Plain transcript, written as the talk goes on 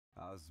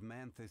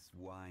Osmanthus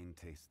wine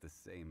tastes the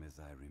same as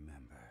I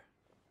remember.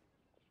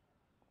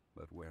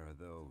 But where are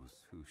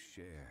those who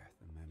share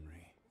the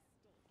memory?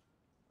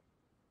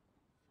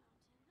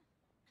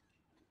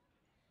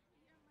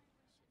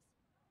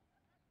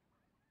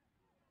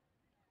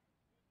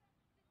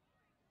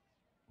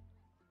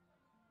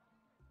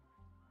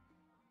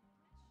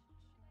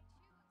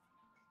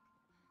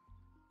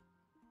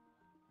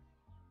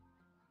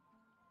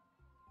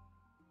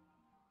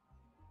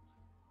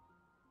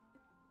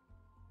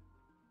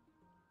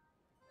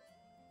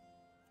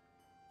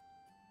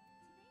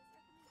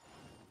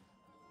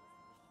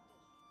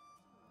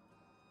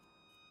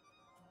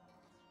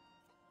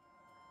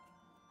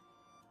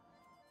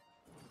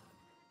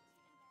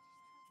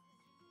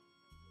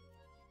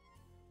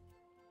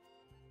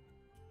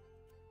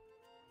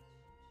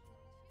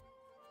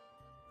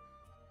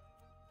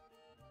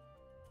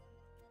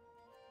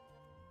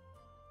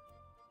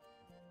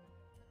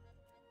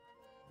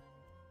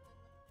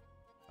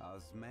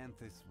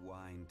 Osmanthus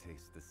wine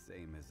tastes the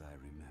same as I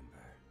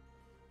remember.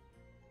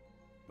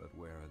 But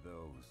where are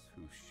those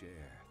who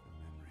share the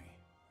memory?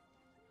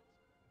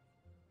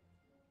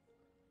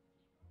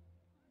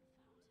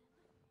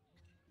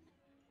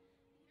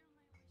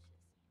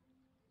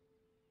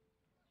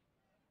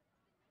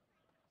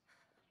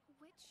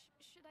 Which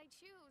should I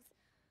choose?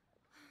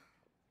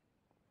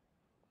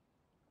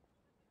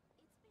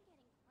 It's been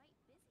getting quite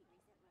busy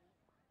recently.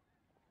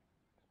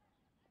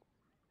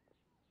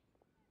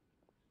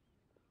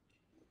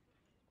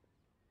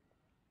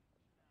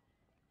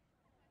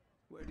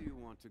 Where do you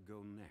want to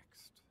go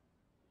next?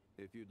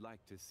 If you'd like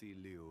to see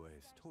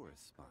Liyue's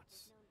tourist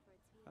spots,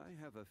 I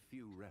have a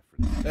few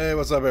references. Hey,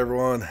 what's up,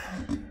 everyone?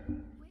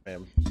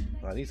 Man,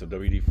 I need some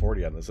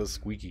WD-40 on this. This is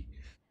squeaky.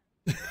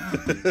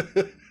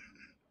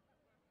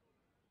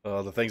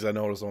 The things I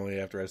notice only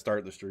after I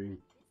start the stream.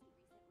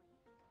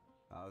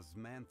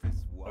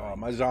 Osmanthus wine.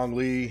 My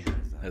Zhongli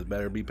has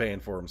better be paying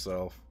for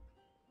himself.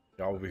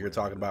 Y'all over here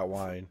talking about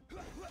wine.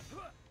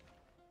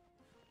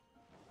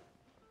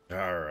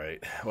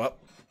 Alright, well,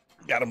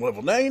 got him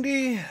level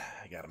 90. I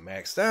got him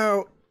maxed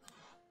out.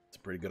 It's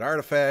pretty good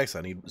artifacts.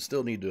 I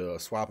still need to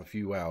swap a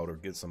few out or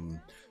get some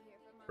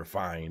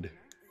refined.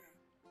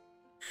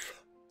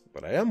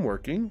 But I am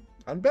working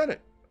on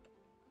Bennet,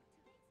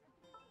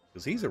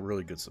 because he's a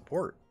really good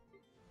support.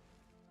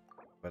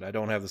 But I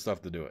don't have the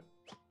stuff to do it.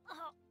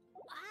 Oh,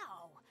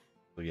 wow.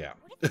 So yeah,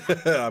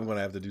 I'm going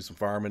to have to do some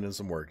farming and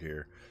some work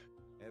here.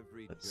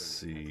 Let's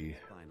see.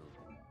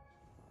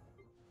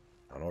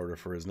 In order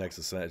for his next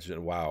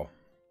ascension, wow.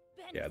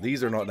 Yeah,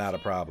 these are not a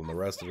problem. The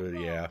rest of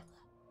it, yeah.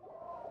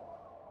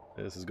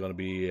 This is going to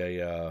be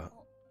a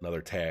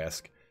another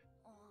task.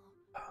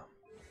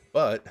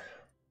 But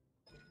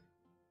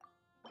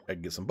I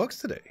can get some books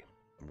today.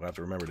 I'm going to have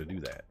to remember to do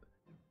that.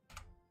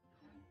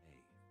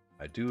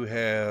 I do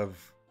have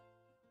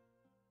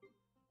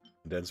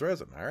dense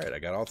resin. Alright, I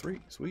got all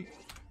three. Sweet.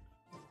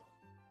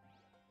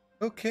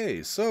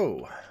 Okay,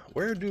 so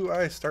where do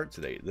I start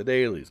today? The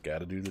dailies. Got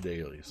to do the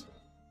dailies.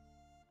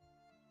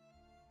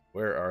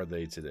 Where are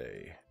they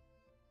today?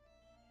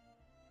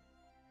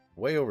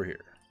 Way over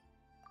here.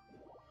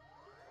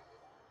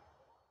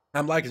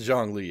 I'm liking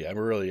Zhongli. I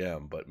really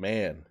am. But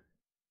man,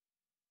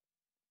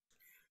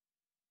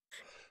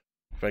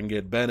 if I can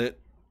get Bennet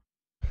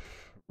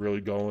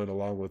really going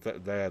along with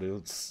that,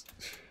 it's...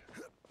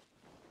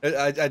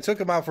 I took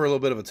him out for a little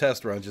bit of a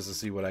test run just to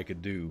see what I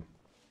could do,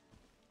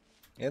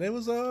 and it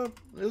was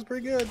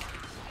pretty good.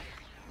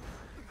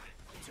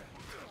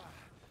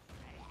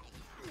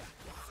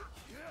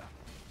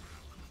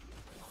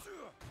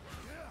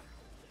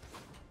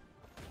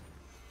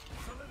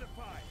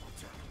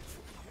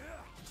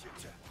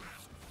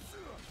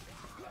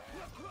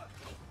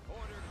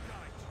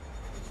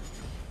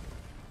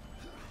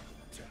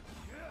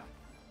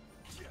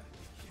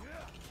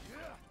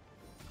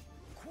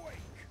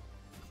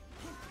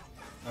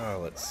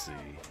 Oh, let's see.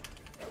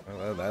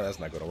 Well, that's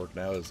not going to work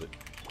now, is it?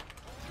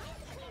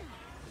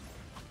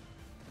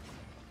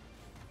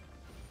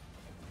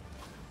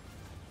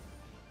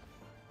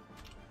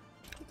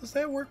 Does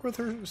that work with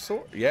her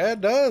sword? Yeah,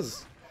 it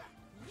does.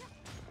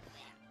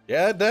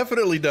 Yeah, it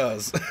definitely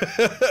does.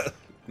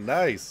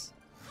 Nice.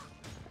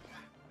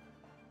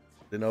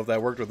 Didn't know if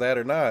that worked with that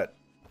or not.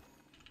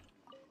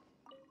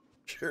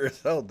 Sure as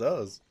hell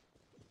does.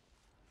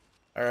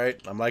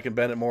 Alright, I'm liking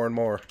Bennet more and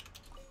more.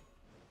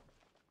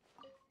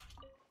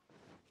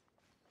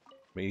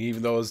 I mean,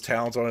 even though his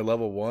talent's only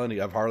level 1,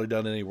 I've hardly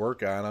done any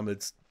work on him.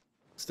 It's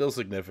still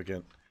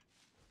significant.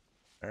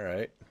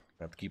 Alright,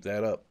 have to keep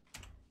that up.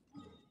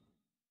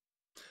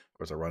 Of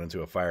course, I run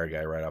into a fire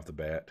guy right off the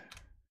bat.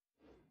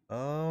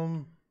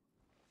 I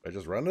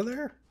just run to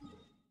there?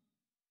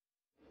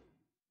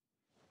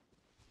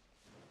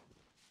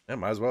 Yeah,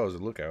 might as well as a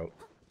lookout.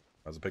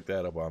 Might as well pick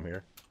that up while I'm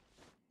here.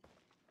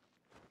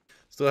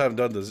 Still haven't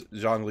done the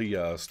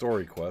Zhongli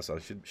story quest. I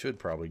should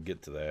probably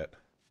get to that.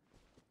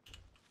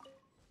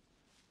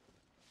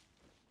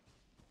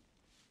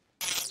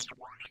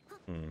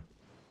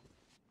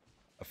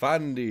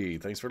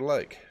 Afandi, thanks for the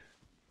like.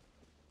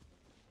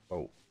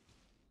 Oh.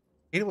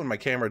 I hate it when my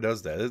camera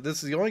does that.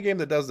 This is the only game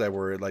that does that,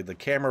 where like the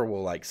camera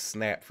will like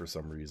snap for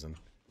some reason.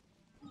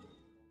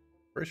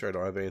 Pretty sure I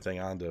don't have anything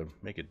on to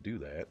make it do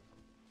that.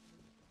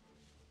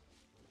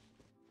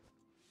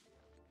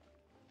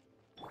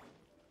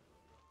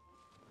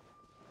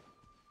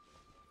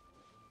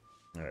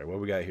 Alright, what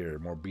we got here?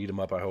 More beat 'em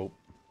up, I hope.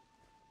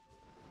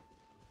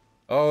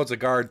 Oh, it's a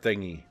guard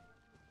thingy.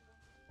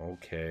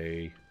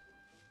 Okay.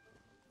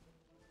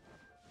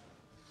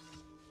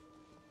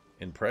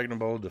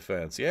 Impregnable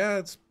defense. Yeah,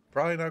 it's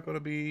probably not going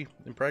to be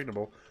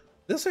impregnable.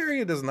 This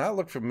area does not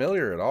look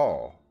familiar at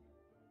all.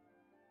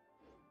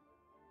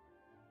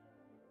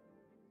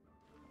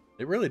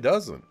 It really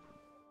doesn't.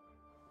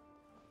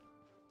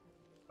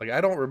 Like, I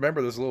don't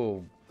remember this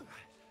little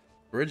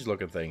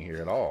bridge-looking thing here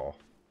at all.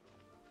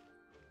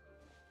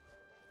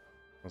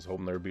 I was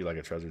hoping there would be like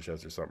a treasure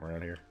chest or something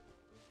around here.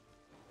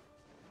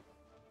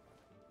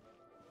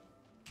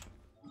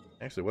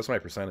 Actually, what's my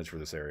percentage for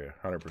this area?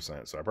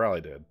 100%, so I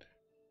probably did.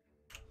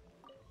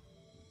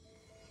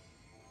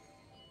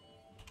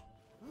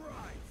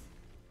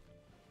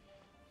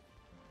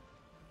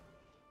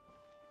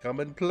 Come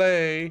and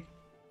play.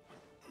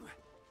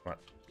 Come on,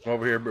 come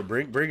over here, but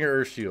bring your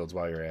earth shields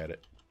while you're at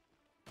it.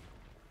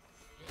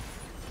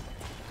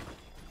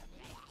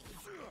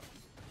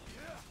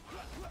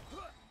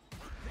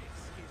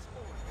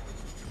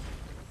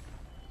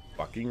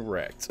 Fucking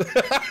wrecked.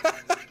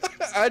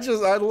 I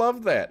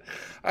love that.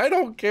 I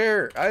don't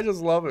care. I just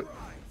love it.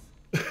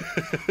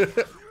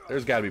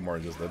 There's got to be more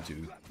than just them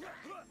two.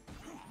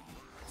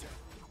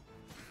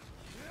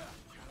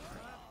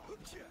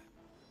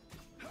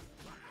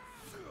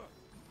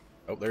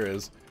 Oh, there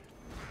is.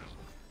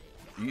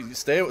 You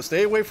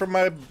stay away from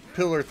my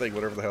pillar thing,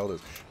 whatever the hell it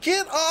is.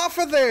 Get off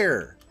of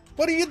there!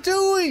 What are you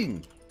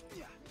doing?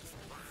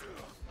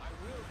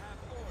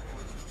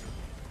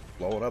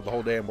 Blowing up the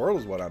whole damn world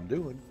is what I'm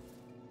doing.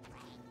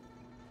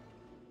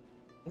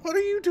 What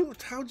are you doing?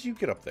 How'd you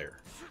get up there?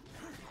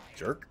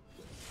 Jerk.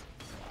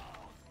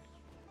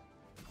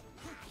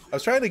 I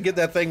was trying to get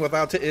that thing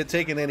without it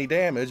taking any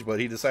damage, but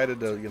he decided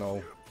to, you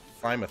know,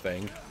 climb a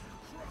thing.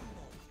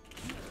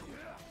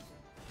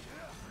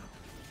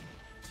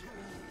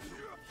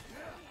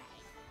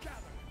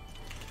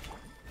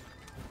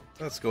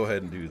 Let's go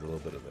ahead and do a little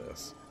bit of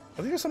this. I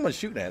think there's someone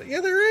shooting at it.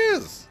 Yeah, there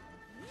is!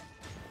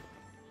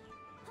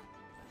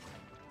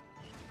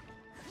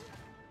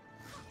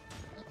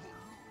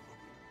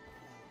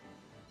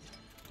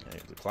 Okay,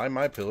 to climb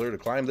my pillar, to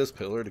climb this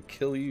pillar, to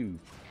kill you.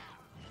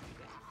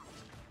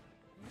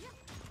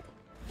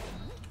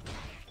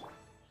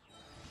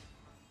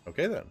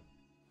 Okay, then.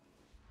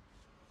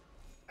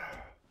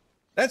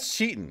 That's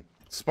cheating.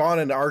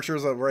 Spawning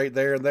archers right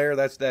there and there,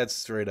 that's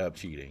straight up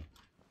cheating.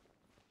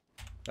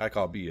 I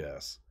call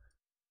BS.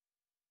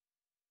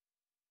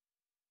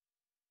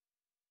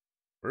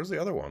 Where's the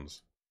other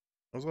ones?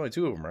 There's only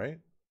two of them, right?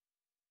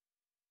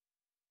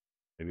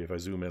 Maybe if I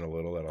zoom in a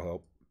little, that'll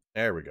help.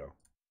 There we go.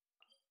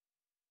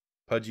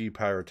 Pudgy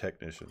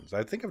pyrotechnicians.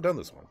 I think I've done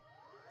this one.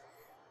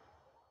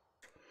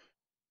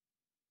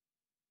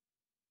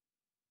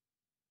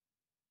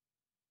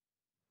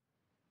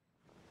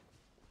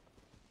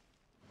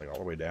 Like all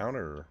the way down,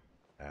 or...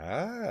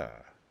 Ah.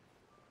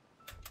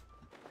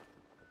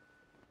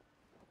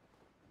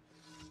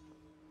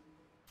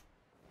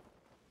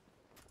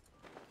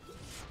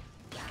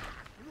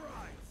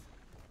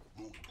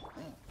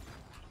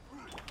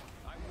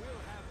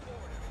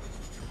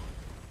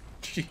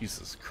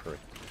 Jesus Christ.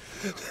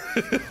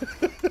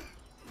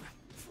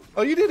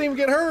 Oh, you didn't even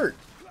get hurt.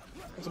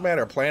 What's the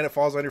matter? A planet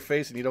falls on your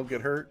face and you don't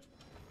get hurt?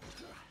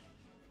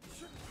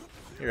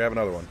 Here, have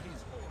another one.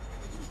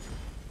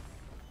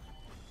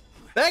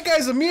 That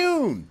guy's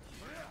immune!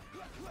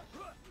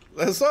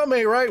 Something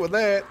ain't right with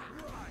that.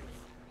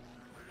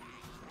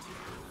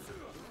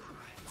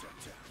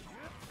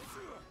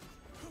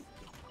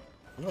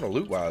 I'm gonna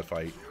loot while I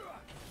fight.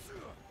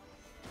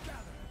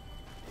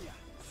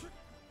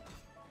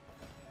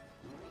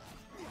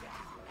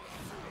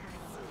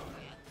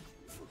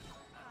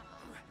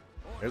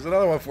 There's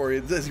another one for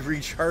you. This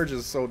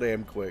recharges so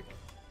damn quick.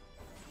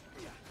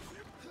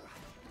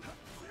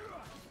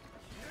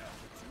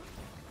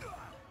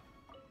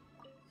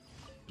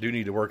 Do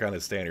need to work on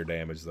his standard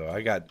damage though.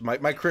 I got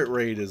my crit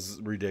rate is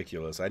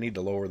ridiculous. I need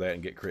to lower that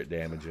and get crit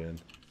damage in.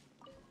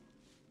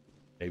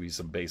 Maybe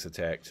some base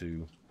attack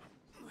too.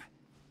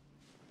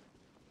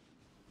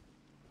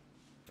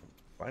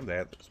 Find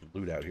that. There's some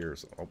loot out here.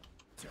 So, oh.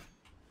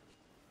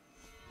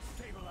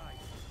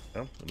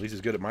 Well, at least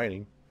he's good at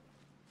mining.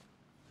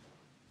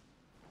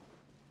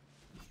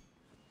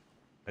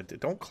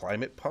 Don't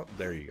climb it, pump.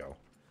 There you go.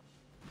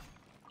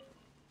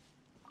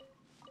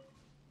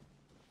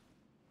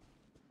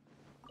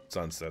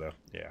 Sunsetta,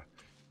 yeah.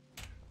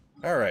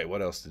 All right,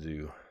 what else to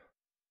do?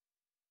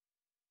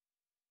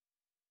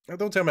 Now,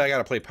 don't tell me I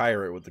gotta play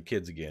pirate with the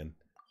kids again.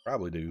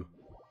 Probably do.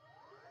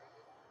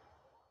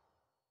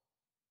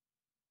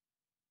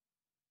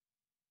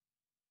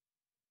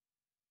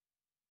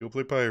 Go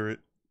play pirate.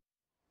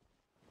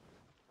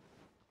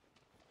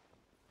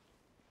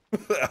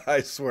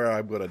 I swear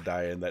I'm gonna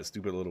die in that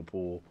stupid little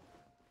pool.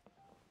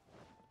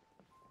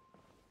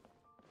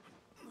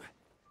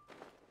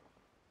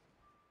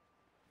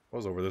 I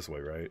was over this way,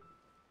 right?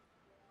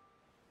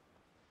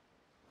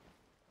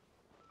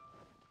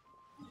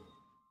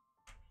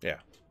 Yeah.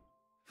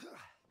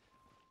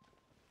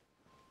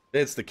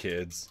 It's the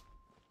kids.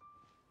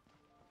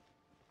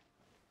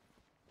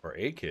 Or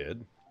a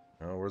kid.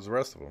 Oh, where's the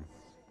rest of them?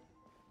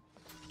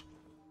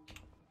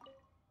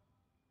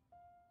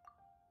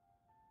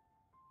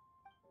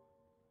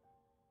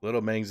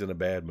 Little Ming's in a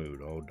bad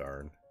mood. Oh,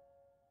 darn.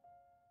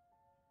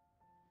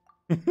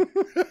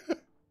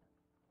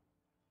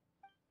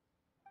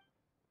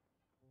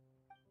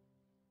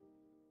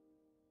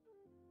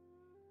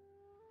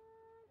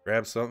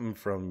 Grab something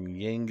from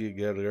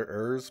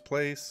Yangger's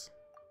place.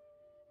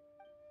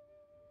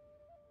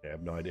 I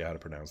have no idea how to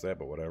pronounce that,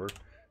 but whatever.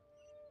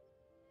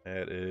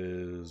 That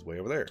is way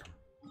over there.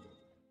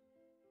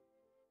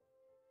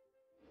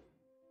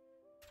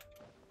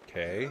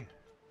 Okay.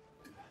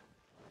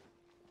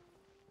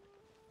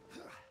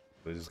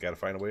 They just gotta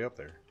find a way up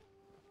there.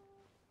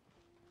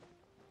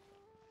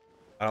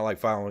 I don't like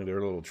following their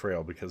little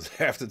trail because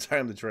half the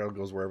time the trail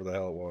goes wherever the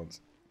hell it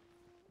wants.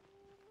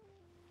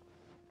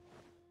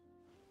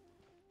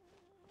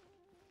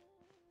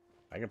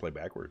 I can play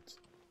backwards.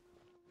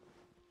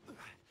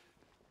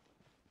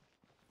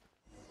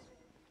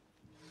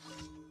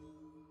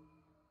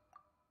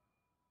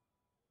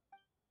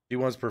 He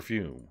wants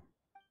perfume.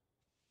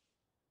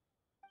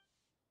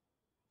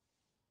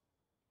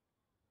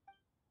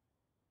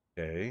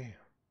 Okay.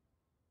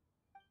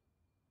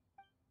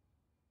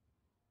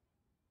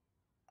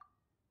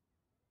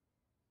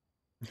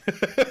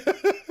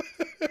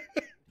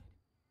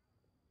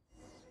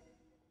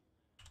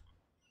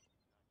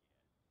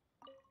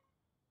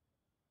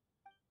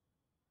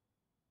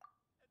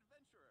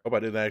 Hope I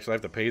didn't actually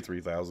have to pay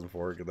 3,000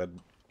 for it, because that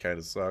kind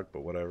of sucked,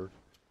 but whatever.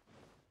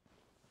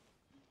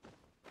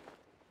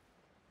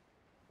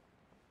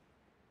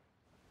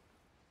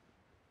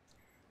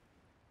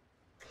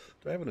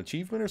 Do I have an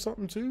achievement or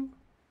something too?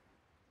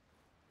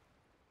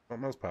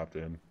 Something else popped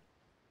in.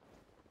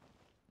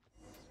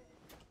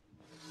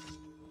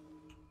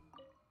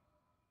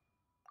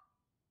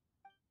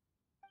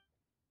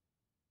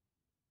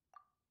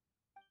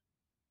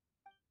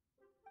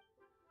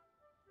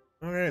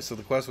 Alright, so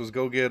the quest was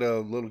go get a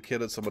little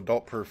kid at some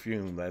adult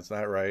perfume. That's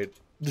not right.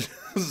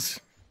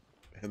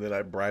 And then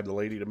I bribed the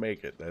lady to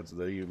make it. That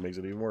even makes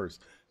it even worse.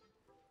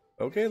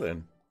 Okay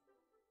then.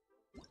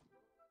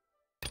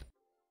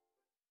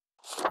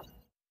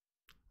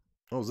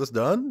 Oh, is this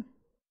done?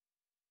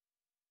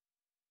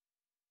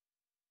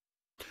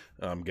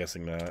 I'm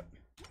guessing not.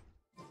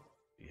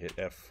 You hit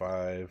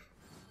F5.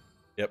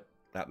 Yep,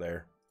 not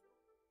there.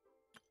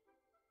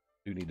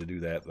 Do need to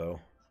do that though.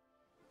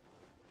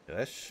 Yeah,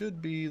 that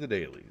should be the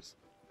dailies.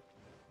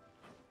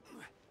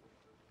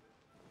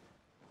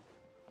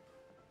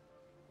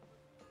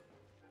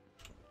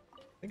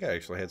 I think I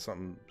actually had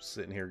something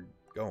sitting here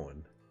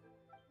going.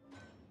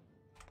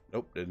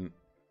 Nope, didn't.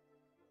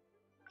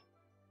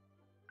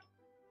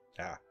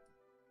 Ah.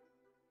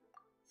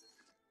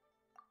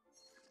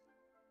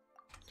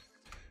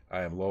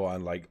 I am low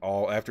on like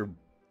all, after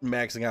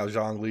maxing out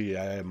Zhongli,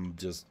 I am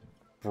just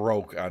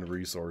broke on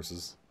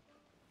resources.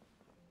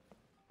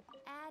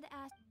 Add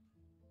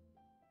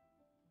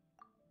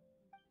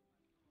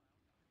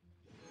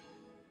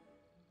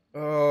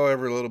Oh,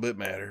 every little bit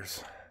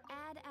matters.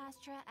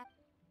 Astra.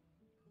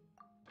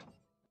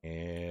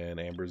 And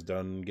Amber's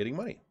done getting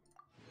money.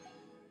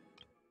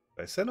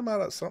 Did I send him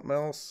out at something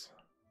else?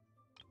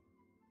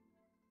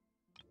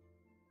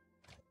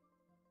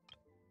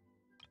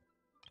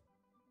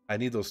 I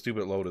need those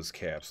stupid Lotus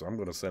caps, so I'm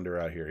going to send her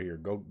out here. Here,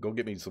 go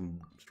get me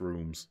some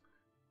shrooms.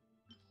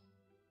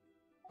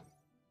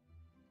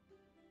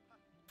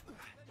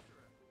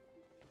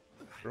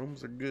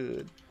 Shrooms are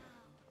good.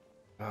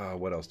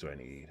 What else do I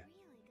need?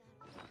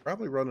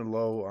 Probably running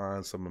low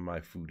on some of my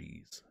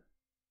foodies.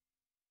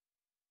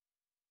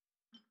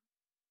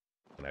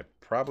 And I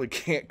probably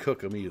can't cook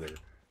them either.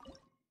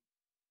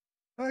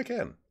 I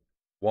can.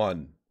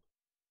 One.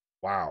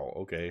 Wow,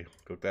 okay.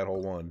 Cook that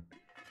whole one.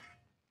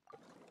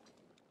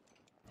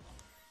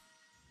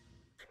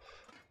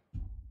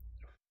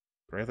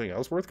 Or anything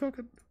else worth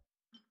cooking?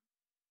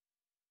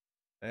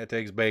 That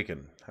takes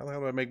bacon. How the hell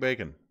do I make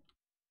bacon?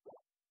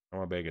 I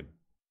want bacon.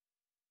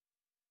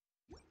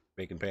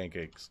 Bacon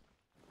pancakes.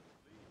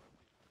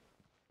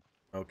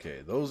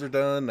 Okay, those are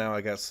done. Now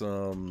I got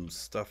some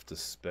stuff to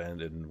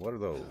spend. And what are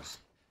those?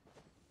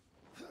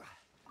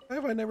 Why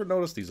have I never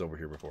noticed these over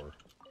here before?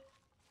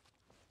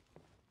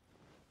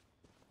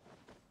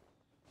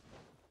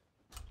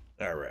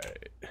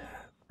 Alright.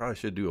 Probably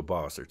should do a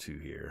boss or two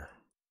here.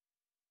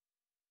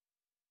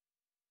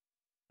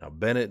 Now,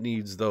 Bennet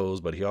needs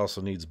those, but he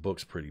also needs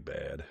books pretty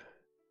bad.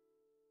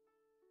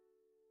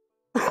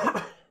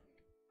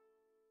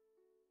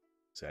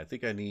 See, I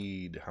think I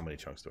need... How many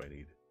chunks do I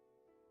need?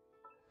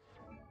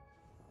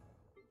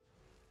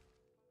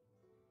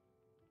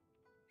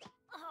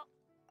 Oh,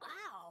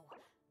 wow.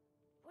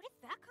 Where did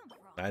that come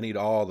from? I need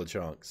all the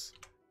chunks.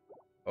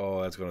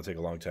 Oh, that's going to take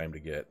a long time to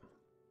get.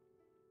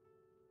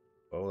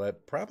 Well,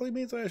 that probably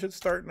means I should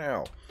start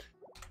now.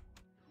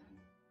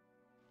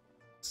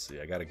 Let's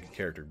see, I got a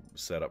character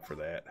set up for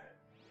that.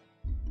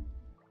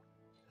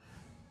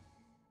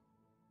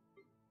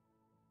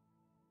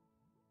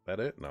 That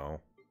it?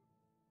 No.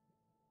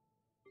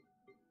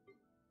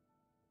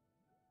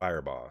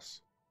 Fire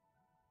boss.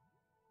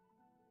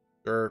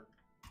 Sure.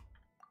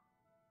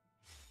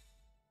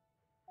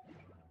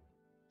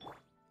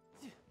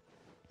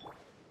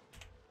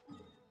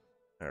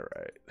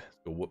 Alright, let's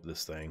go whoop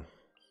this thing.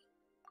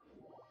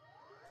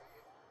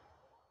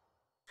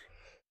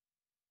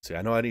 See,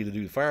 I know I need to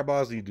do fire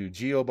boss, I need to do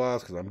geo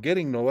boss, because I'm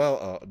getting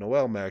Noelle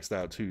maxed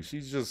out too.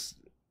 She's just...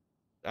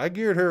 I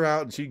geared her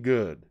out and she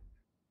good.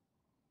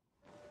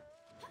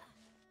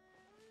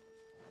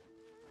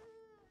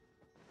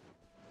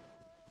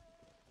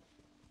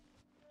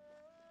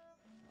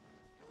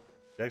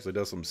 She actually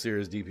does some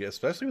serious DPS,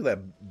 especially with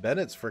that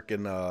Bennet's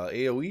freaking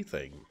AoE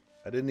thing.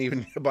 I didn't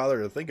even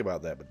bother to think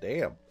about that, but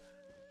damn.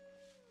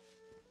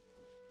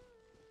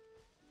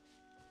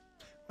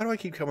 Why do I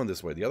keep coming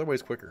this way? The other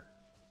way's quicker.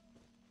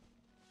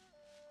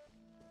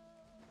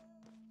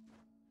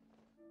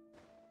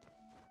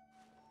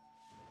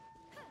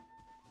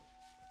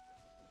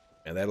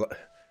 And that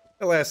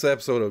last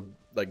episode of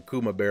like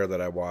Kuma Bear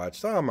that I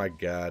watched, oh my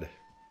god.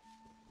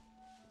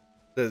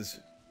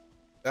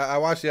 I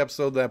watched the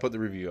episode, then I put the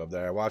review up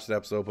there. I watched the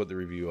episode, put the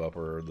review up,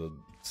 or the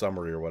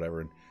summary or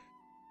whatever. And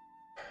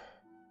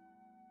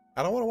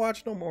I don't want to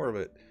watch no more of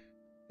it.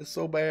 It's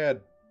so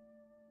bad.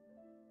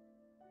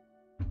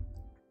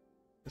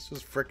 It's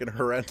just freaking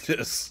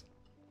horrendous.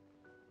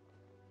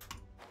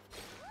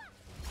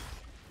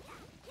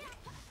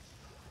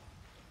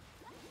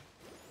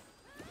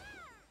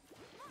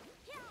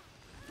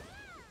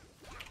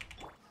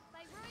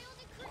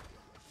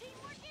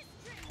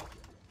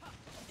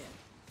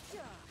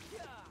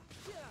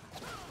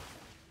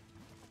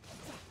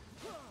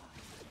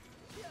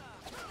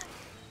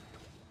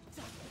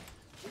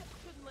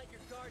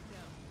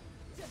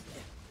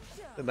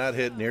 Did not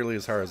hit nearly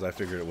as hard as I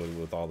figured it would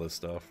with all this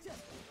stuff.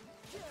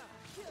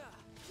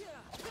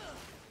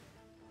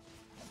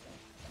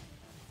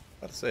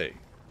 Let's see.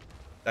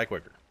 Die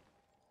quicker.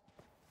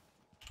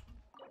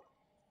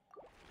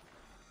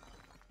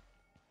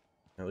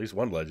 At least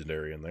one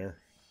legendary in there.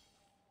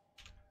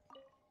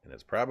 And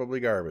it's probably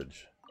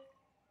garbage.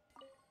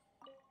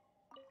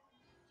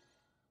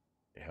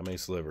 Okay, how many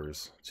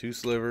slivers? 2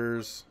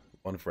 slivers,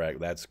 1 frag.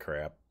 That's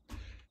crap.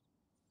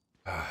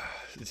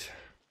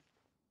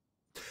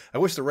 I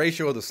wish the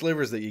ratio of the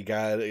slivers that you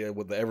got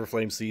with the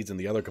Everflame seeds and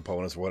the other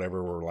components or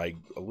whatever were like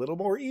a little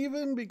more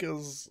even,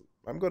 because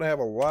I'm going to have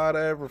a lot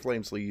of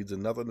Everflame seeds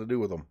and nothing to do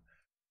with them.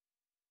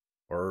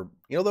 Or,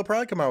 you know, they'll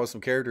probably come out with some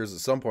characters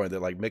at some point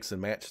that like mix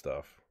and match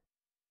stuff.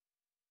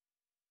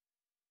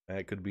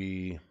 That could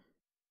be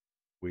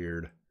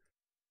weird.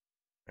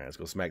 Alright, let's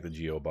go smack the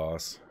Geo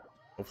boss.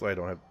 Hopefully I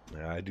don't have...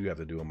 I do have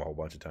to do them a whole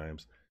bunch of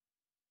times.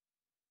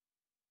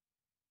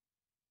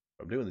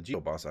 If I'm doing the Geo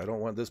boss, I don't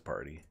want this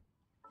party.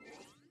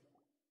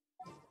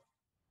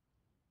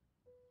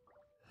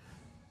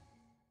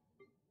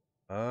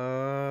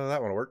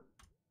 That one will work.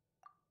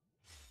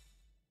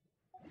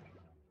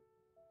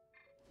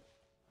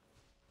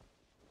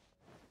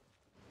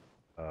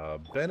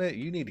 Bennet,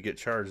 you need to get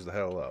charged the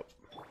hell up.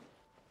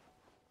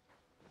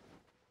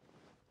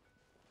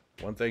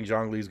 One thing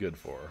Zhongli's good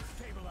for.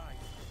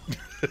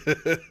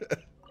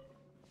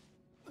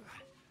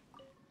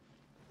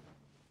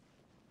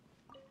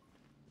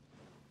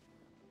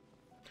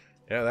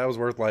 Yeah, that was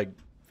worth like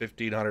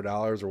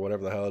 $1,500 or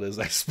whatever the hell it is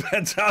I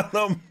spent on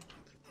them.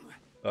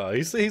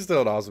 He's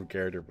still an awesome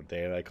character, but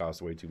damn, that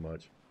costs way too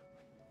much.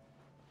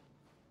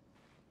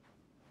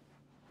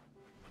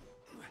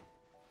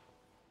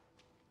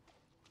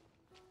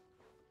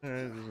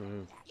 Alright,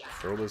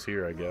 throw this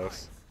here, I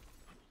guess.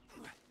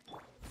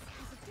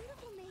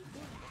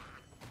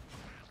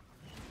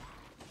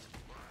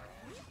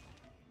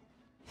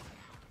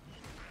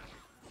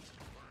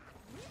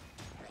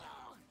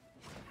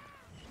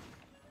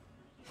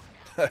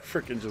 I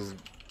freaking just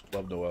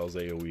love Noelle's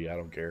AoE, I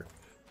don't care.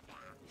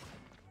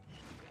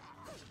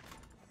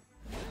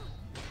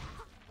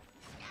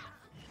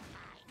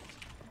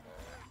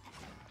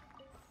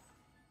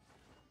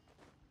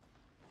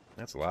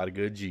 That's a lot of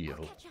good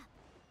Geo.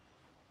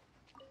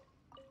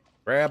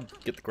 Crab,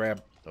 get the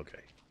crab.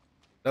 Okay.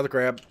 Another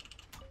crab.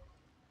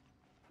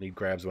 Need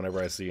crabs whenever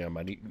I see them.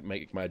 I need to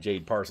make my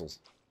jade parcels.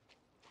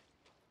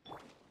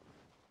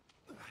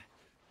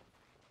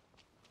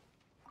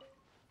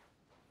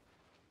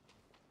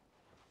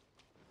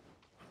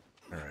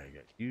 Alright,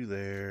 got you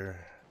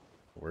there.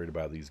 Worried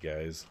about these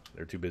guys.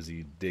 They're too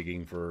busy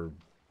digging for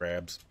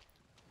crabs.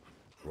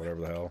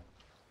 Whatever the hell.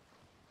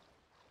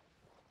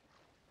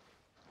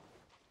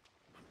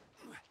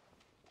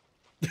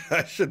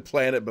 I should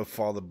plant it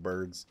before the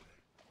birds.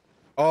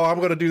 Oh, I'm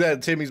going to do that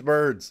in Timmy's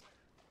birds.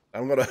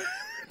 I'm going to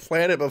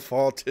plant it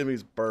before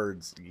Timmy's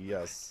birds.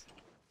 Yes.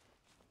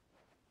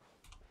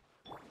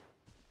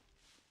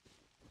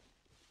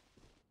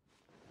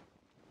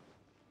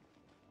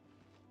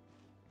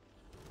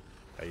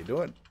 How you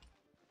doing?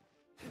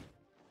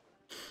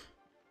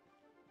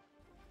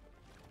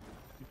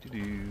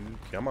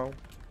 Come on.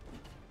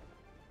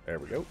 There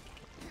we go.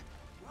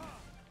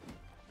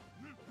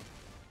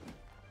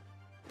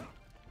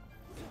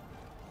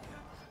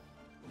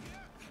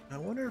 I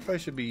wonder if I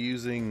should be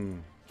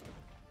using...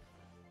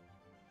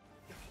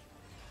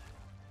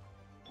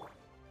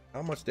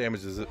 How much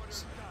damage is it?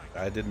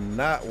 I did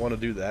not want to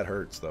do that.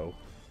 Hurts, though.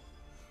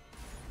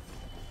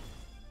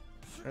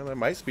 Well, that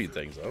might speed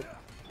things up.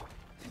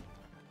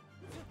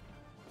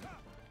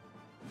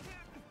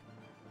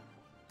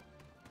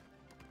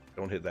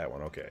 Don't hit that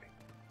one, okay.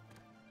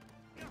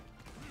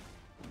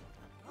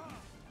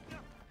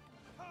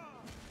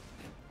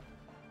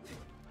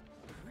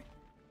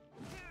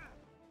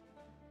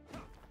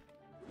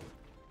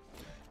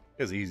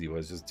 Because easy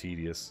was just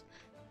tedious.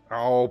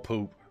 Oh,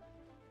 poop.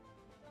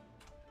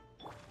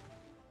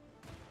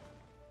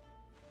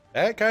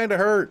 That kind of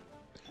hurt.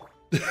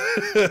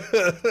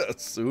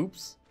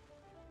 Soups.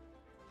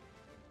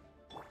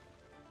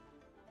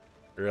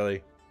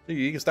 Really?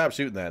 You can stop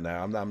shooting that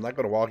now. I'm not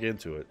going to walk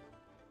into it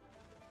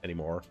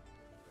anymore.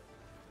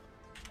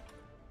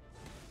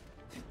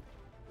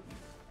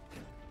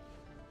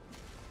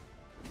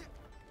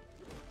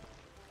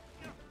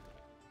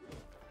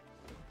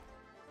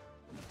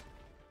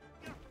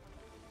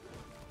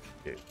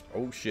 Okay.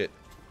 Oh, shit.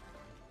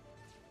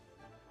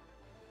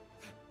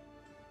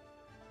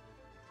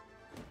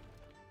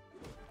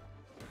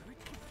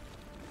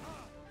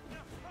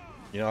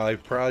 You know, I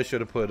probably should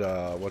have put,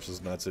 what's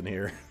his nuts in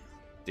here.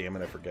 Damn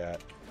it, I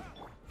forgot.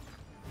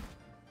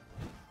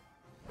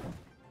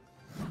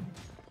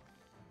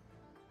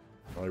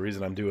 The only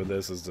reason I'm doing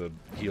this is to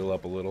heal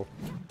up a little.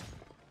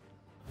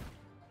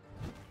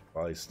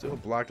 While he's still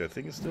blocked, I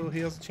think he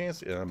has a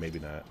chance. Yeah, maybe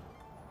not.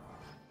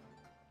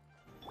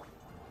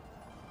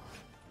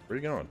 Where are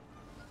you going?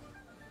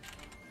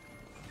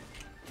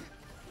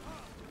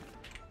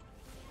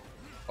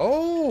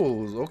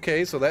 Oh,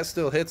 okay, so that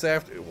still hits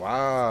after.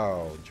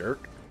 Wow,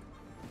 jerk.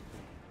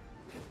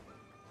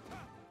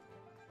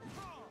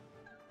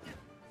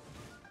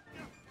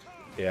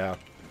 Yeah.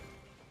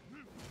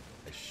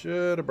 I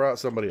should have brought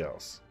somebody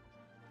else.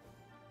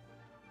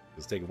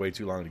 It's taking way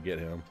too long to get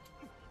him.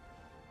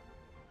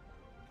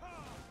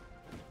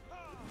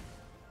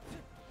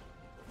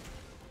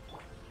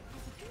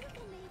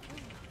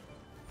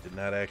 Did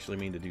not actually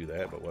mean to do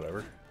that, but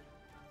whatever.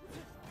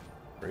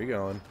 Where are you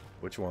going?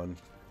 Which one?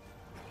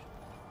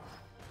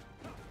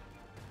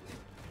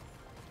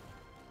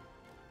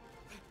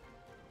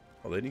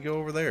 Oh, then you go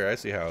over there. I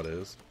see how it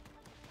is.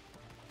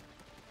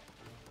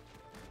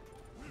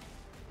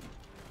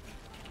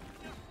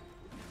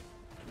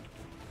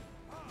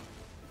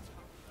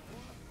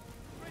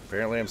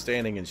 Apparently I'm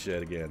standing in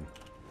shit again.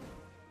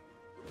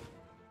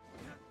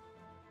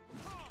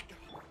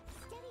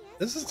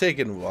 This is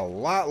taking a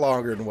lot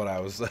longer than what I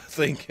was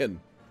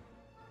thinking.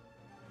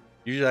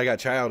 Usually I got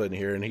Child in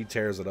here and he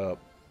tears it up.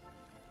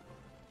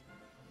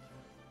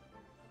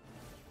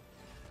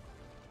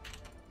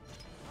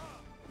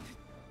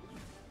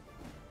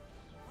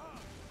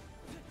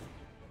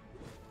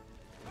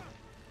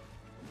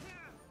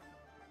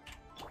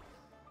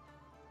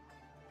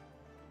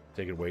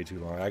 Taking way too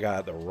long. I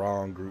got the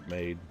wrong group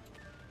made.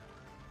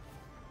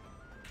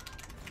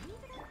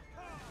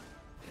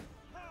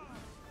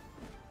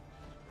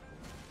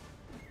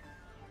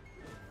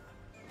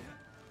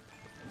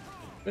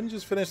 Couldn't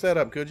just finish that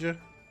up, could you?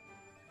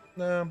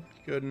 No, you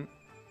couldn't.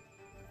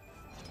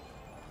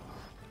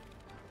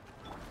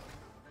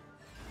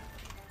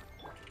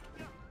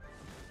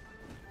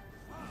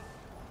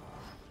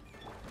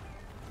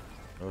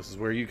 Well, this is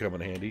where you come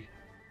in handy.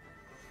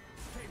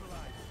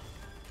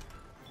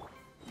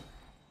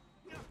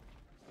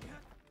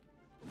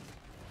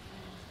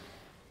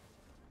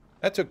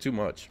 That took too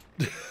much.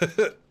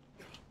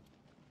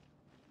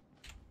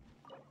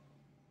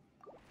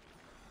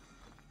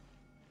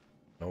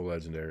 No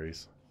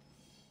legendaries.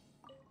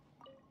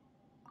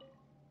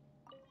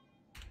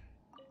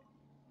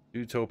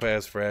 2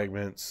 topaz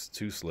fragments,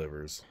 2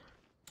 slivers.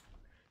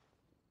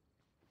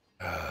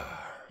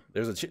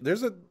 There's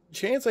a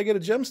chance I get a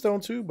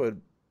gemstone too, but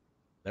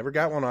never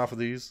got one off of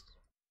these,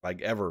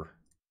 like ever.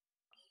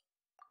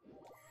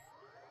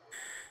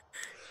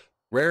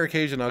 Rare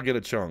occasion I'll get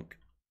a chunk,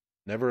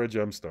 never a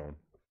gemstone.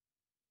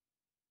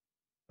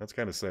 That's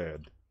kind of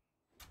sad.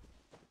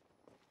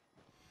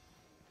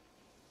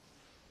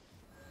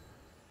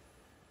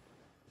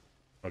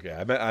 Okay,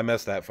 I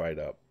messed that fight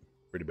up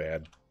pretty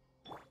bad.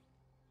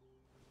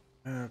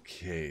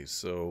 Okay,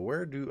 so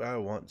where do I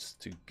want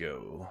to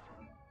go?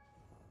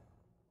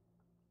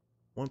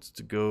 Wants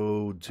to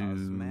go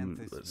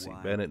to, let's see,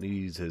 Bennet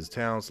needs his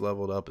towns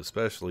leveled up,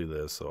 especially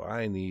this, so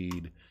I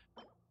need,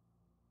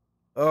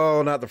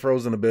 oh, not the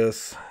Frozen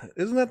Abyss.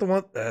 Isn't that the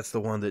one? That's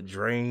the one that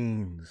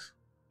drains.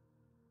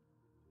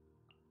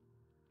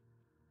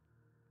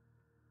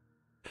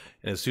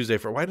 And it's Tuesday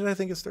why did I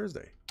think it's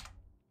Thursday?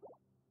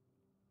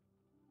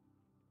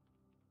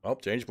 Oh,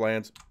 change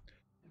plans.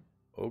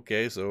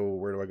 Okay, so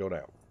where do I go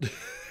now?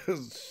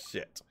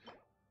 Shit.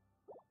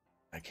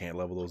 I can't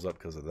level those up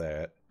because of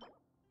that.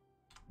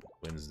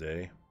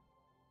 Wednesday.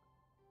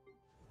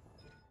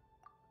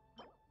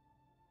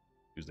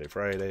 Tuesday,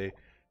 Friday.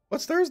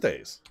 What's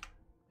Thursdays?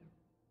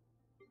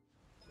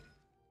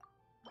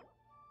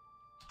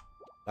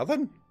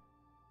 Nothing?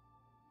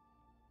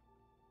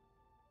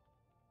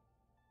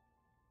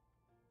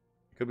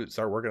 Could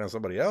start working on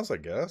somebody else, I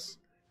guess.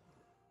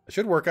 I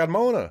should work on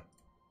Mona.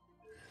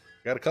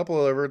 Got a couple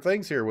of other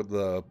things here with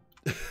the...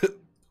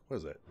 what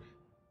is it?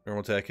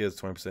 Normal attack hits,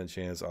 20%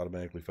 chance,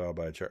 automatically followed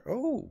by a chart.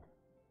 Oh!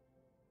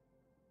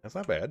 That's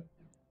not bad.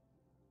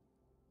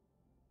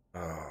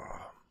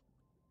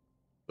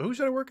 Who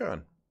should I work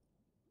on?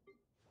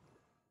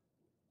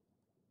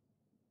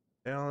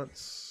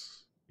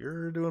 Talents.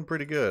 You're doing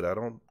pretty good. I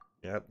don't...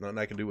 Yeah, nothing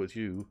I can do with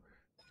you.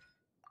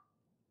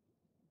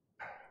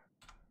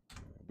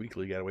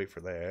 Weekly, gotta wait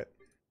for that.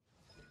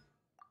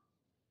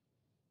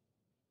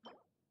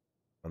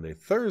 Monday,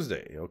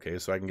 Thursday. Okay,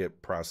 so I can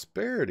get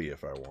prosperity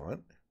if I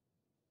want.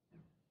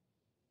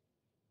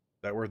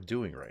 Is that worth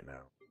doing right now?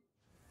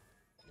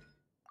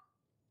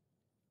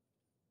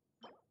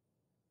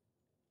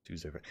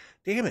 Tuesday, Friday.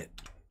 Damn it!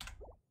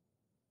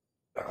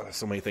 Oh, there's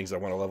so many things I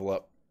want to level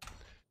up.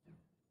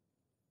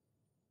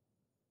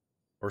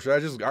 Or should I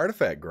just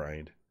artifact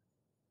grind?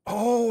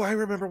 Oh, I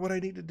remember what I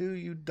need to do,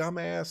 you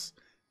dumbass.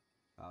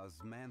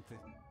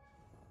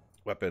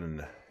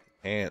 Weapon.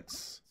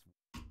 Ants.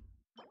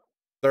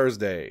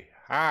 Thursday.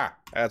 Ha!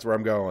 That's where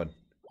I'm going.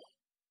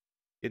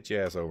 Get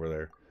your ass over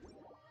there.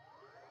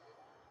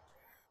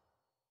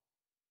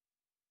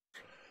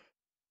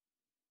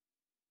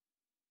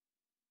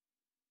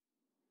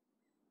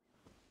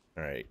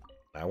 Alright.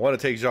 I want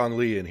to take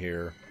Zhongli in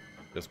here.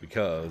 Just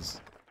because.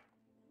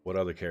 What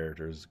other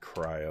characters?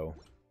 Cryo.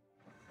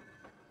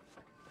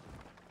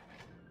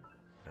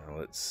 Now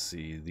let's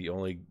see. The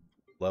only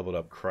leveled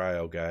up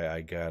cryo guy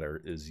I got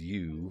is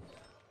you.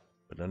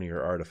 But none of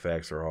your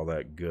artifacts are all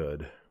that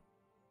good.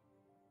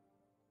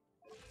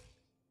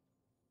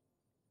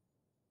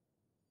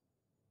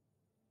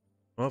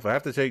 Well, if I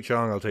have to take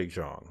Chong, I'll take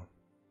Chong.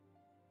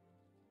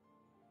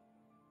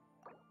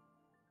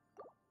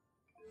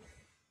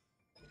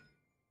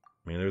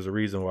 I mean, there's a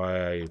reason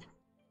why I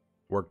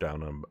worked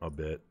on him a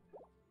bit.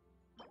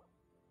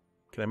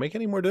 Can I make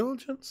any more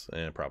diligence?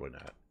 Probably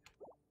not.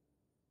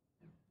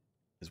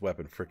 His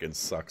weapon freaking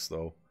sucks,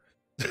 though.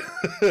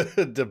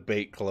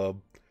 Debate club.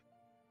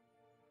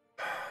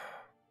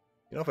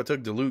 You know, if I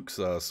took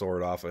Diluc's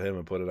sword off of him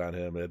and put it on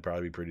him, it'd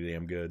probably be pretty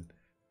damn good.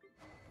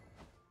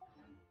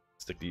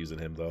 Stick to using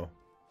him, though.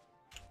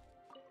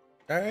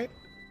 Alright.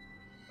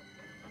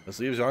 Let's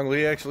see if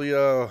Zhongli actually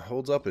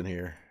holds up in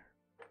here.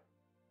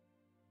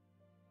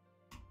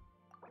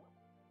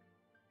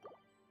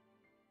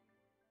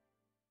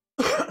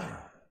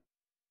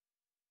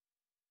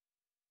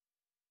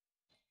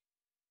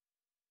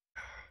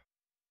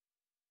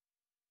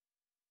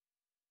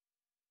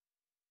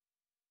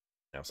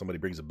 Now, if somebody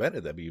brings a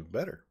Bennet, that'd be even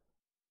better.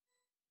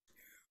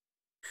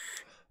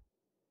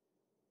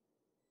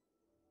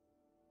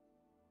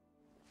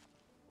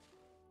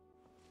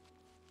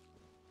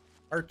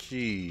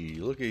 Archie,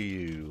 look at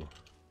you.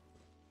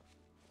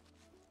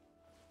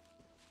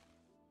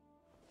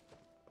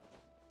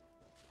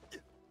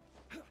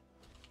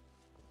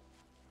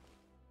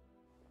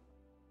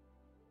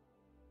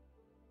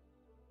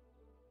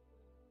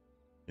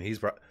 He's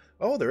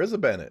oh, there is a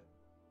Bennet.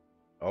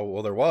 Oh,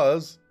 well, there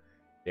was.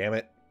 Damn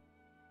it.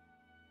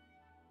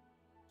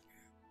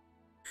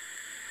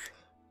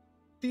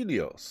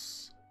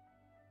 Delios.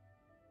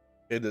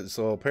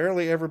 So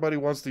apparently everybody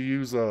wants to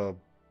use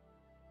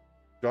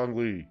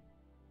Zhongli.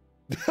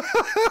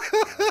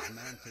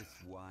 Mantis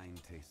wine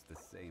tastes the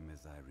same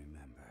as I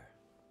remember.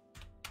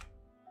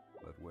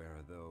 But where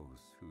are those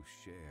who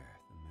share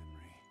the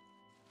memory?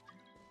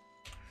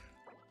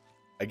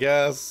 I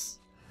guess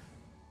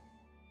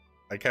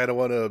I kind of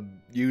want to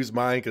use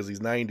mine because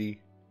he's 90.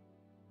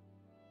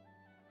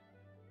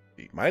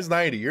 Mine's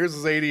 90. Yours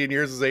is 80 and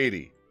yours is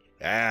 80.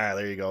 Ah,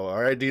 there you go. All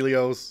right,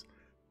 Delios.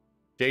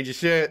 Change your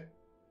shit.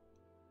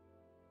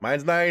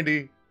 Mine's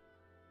 90.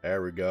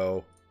 There we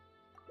go.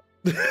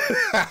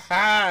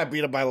 I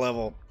beat him by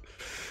level.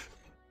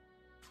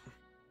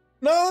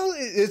 No,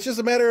 it's just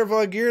a matter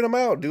of gearing him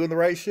out, doing the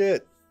right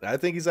shit. I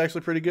think he's actually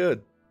pretty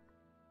good.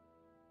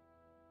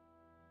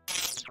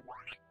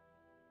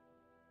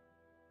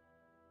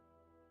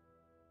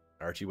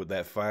 Archie with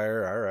that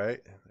fire. All right,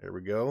 there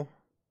we go.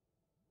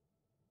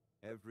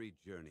 Every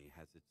journey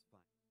has its fun.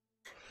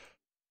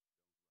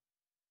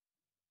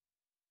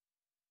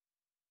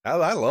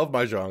 I love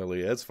my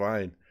Zhongli. That's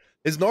fine.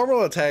 His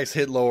normal attacks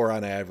hit lower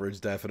on average,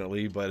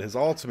 definitely, but his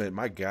ultimate,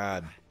 my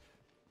god,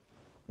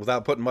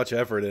 without putting much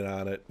effort in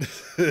on it,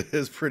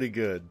 is pretty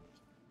good.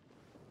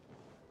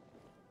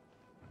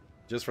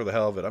 Just for the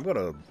hell of it, I'm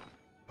gonna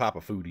pop a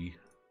foodie.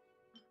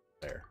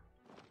 There.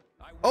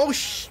 Oh,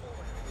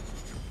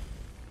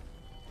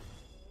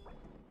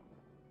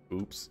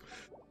 oops.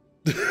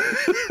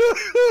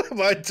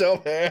 My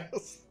dumb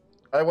ass.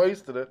 I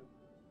wasted it.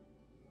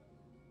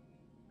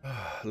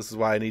 This is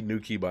why I need new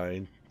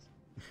keybind.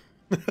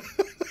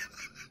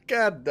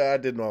 God, I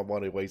did not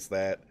want to waste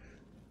that.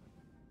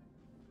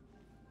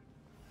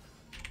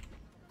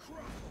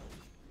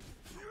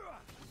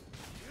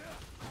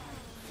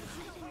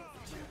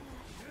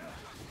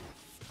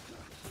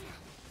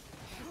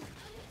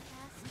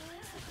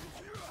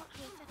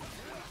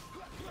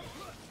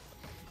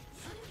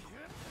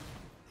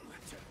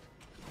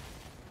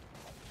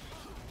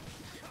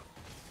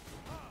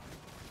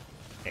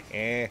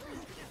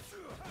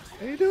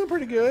 You're doing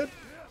pretty good.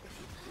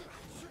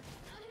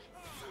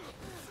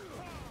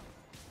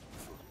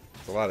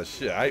 It's a lot of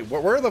shit.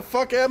 Where the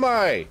fuck am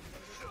I?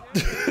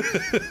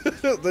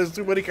 There's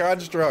too many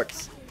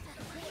constructs.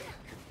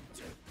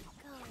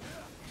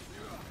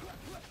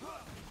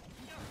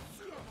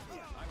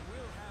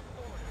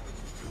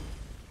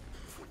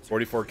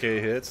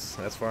 $44K hits.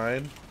 That's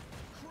fine.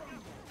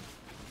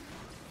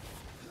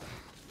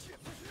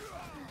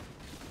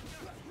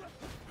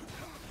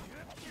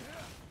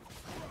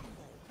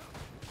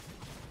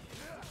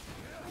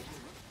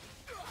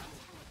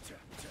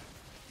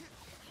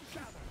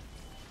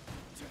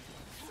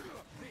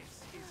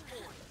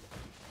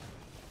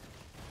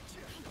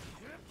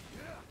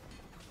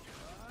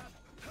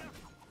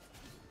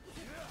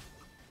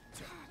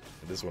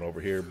 This one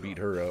over here beat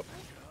her up.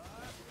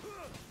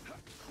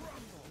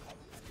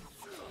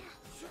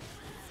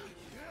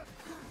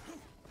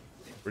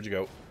 Where'd you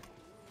go?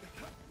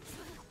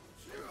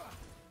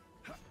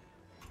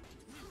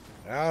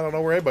 I don't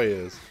know where anybody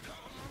is.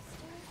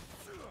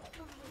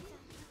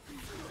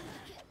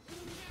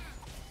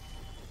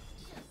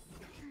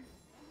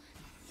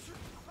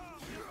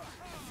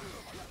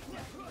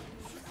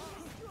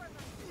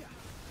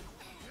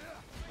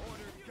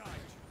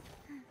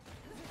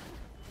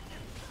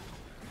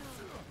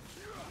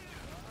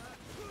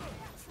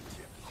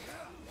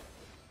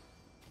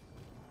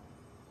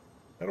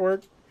 That'll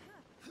work.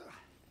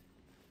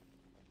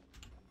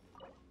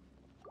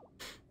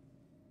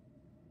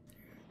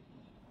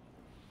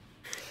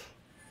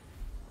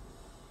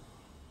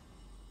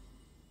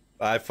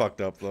 I fucked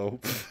up though.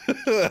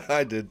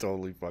 I did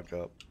totally fuck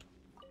up.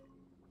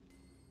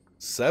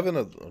 7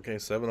 of okay,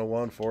 7 of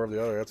one, 4 of the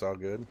other. That's all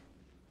good.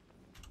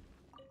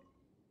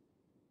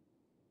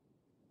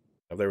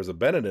 If there was a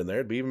Bennet in there,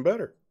 it'd be even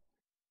better.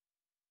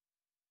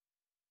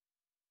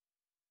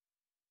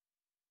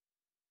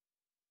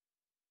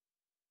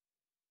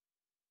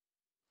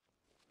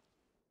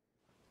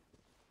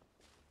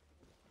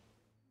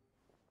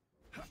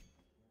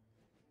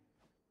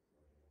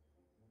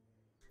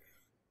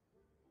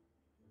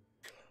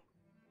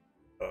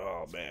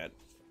 Oh man.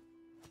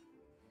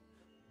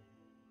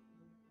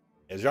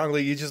 Yeah,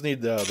 Zhongli, you just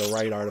need the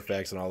right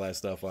artifacts and all that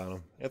stuff on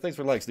them. Yeah, thanks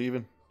for like,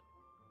 Steven.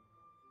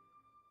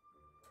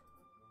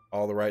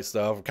 All the right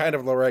stuff. Kind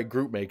of the right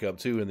group makeup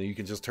too, and then you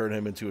can just turn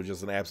him into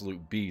just an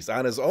absolute beast.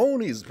 On his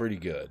own, he's pretty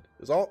good.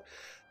 It's all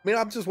I mean,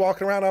 I'm just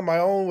walking around on my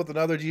own with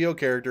another Geo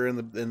character in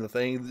the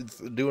thing. It's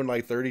doing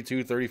like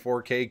 32,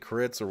 34K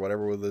crits or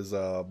whatever with his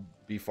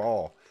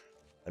befall.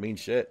 I mean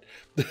shit.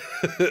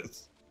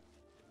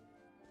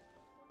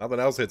 Nothing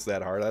else hits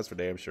that hard, that's for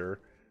damn sure.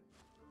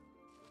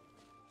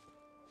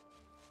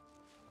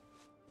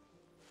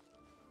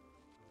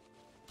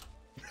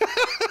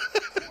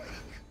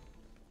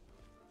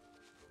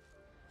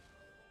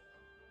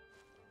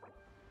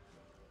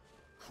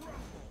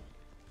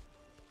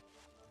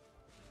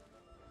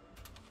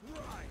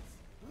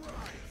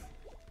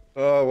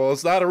 Oh, well,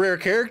 it's not a rare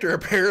character,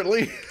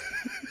 apparently.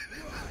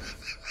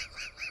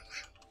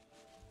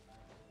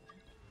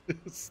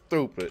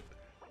 Stupid.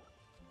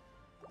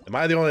 Am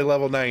I the only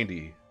level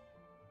 90?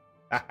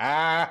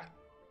 Ha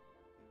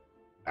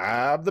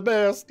I'm the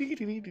best. Dee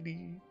 -dee -dee -dee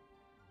 -dee.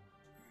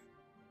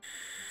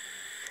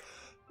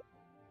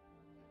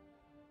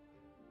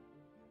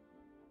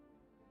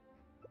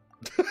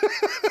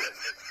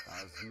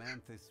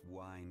 Osmanthus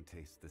wine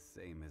tastes the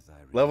same as I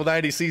remember. Level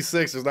 90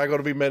 C6, there's not going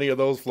to be many of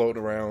those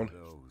floating around.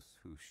 Those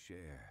who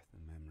share the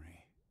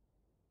memory.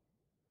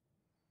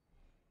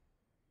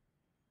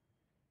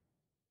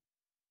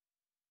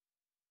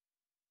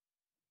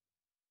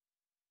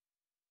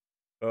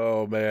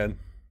 Oh, man.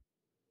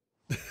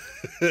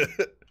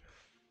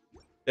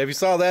 If you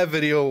saw that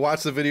video,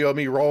 watch the video of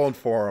me rolling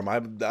for him. I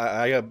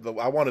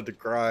wanted to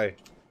cry.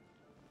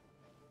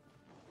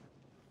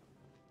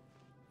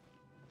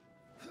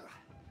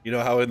 You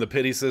know how in the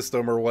pity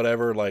system or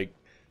whatever, like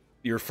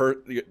your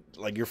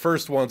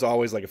first one's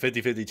always like a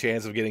 50-50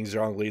 chance of getting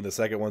Zhongli, and the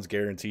second one's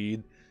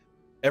guaranteed.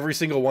 Every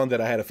single one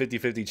that I had a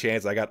 50-50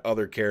 chance, I got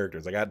other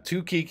characters. I got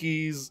 2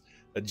 Kikis,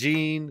 a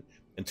Jean,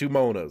 and 2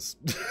 Monas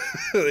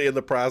in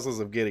the process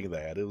of getting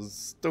that. It was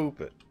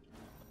stupid.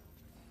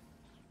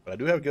 But I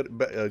do have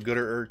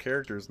gooder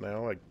characters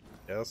now, I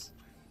guess.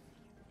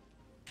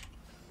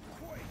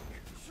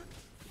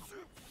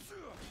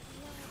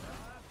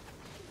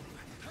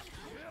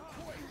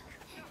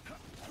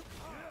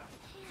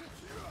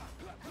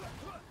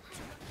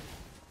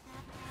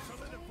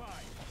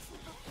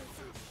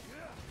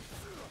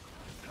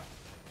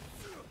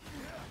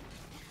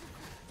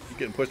 I'm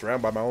getting pushed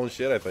around by my own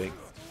shit, I think.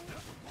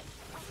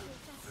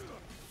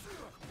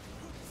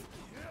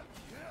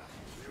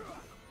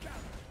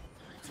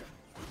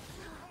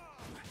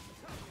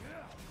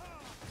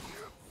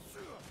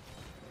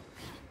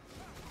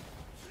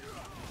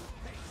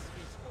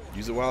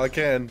 Use it while I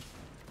can.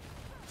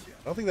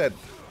 I don't think that...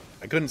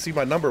 I couldn't see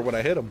my number when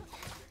I hit him.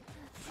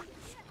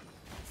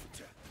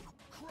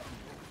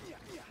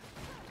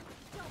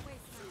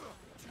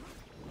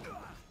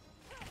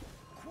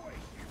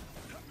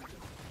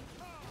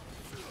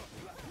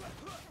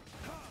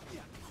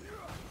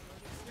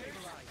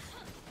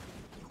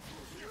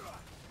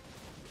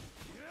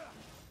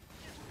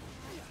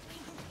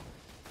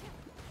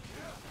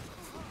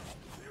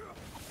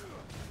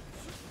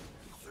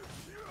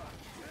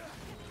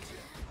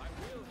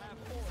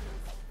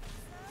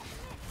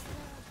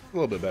 A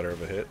little bit better of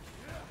a hit.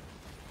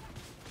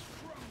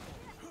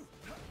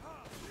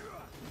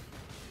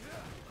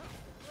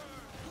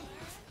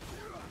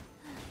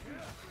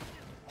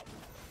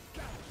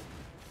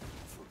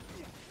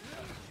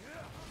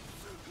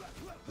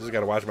 I just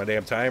gotta watch my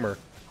damn timer.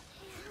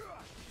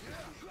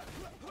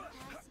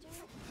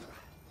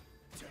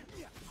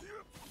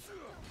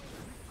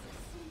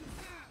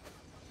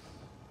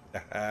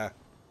 Haha.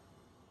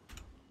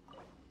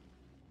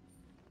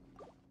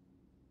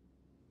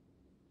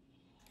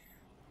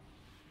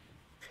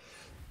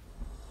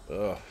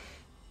 Ugh.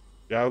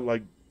 Yeah,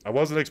 like, I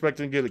wasn't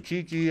expecting to get a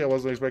Kiki. I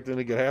wasn't expecting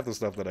to get half the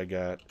stuff that I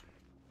got.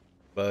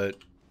 But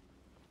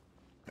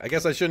I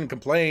guess I shouldn't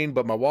complain,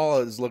 but my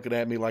wallet is looking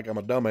at me like I'm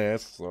a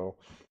dumbass, so.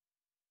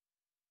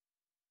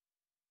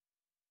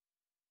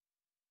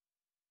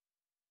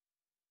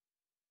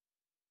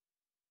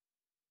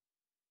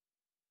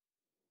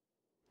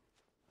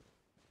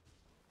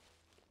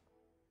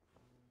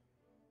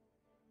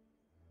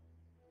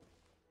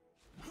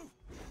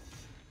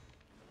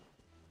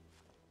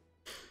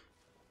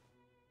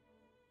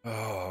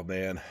 Oh,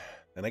 man.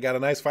 And I got a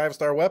nice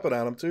 5-star weapon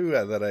on him, too,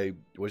 that I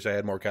wish I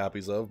had more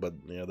copies of. But,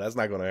 you know, that's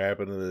not going to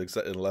happen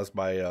unless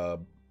by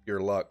pure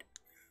luck.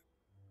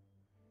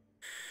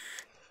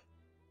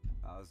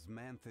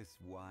 Osmanthus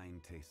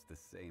wine tastes the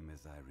same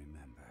as I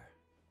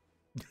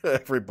remember.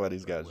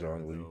 Everybody's got Where are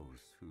Zhongli.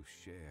 those who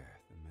share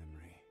the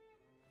memory?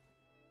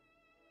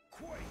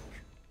 Quake!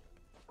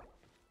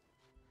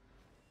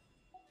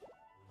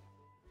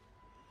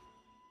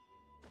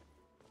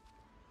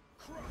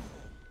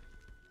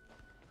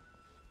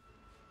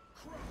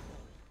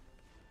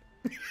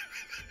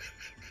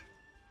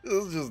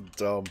 This is just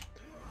dumb.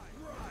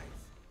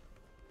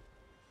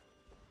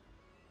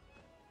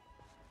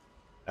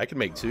 I can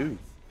make 2.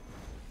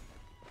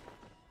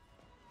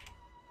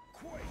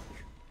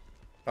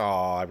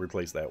 Oh, I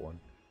replaced that one.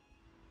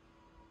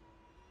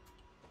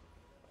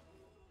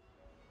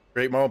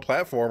 Create my own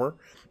platformer.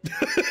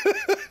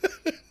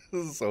 This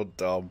is so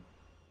dumb.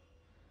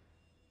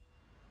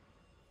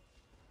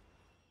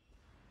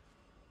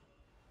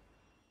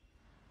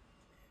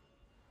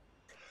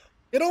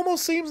 It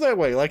almost seems that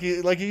way, like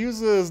he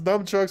uses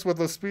nunchucks with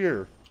a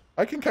spear.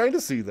 I can kind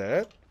of see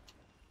that.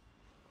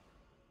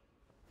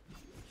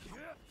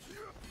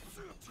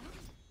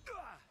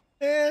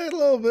 Eh, a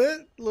little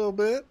bit, a little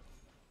bit.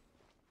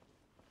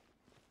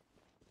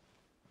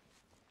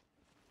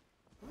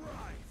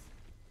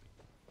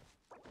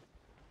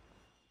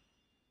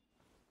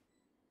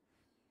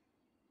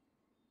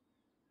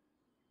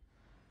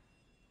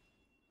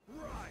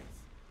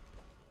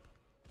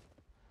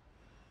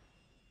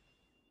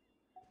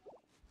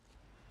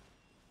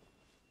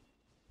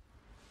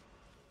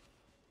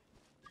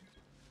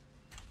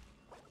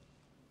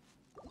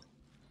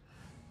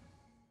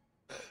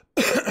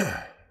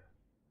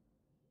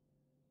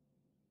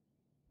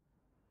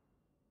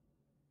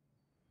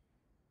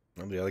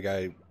 And the other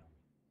guy,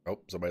 oh,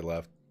 somebody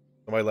left.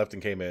 Somebody left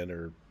and came in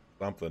or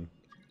something.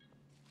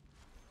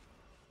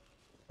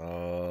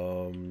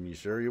 You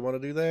sure you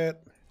want to do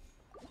that?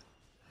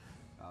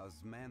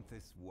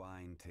 Osmanthus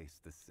wine tastes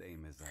the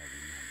same as I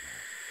remember.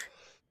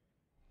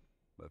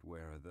 But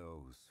where are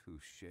those who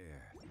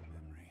share the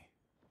memory?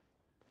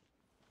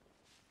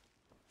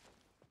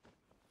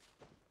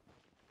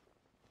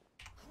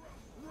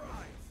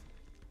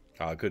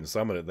 Oh, I couldn't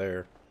summon it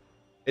there.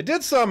 It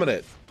did summon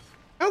it!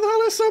 How the hell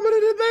did I summon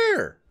it in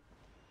there?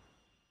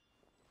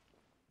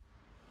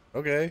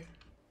 Okay.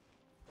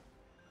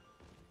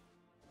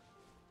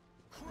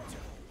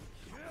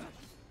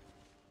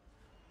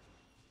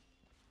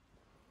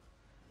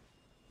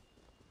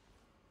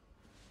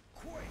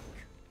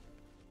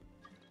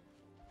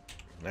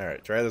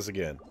 Alright, try this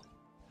again.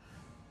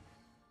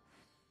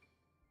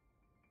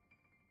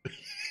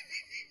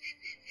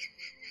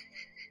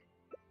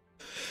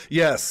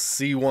 Yes,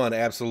 C1,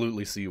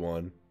 absolutely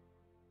C1.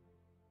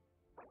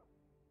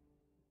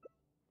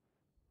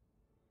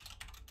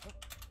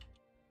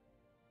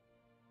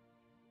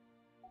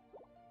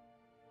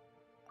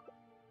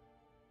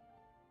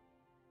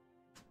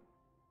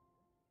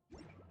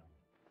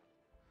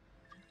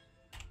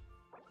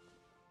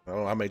 I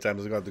don't know how many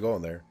times I got to go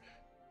in there.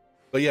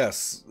 But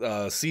yes,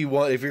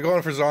 C1, if you're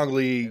going for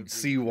Zhongli,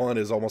 C1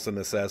 is almost a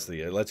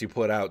necessity. It lets you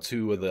put out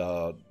 2 of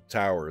the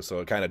towers, so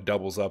it kind of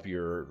doubles up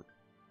your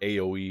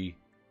AoE.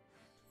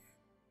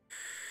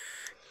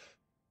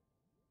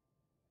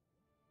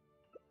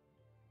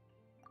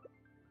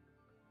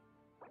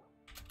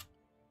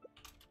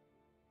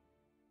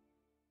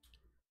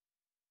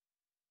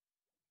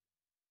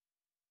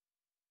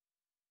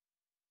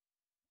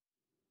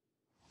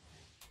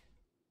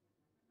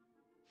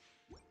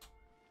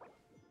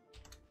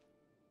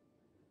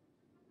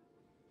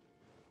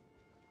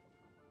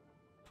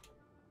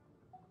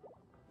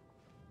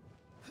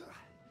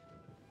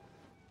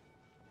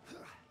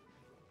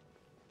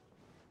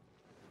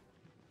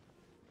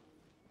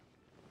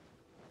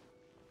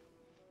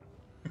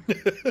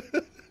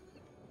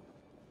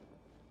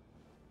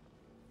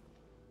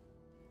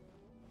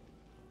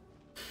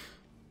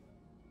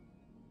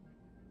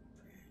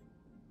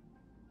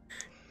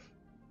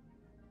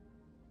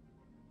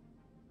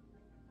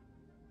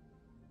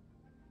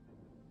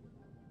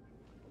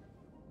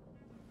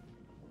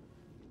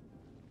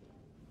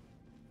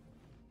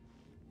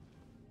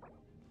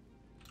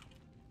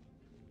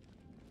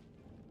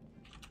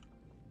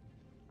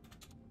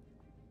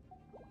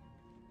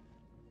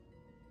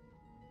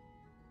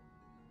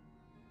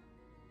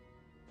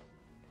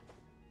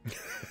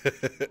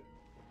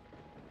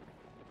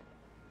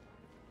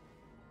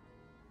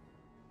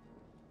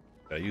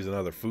 I use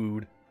another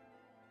food.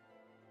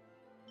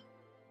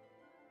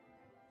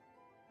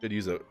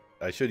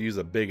 I should use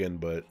a big one,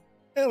 but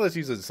let's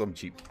use some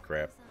cheap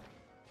crap.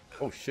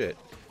 Oh shit.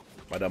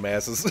 My dumb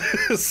ass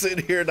is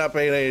sitting here not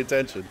paying any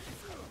attention.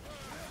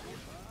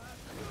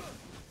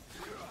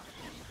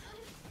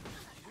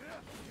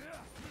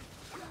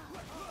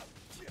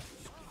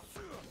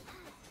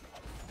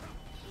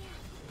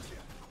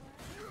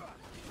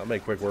 I'll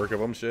make quick work of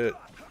them, shit.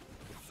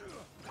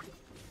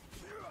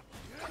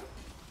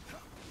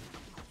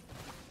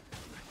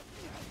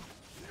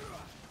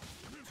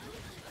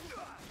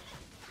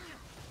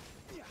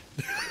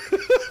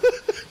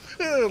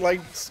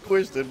 Like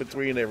squished in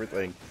between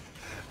everything.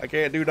 I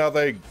can't do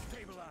nothing.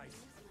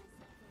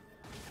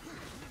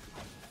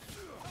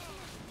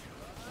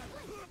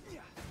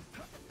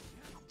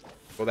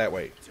 Go that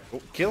way.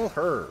 Oh, kill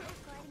her.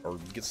 Or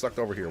get sucked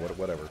over here,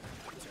 whatever.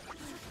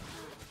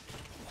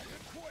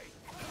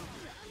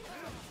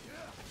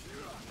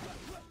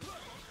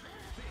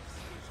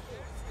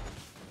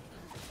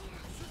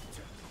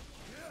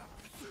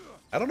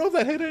 I don't know if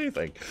that hit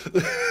anything.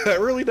 I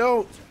really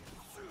don't.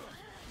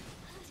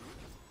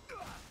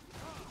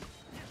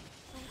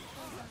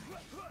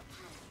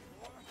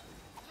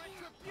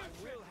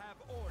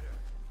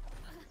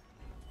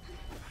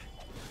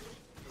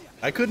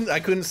 I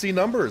couldn't see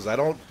numbers. I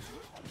don't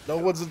know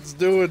what it's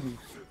doing.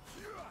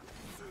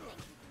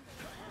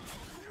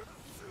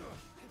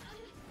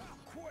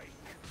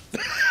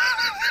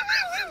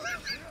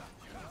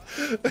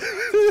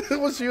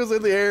 When she was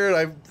in the air and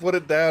I put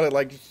it down, it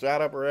like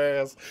shot up her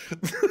ass.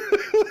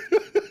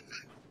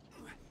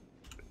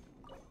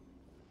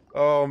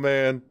 Oh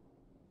man.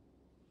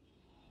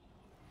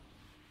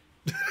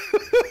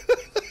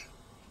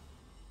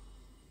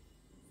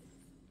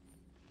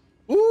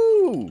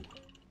 Ooh!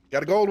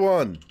 Got a gold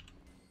one.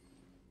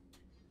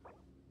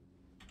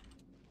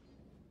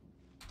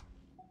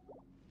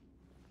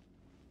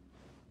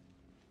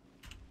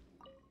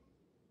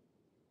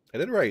 I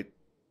did write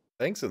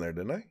thanks in there,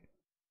 didn't I?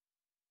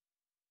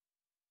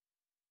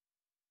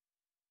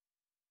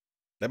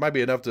 That might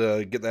be enough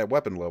to get that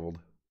weapon leveled.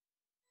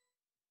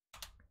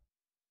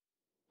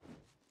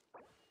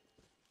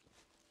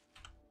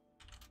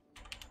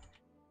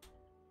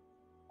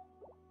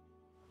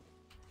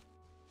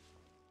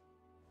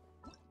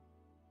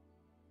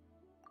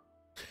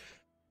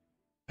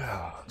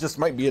 Just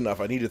might be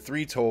enough. I needed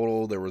 3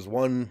 total. There was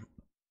 1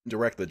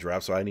 direct that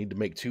dropped, so I need to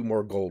make 2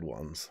 more gold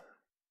ones.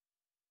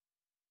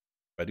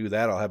 If I do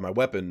that, I'll have my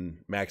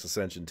weapon max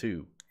ascension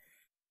too.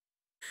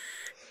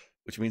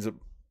 Which means that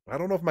I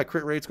don't know if my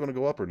crit rate's going to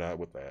go up or not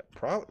with that.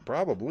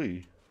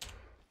 Probably.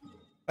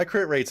 My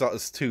crit rate's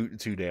is too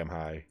damn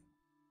high.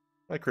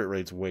 My crit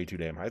rate's way too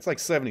damn high. It's like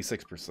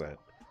 76%.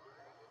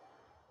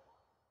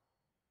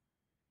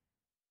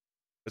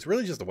 It's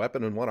really just a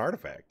weapon and 1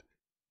 artifact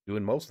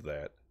doing most of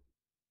that.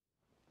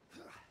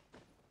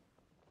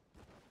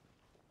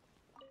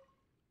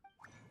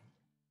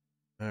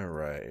 All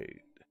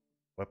right.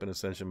 Weapon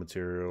ascension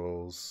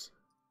materials.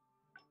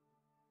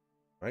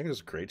 I can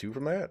just create 2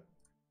 from that.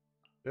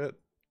 Good.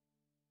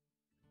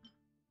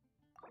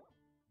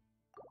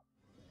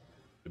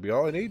 Should be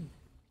all I need.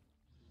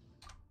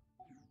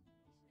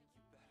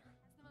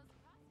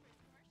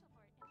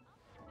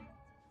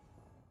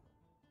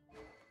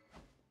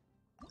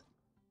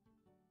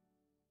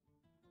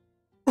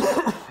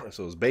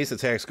 So his base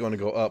attack's going to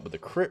go up, but the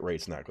crit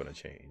rate's not going to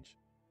change.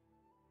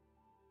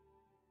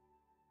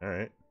 All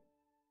right.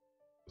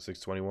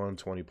 621,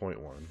 20.1.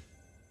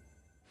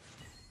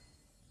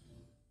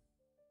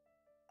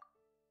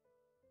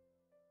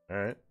 All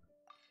right.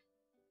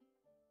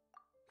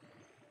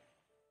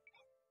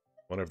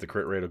 Wonder if the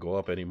crit rate will go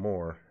up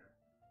anymore.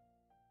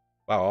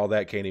 Wow, all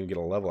that can't even get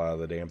a level out of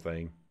the damn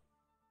thing.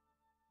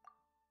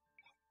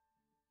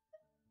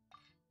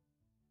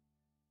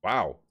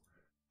 Wow.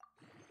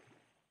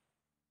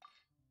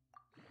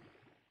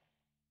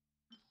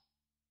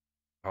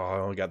 Oh, I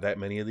only got that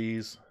many of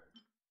these.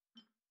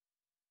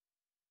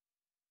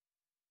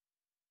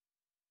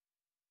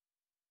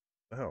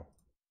 Oh.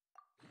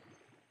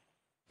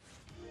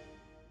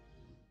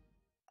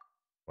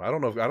 Well, I don't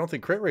know. I don't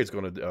think crit rate's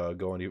going to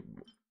go any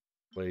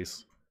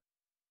place.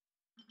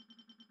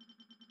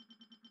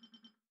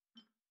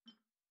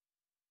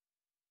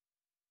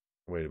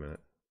 Wait a minute.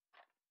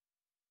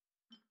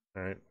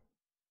 All right.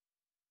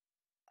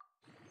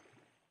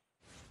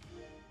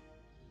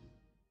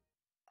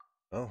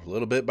 Oh,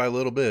 little bit by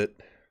little bit.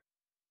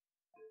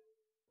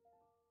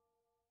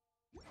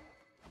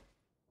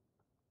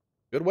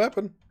 Good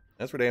weapon.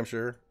 That's for damn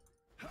sure.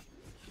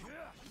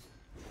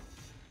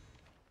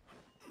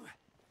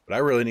 But I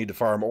really need to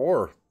farm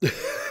ore.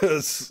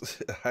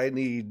 There's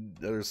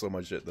so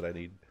much shit that I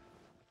need.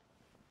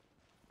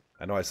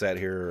 I know I sat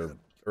here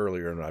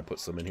earlier and I put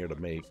some in here to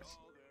make.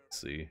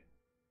 Let's see.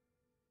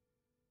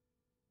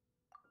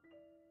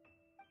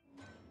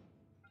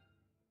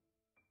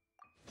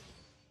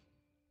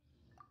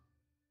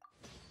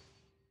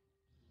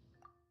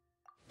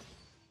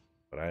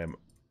 But I am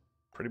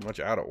pretty much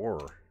out of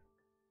ore.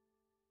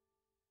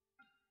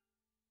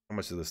 How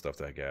much of this stuff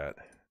that I got?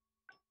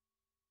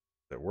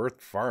 Is it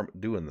worth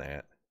doing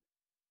that?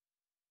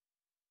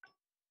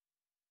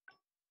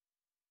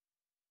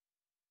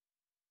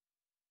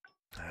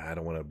 I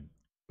don't want to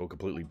go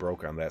completely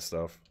broke on that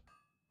stuff.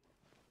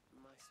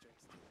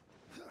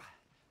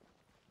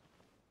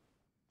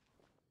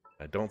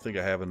 I don't think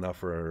I have enough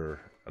for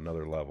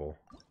another level.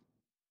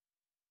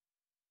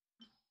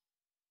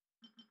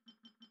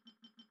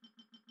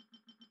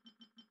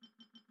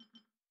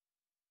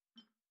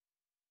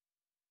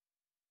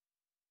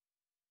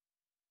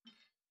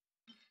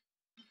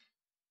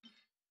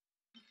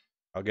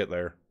 I'll get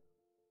there.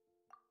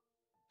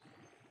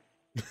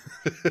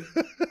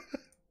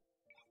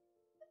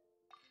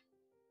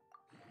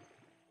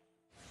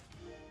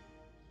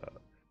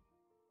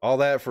 All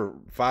that for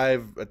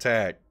 5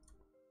 attack.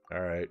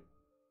 Alright.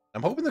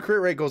 I'm hoping the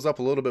crit rate goes up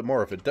a little bit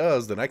more. If it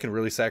does, then I can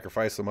really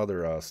sacrifice some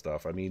other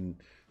stuff. I mean,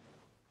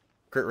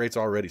 crit rate's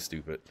already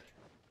stupid.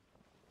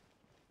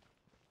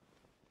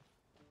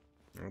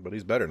 But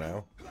he's better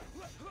now.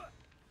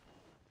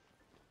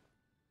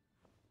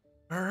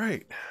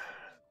 Alright.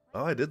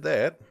 Well, I did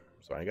that,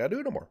 so I ain't gotta do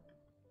it no more.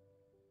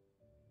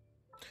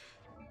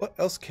 What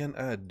else can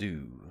I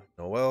do?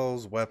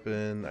 Noelle's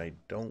weapon, I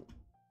don't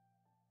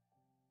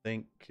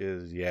think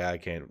is... Yeah, I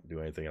can't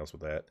do anything else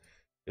with that.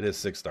 It is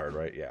 6-starred,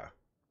 right? Yeah.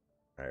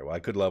 Alright, well, I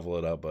could level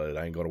it up, but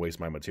I ain't gonna waste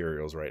my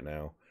materials right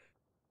now.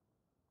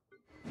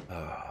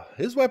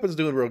 His weapon's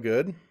doing real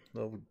good.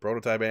 Little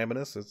prototype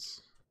Aminus,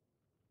 it's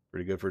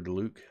pretty good for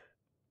Diluc.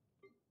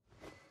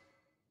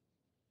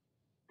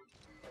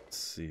 Let's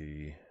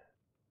see.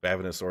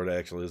 Ravenous Sword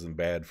actually isn't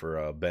bad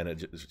for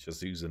Bennet,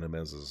 just using him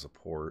as a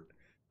support.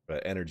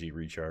 But energy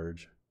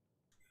recharge.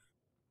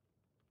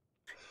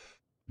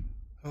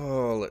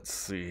 Oh, let's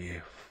see.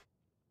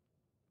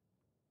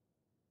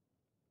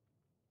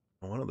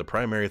 One of the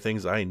primary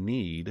things I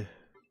need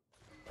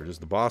are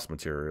just the boss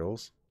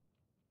materials.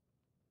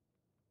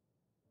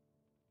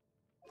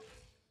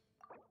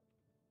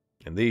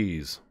 And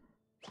these.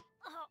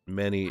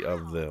 Many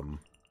of them.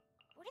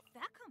 Where did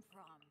that come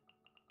from?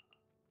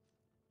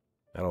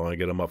 I don't want to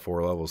get them up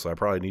 4 levels, so I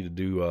probably need to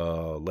do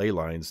ley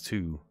lines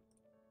too.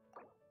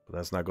 But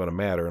that's not going to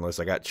matter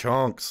unless I got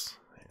chunks.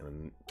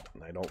 And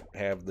I don't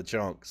have the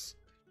chunks.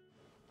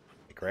 Can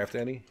I craft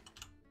any?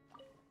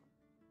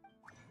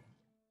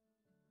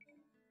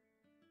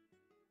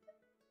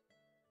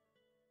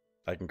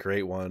 I can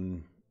create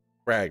one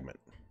fragment.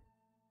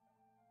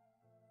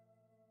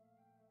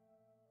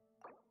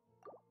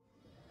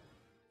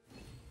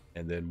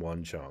 And then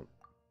one chunk.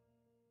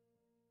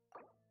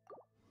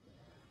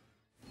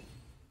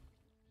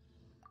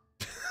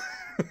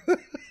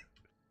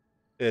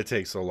 It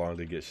takes so long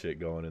to get shit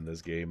going in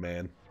this game,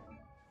 man.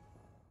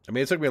 I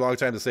mean, it took me a long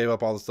time to save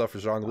up all the stuff for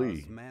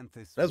Zhongli.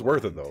 That's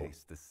worth it, though.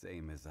 The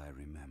same as I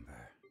remember.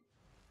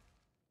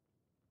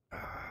 Ow.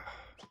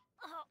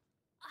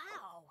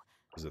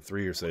 Is it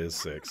 3 or say it's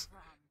 6?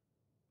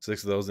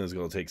 6 of those, and it's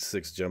going to take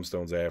 6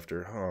 gemstones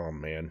after. Oh,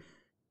 man.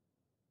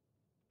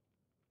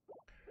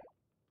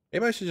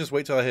 Maybe I should just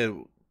wait till I hit...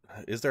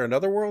 Is there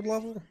another world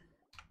level?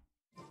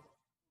 I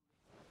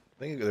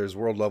think there's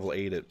world level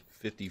 8 at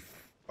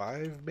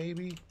 55,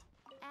 maybe?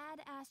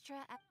 Add Astra.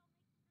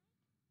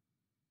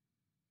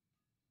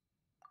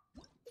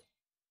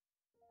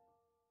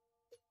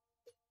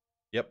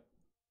 Yep.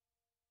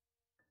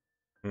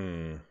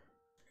 I'm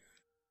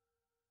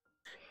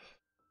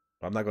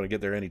not going to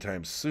get there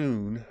anytime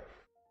soon,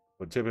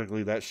 but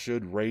typically that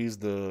should raise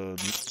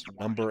the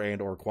number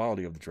and or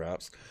quality of the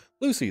drops.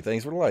 Lucy,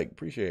 thanks for the like.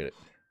 Appreciate it.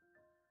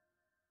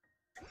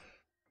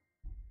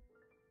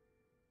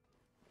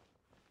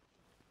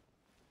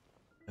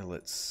 Now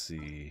let's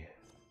see.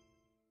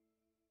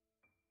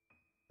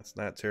 That's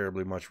not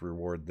terribly much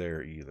reward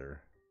there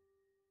either.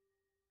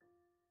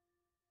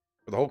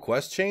 For the whole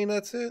quest chain,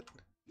 that's it?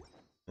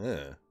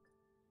 Yeah.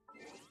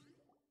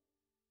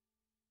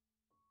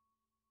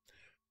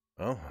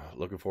 Well,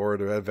 looking forward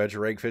to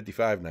Adventure Rank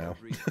 55 now.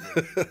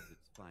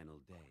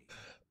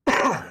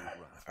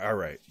 All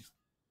right.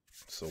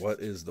 So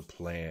what is the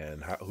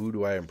plan? Who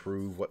do I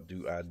improve? What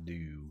do I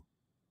do?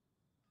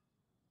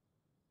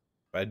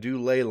 If I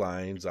do ley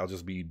lines, I'll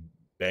just be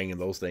banging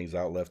those things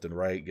out left and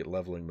right, get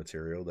leveling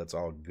material. That's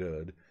all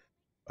good.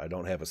 I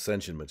don't have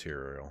ascension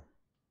material.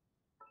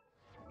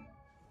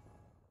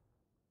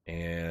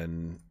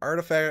 And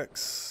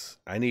artifacts,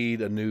 I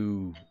need a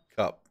new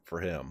cup for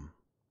him.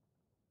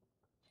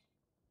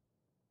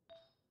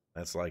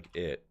 That's like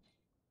it.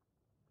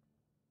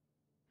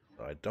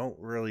 I don't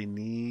really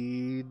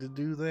need to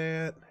do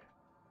that.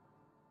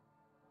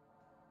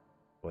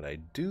 What I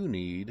do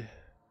need,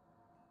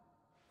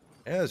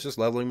 yeah, it's just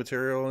leveling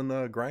material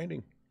and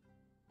grinding.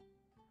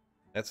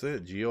 That's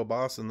it. Geo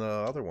boss and the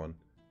other one.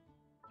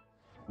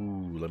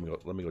 Ooh, let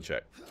me go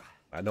check.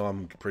 I know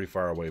I'm pretty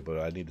far away, but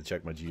I need to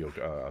check my geo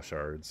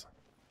shards.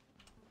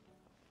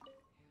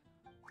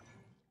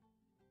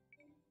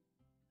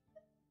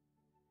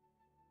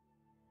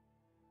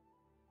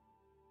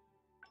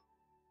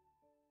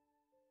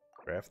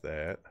 Craft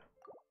that.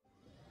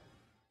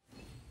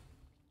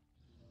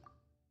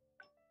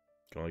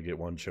 Can only get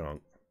one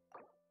chunk.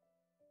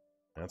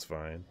 That's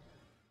fine.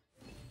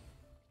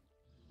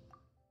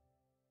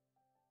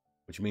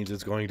 Which means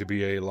it's going to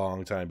be a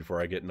long time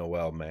before I get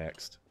Noel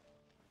maxed.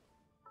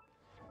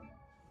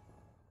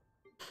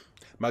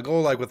 My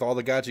goal, like with all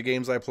the gacha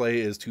games I play,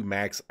 is to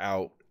max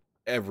out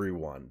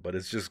everyone. But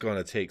it's just going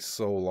to take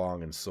so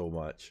long and so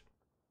much.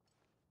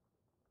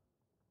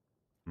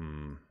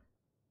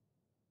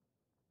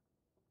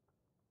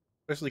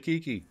 Especially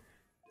Kiki.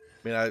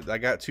 I mean, I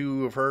got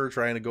 2 of her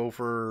trying to go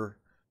for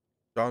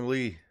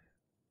Zhongli.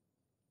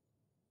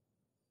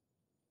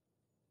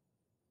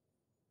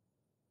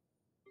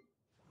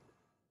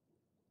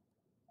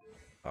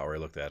 I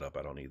already looked that up.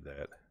 I don't need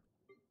that.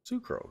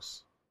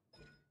 Sucrose.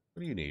 What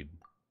do you need?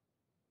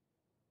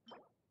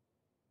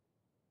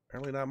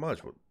 Apparently not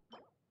much.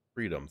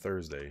 Freedom,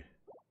 Thursday.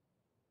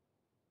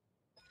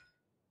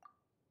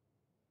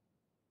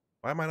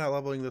 Why am I not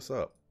leveling this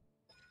up?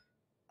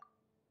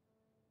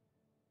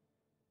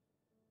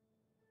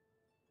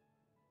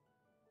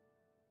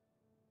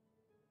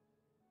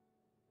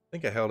 I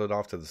think I held it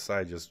off to the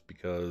side just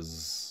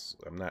because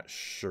I'm not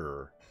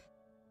sure.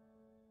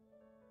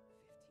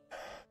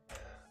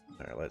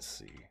 Alright, let's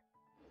see.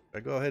 Should I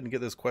go ahead and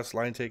get this quest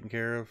line taken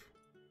care of?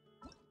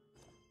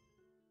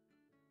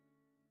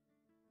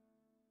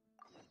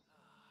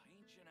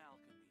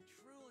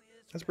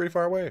 That's pretty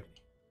far away.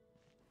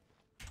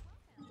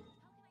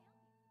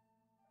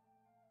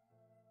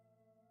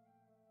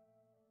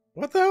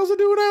 What the hell's it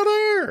doing out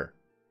there?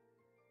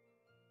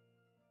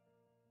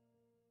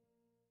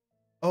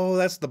 Oh,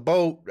 that's the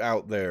boat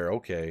out there.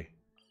 Okay.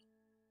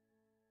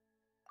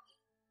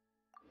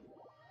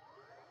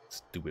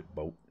 Stupid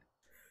boat.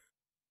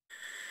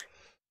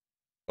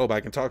 Oh, but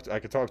I can talk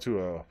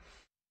to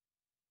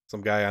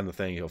some guy on the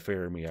thing. He'll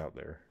ferry me out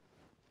there.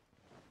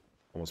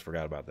 Almost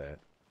forgot about that.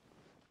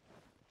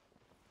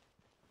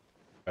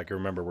 I can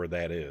remember where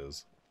that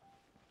is.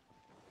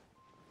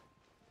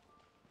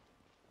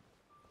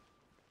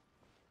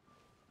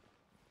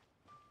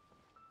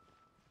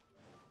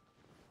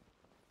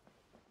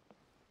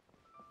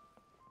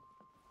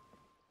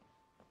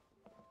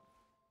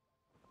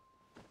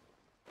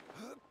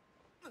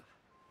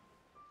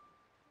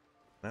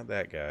 Not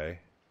that guy.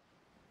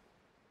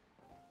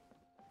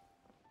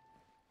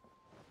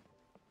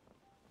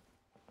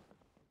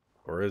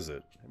 Or is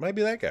it? It might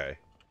be that guy.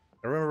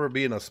 I remember it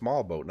being a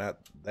small boat, not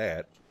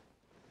that.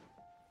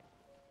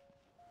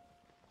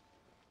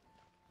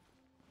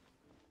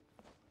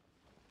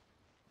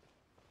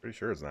 Pretty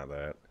sure it's not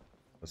that.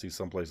 Unless he's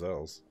someplace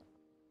else.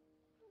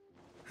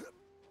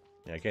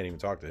 Yeah, I can't even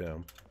talk to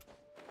him.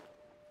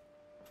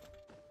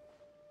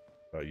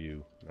 About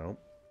you. Nope.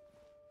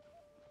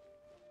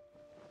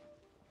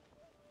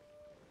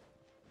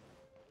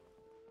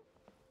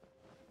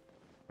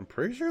 I'm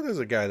pretty sure there's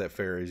a guy that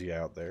ferries you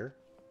out there.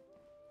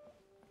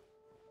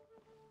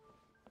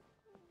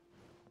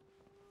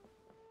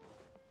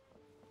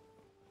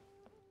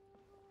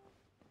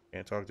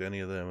 Can't talk to any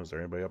of them. Is there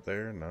anybody up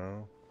there?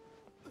 No.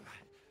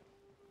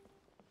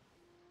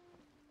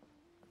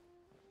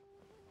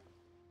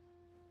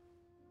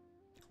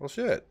 Well,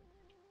 shit.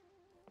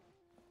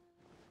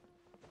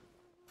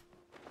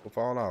 We're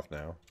falling off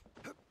now.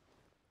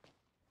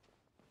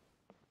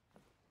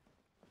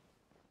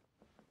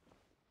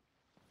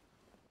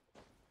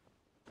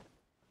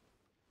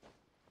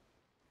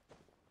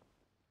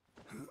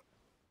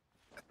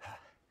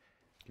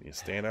 Can you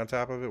stand on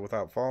top of it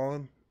without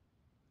falling?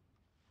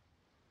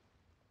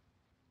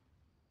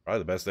 Probably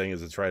the best thing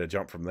is to try to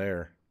jump from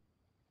there.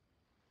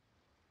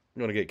 I'm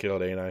gonna get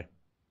killed, ain't I?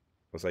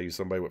 Unless I use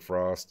somebody with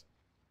frost.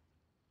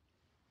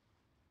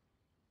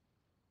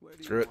 Where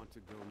do Screw you it. want to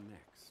go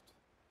next?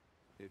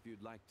 If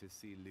you'd like to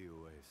see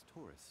Liyue's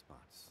tourist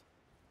spots,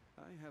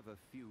 I have a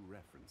few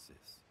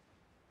references.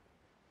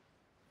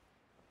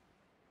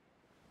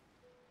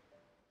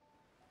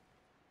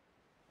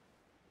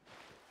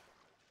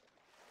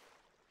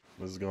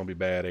 This is gonna be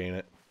bad, ain't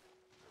it?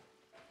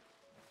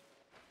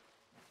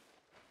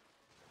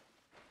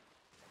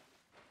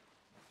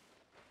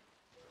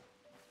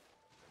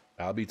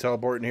 I'll be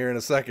teleporting here in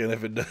a second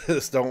if it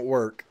does don't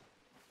work.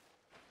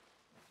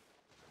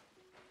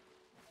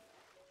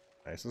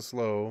 Nice and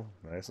slow.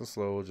 Nice and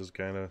slow. Just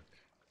kind of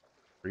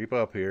creep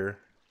up here.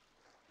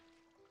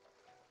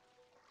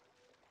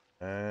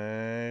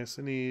 Nice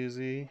and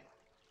easy.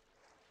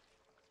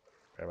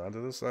 Grab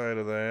onto the side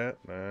of that.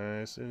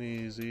 Nice and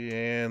easy.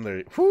 And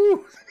there.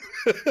 Whoo!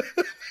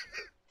 That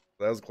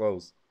was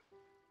close.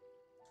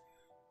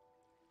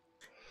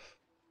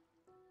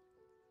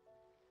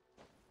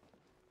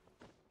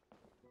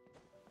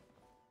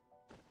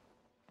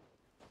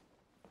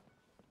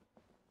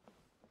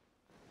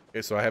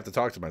 Okay, so I have to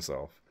talk to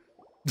myself.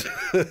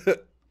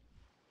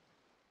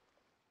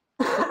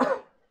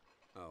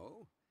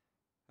 Oh?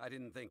 I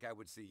didn't think I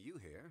would see you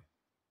here.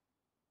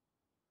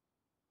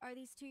 Are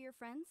these two your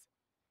friends?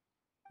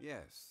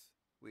 Yes,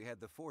 we had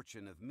the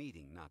fortune of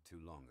meeting not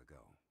too long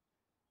ago.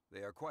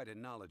 They are quite a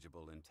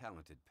knowledgeable and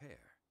talented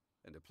pair,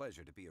 and a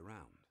pleasure to be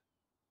around.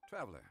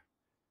 Traveler,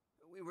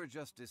 we were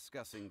just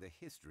discussing the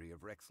history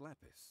of Rex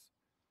Lapis.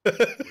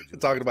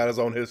 Talking about his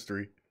own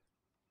history.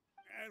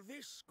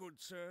 This, good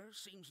sir,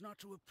 seems not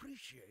to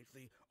appreciate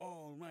the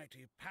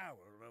almighty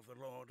power of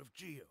the Lord of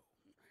Geo.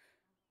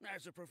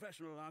 As a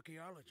professional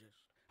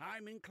archaeologist,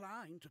 I'm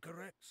inclined to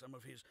correct some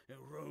of his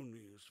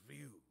erroneous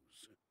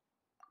views.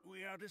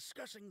 We are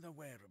discussing the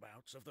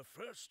whereabouts of the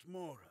first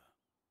Mora.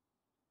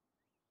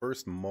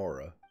 First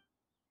Mora.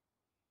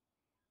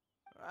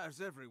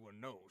 As everyone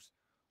knows,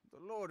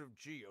 the Lord of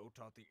Geo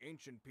taught the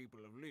ancient people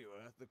of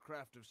Liyue the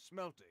craft of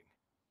smelting,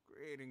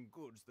 creating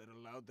goods that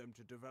allowed them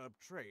to develop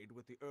trade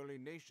with the early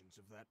nations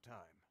of that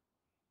time.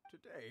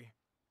 Today,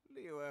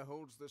 Liyue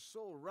holds the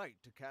sole right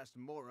to cast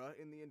Mora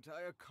in the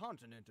entire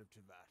continent of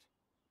Teyvat.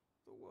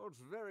 The world's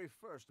very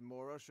first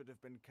Mora should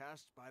have been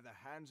cast by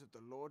the hands of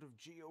the Lord of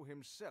Geo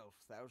himself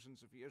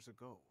thousands of years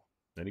ago.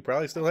 And he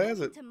probably still has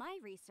it. To my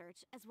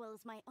research, as well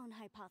as my own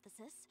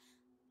hypothesis,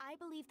 I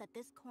believe that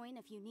this coin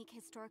of unique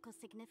historical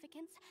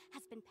significance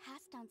has been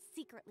passed down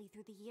secretly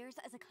through the years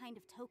as a kind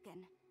of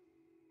token.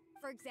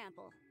 For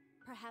example,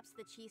 perhaps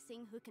the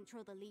Qixing who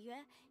control the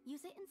Liyue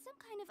use it in some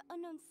kind of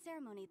unknown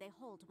ceremony they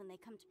hold when they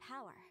come to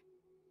power.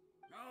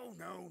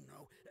 No.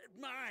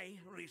 My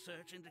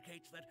research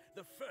indicates that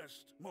the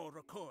first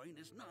Mora coin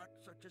is not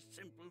such a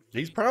simple thing.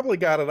 He's probably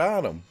got it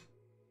on him.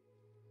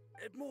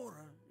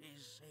 Mora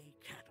is a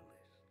catalyst.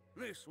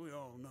 This we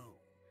all know.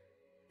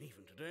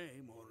 Even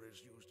today, Mora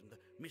is used in the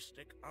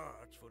mystic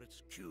arts for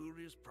its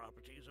curious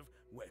properties of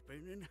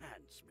weapon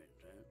enhancement.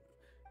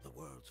 The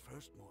world's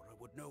first Mora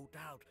would no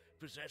doubt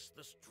possess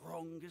the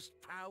strongest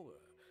power.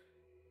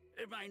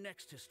 My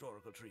next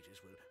historical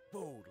treatise will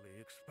boldly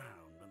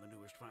expound on the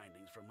newest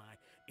findings from my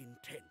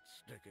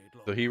intense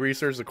decade-long... So he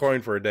researched the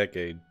coin for a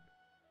decade.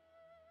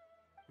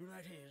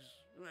 That is,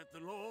 that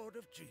the Lord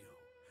of Geo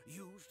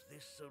used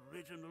this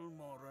original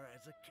Mora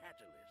as a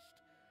catalyst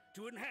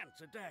to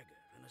enhance a dagger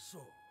and a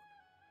sword.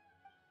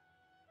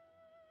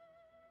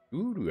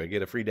 Ooh, do I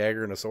get a free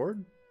dagger and a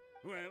sword?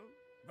 Well,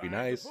 Be buy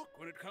nice. the book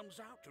when it comes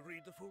out to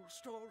read the full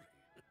story.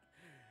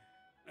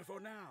 For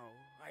now,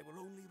 I will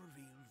only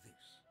reveal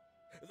this.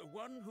 The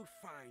one who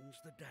finds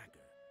the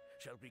dagger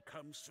shall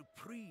become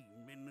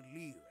supreme in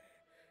Liyue,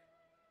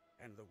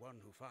 and the one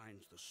who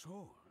finds the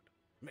sword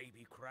may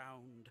be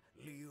crowned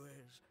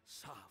Liyue's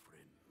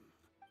sovereign.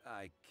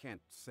 I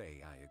can't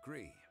say I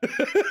agree.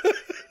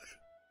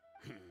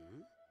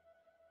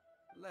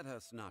 Let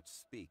us not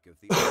speak of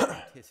the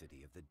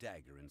authenticity of the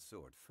dagger and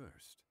sword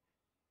first.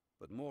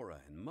 But Mora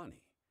and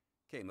money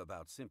came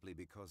about simply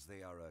because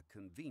they are a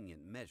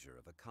convenient measure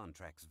of a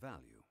contract's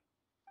value.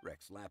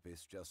 Rex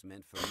Lapis just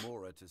meant for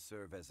Mora to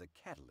serve as a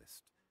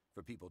catalyst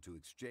for people to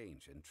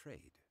exchange and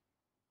trade.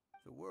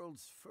 The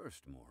world's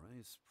first Mora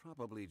is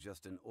probably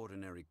just an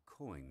ordinary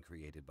coin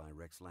created by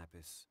Rex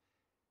Lapis.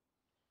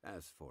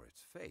 As for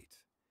its fate,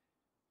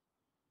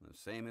 the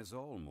same as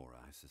all Mora,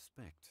 I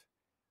suspect.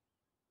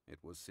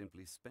 It was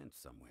simply spent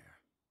somewhere.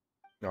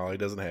 No, he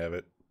doesn't have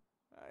it.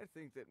 I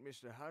think that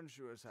Mr.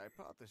 Hanshua's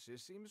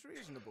hypothesis seems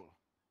reasonable.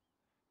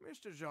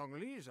 Mr.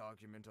 Zhongli's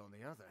argument, on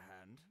the other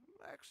hand,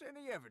 lacks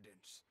any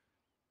evidence.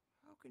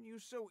 How can you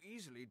so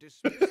easily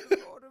dismiss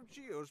the Lord of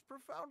Geo's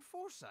profound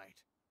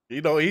foresight?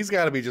 You know, he's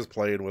got to be just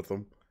playing with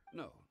them.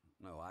 No,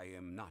 I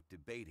am not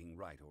debating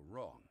right or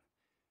wrong.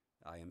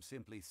 I am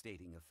simply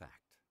stating a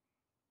fact.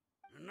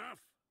 Enough.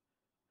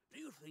 Do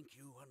you think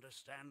you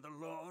understand the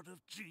Lord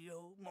of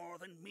Geo more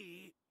than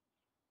me?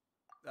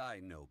 I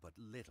know but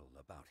little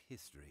about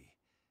history,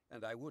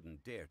 and I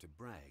wouldn't dare to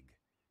brag.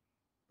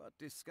 But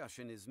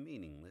discussion is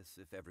meaningless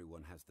if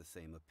everyone has the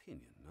same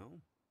opinion,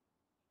 no?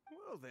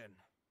 Well then,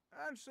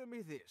 answer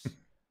me this.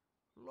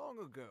 Long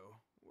ago,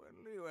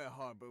 when Liyue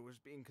Harbor was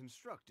being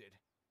constructed,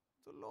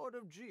 the Lord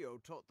of Geo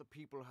taught the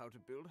people how to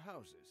build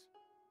houses.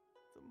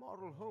 The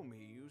model home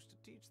he used to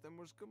teach them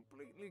was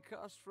completely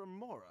cast from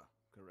Mora,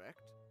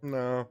 correct?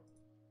 No.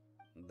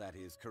 That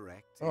is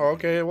correct. Oh,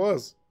 okay, it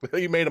was.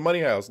 He made a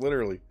money house,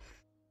 literally.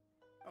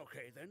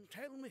 Okay, then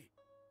tell me.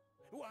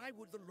 Why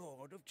would the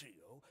Lord of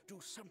Geo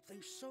do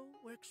something so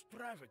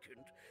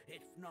extravagant,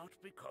 if not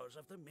because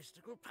of the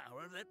mystical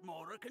power that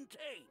Mora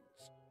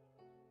contains?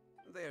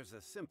 There's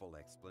a simple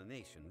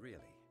explanation,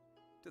 really.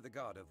 To the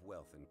god of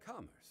wealth and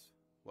commerce,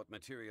 what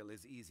material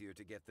is easier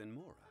to get than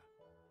Mora?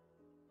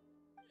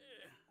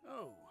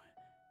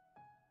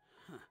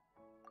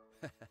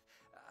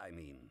 I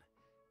mean,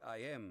 I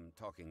am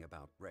talking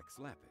about Rex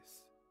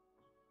Lapis.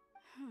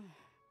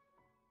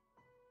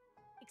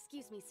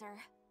 Excuse me, sir.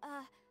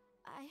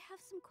 I have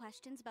some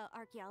questions about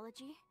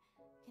archaeology.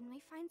 Can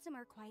we find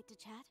somewhere quiet to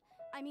chat?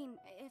 I mean,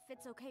 if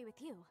it's okay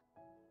with you.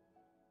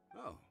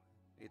 Oh,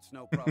 it's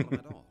no problem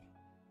at all.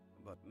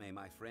 But may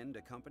my friend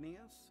accompany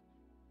us?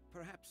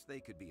 Perhaps they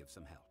could be of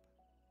some help.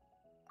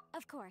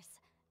 Of course.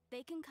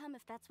 They can come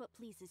if that's what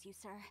pleases you,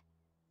 sir.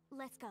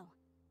 Let's go.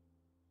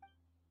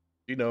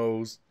 She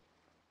knows.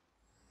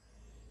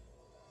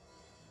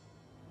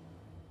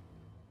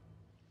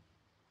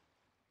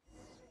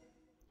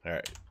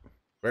 Alright.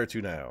 Where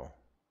to now?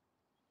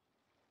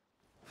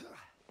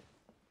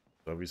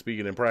 So if you're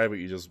speaking in private,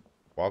 you just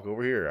walk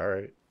over here.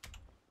 Alright.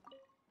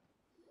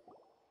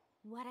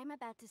 What I'm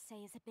about to say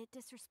is a bit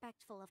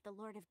disrespectful of the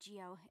Lord of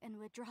Geo and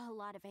would draw a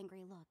lot of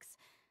angry looks.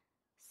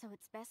 So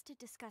it's best to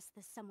discuss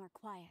this somewhere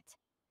quiet.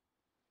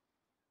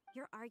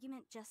 Your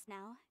argument just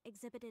now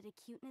exhibited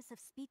acuteness of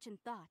speech and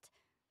thought.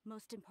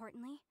 Most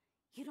importantly,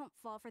 you don't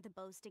fall for the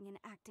boasting and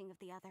acting of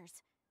the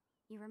others.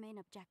 You remain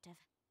objective.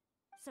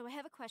 So I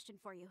have a question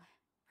for you.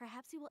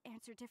 Perhaps you will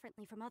answer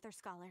differently from other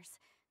scholars.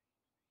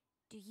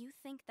 Do you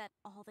think that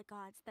all the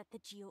gods that the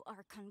Geo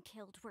Archon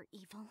killed were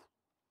evil?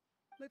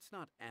 Let's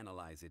not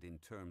analyze it in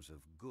terms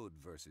of good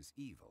versus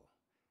evil.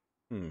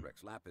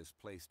 Rex Lapis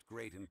placed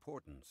great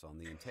importance on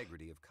the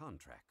integrity of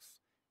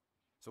contracts.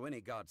 So any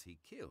gods he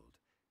killed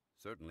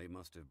certainly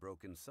must have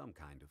broken some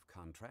kind of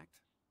contract.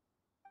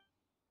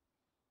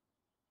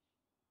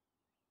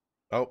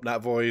 Oh,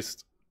 not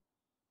voiced.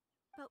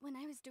 But when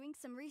I was doing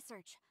some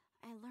research,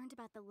 I learned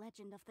about the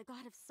legend of the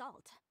god of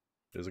salt.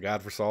 There's a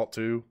god for salt,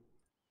 too.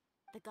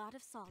 The god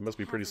of salt, He must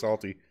be pretty Havana,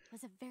 salty.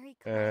 was a very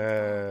kind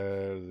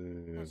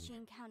god, but she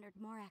encountered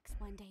Morax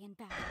one day in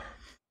battle.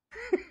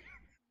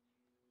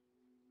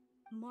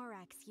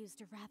 Morax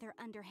used a rather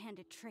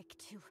underhanded trick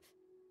to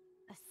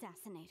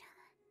assassinate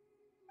her.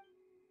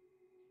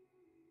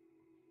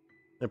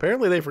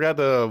 Apparently they forgot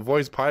to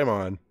voice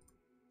Paimon.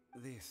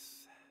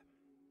 This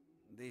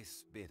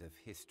bit of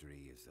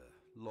history is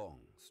a long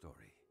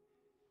story.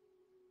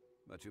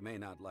 But you may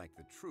not like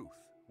the truth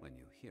when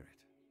you hear it.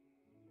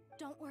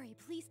 Don't worry,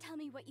 please tell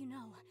me what you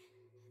know.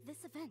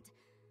 This event,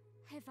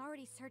 I've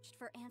already searched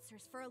for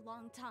answers for a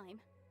long time.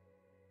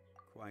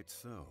 Quite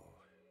so.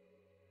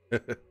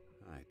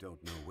 I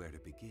don't know where to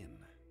begin.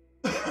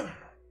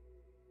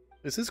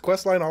 Is his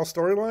questline all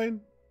storyline?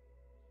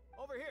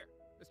 Over here,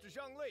 Mr.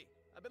 Zhongli.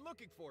 I've been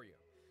looking for you.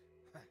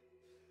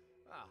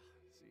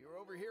 So you're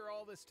over here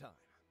all this time.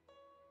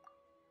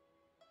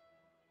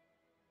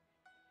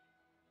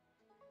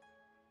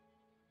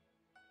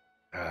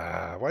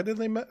 Why didn't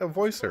they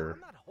voice her? I'm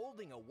not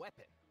holding a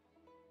weapon.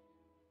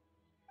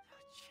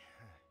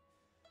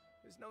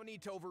 There's no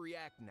need to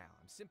overreact now.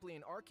 I'm simply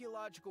an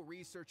archaeological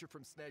researcher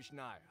from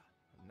Snezhnaya.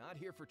 I'm not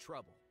here for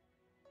trouble.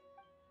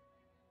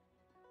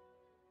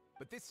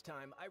 But this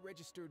time, I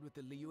registered with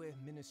the Liyue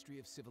Ministry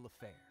of Civil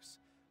Affairs.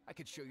 I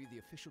could show you the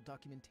official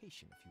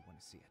documentation if you want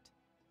to see it.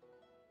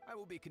 I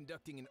will be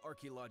conducting an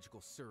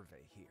archaeological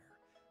survey here,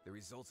 the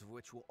results of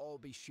which will all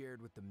be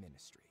shared with the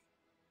ministry.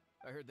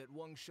 I heard that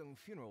Wangsheng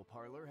Funeral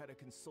Parlor had a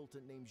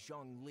consultant named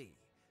Zhongli,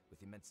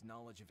 with immense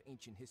knowledge of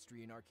ancient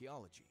history and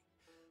archaeology.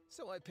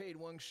 So I paid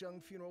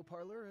Wangsheng Funeral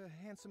Parlor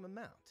a handsome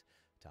amount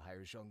to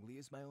hire Zhongli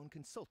as my own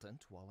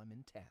consultant while I'm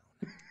in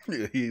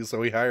town.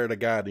 So he hired a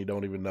god and he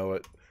don't even know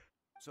it.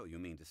 So you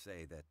mean to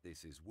say that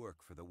this is work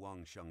for the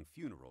Wangsheng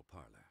Funeral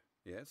Parlor,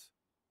 yes?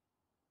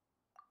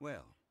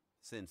 Well,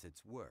 since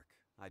it's work,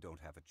 I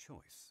don't have a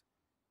choice.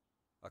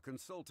 A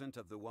consultant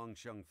of the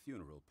Wangsheng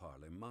Funeral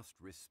Parlor must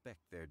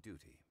respect their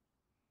duty.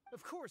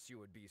 Of course you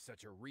would be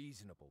such a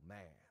reasonable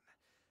man.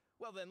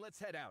 Well then, let's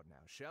head out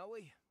now, shall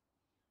we?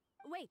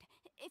 Wait,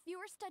 if you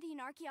are studying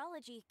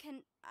archaeology,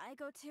 can I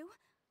go too?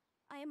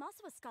 I am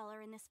also a scholar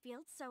in this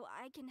field, so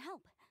I can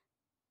help.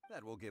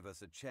 That will give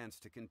us a chance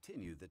to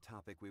continue the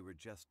topic we were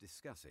just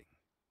discussing.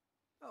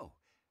 Oh,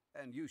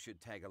 and you should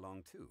tag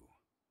along too.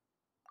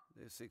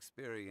 This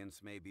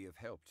experience may be of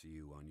help to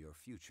you on your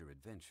future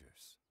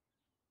adventures.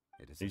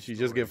 Did she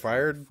just get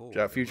fired?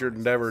 Got future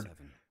endeavored.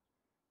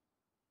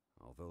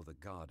 Although the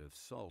god of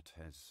salt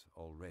has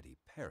already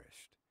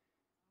perished,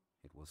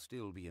 it will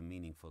still be a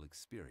meaningful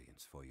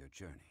experience for your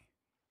journey.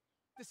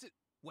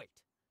 Wait,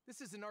 this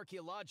is an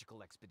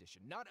archaeological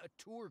expedition, not a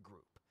tour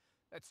group.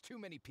 That's too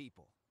many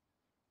people.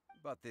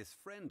 But this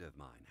friend of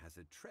mine has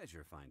a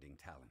treasure-finding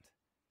talent,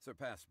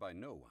 surpassed by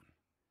no one.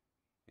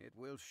 It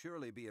will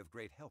surely be of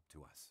great help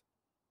to us.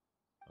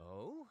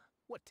 Oh?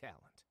 What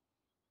talent?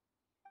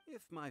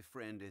 If my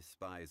friend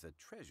espies a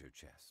treasure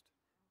chest,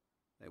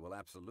 they will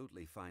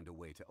absolutely find a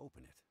way to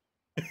open it.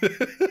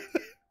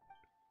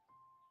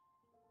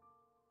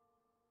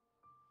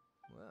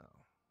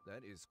 Well,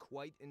 that is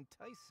quite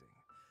enticing.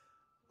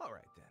 All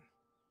right, then.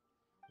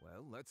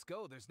 Well, let's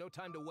go. There's no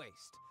time to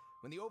waste.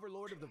 When the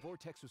Overlord of the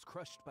Vortex was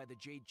crushed by the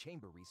Jade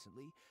Chamber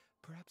recently,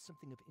 perhaps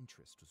something of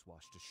interest was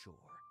washed ashore.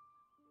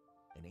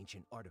 An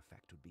ancient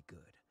artifact would be good.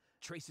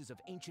 Traces of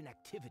ancient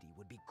activity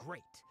would be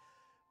great.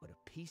 But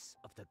a piece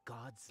of the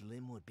god's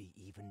limb would be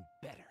even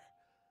better.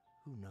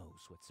 Who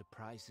knows what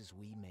surprises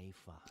we may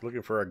find.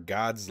 Looking for a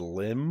god's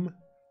limb? What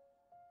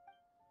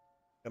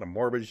kind of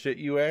morbid shit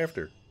you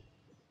after?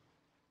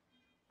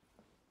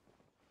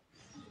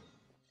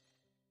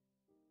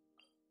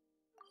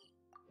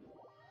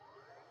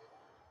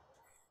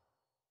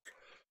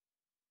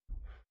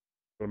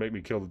 Gonna make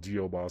me kill the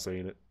Geo boss,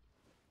 ain't it?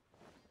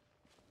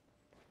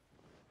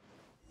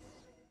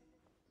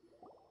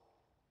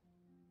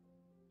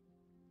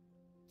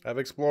 I've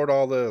explored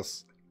all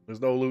this.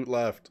 There's no loot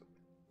left.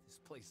 This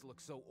place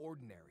looks so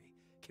ordinary.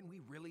 Can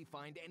we really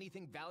find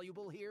anything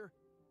valuable here?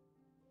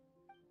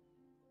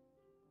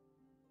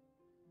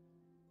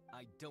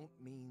 I don't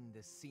mean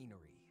the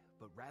scenery,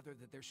 but rather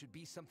that there should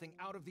be something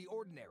out of the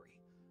ordinary.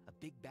 A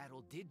big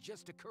battle did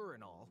just occur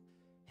and all,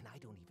 and I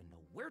don't even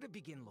know where to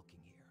begin looking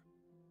here.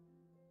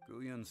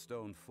 Guyan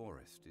Stone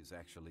Forest is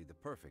actually the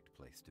perfect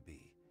place to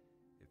be,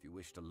 if you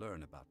wish to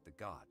learn about the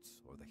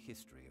gods or the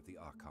history of the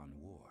Archon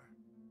War.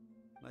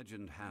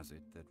 Legend has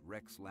it that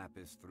Rex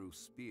Lapis threw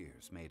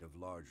spears made of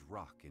large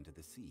rock into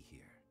the sea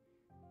here,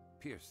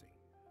 piercing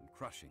and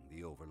crushing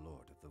the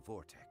overlord of the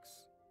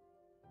vortex.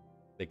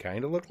 They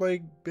kind of look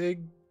like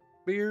big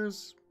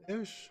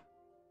beers-ish.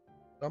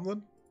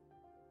 Something.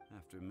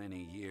 After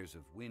many years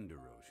of wind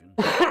erosion,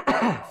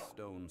 the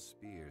stone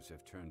spears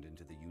have turned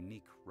into the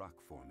unique rock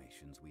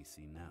formations we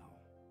see now.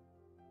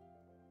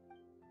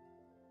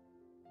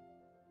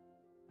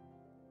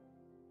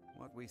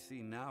 What we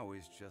see now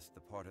is just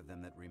the part of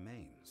them that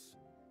remains.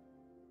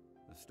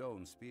 The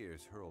stone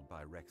spears hurled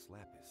by Rex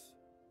Lapis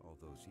all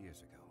those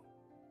years ago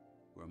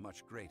were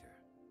much greater,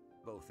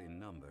 both in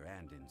number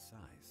and in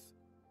size.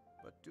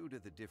 But due to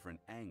the different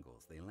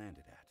angles they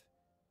landed at,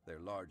 their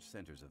large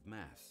centers of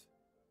mass,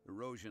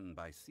 erosion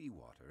by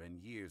seawater, and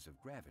years of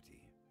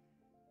gravity,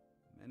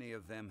 many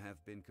of them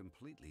have been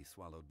completely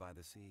swallowed by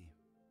the sea.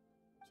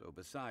 So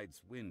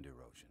besides wind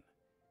erosion,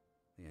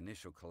 the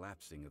initial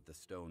collapsing of the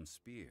stone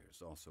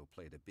spears also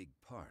played a big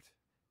part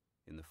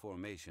in the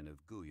formation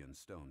of Guyan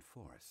Stone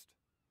Forest.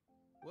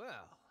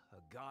 Well,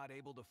 a god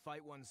able to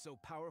fight one so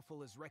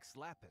powerful as Rex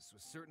Lapis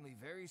was certainly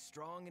very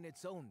strong in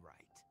its own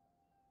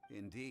right.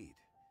 Indeed.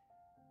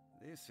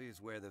 This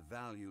is where the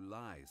value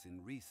lies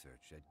in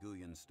research at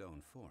Guyan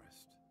Stone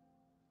Forest.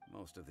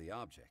 Most of the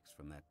objects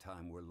from that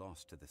time were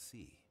lost to the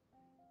sea.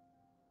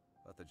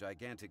 But the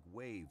gigantic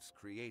waves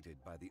created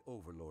by the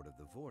overlord of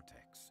the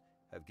vortex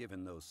have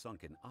given those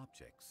sunken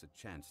objects a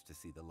chance to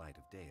see the light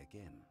of day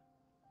again.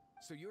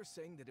 So you're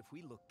saying that if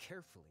we look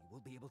carefully,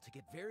 we'll be able to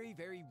get very,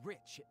 very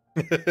rich.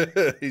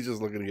 He's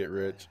just looking to get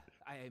rich.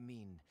 I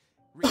mean,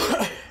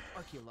 rich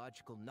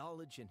archaeological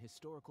knowledge and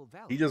historical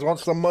value. He just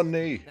wants some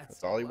money.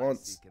 That's all he I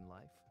wants. seek in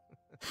life.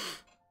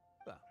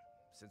 Well,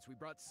 since we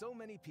brought so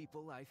many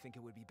people, I think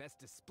it would be best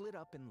to split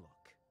up and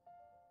look.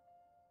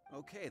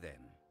 Okay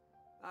then,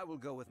 I will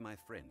go with my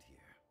friend here.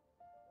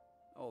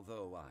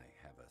 Although I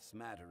have a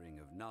smattering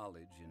of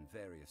knowledge in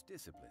various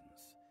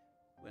disciplines,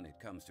 when it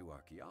comes to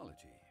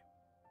archaeology,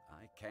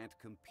 I can't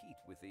compete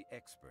with the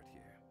expert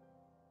here.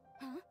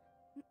 Huh?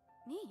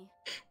 Me?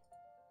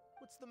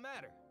 What's the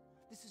matter?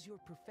 This is your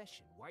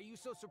profession. Why are you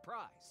so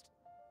surprised?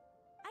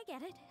 I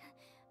get it.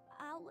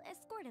 I'll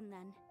escort him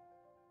then.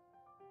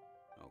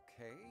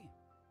 Okay.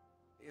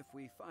 If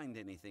we find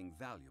anything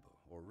valuable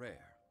or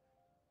rare,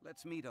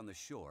 let's meet on the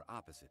shore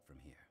opposite from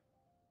here.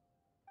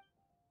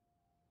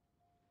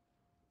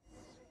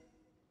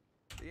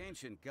 The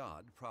ancient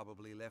god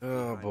probably left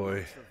behind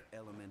lots of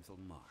elemental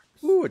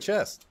marks. Ooh, a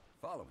chest.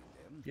 Following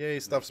them, Yay,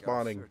 stuff make our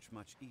spawning. search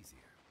much easier.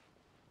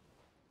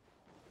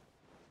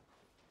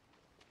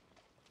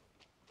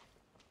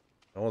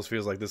 Almost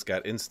feels like this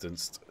got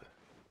instanced.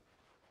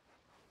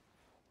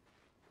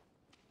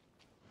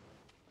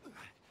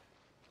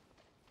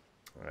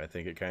 I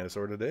think it kind of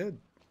sort of did.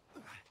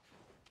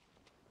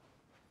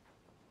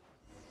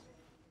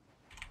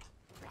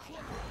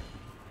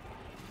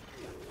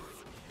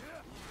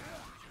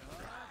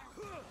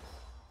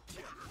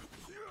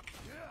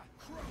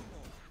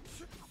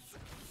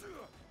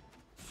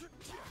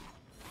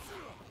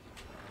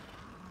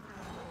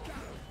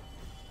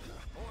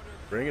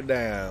 Bring it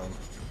down.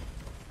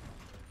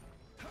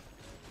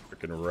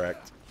 Freaking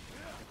wrecked.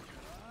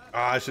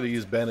 Ah, I should have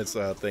used Bennett's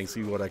thing.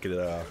 See what I could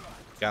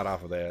got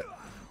off of that.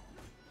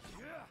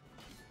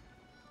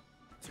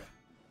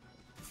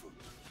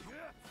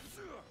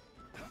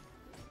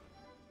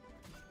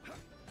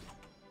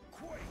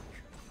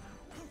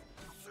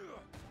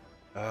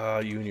 Ah,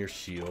 you and your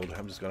shield.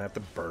 I'm just gonna have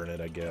to burn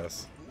it, I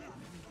guess.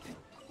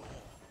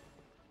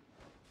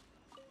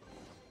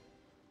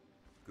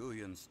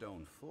 Guyan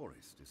Stone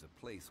Forest is a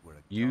place where a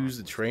Use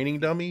the training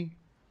dummy.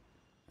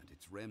 and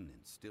its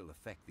remnants still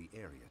affect the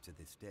area to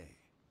this day.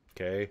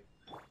 Okay.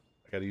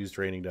 I gotta use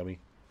training dummy.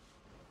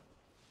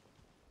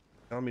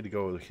 Tell me to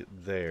go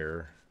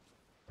there.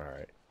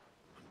 Alright.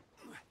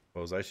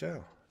 Suppose I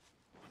shall.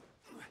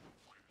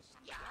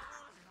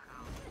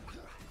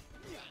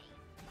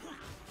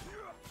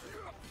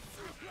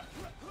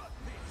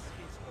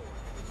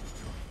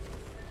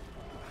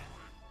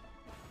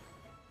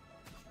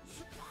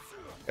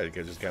 That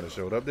guy just kind of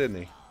showed up, didn't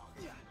he?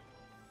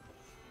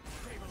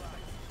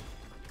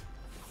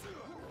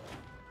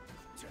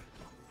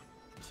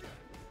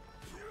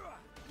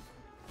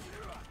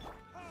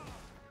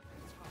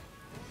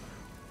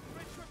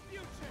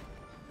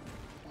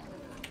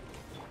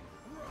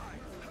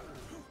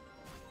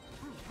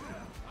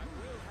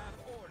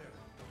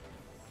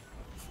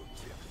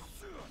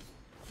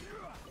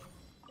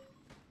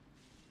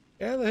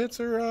 Yeah, the hits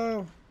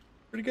are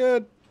pretty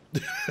good.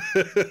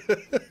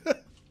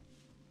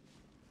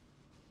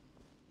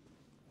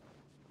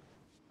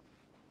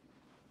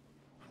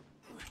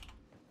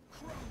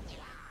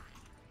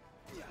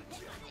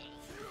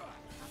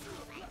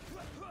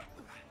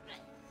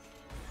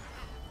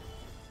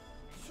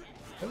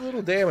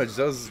 little damage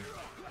does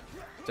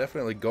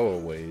definitely go a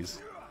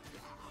ways.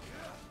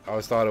 I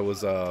always thought it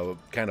was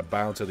kind of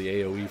bound to the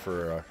AoE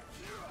for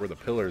where the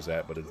pillar's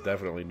at, but it's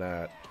definitely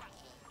not.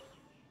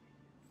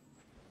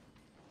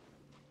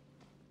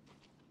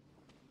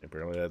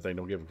 Apparently that thing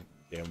don't give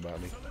a damn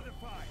about me.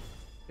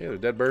 Yeah, there's a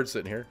dead bird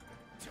sitting here.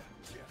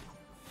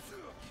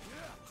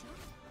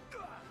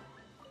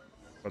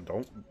 Oh,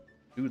 don't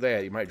do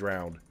that, you might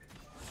drown.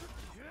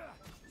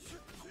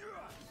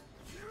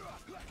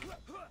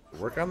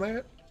 Work on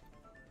that?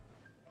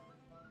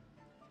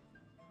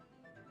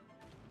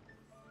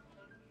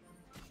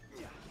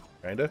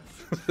 Kinda.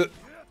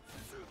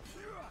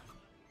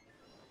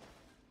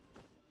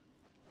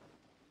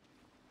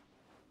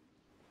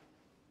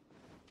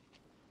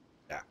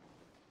 Yeah.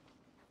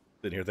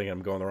 Sitting here thinking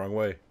I'm going the wrong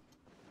way.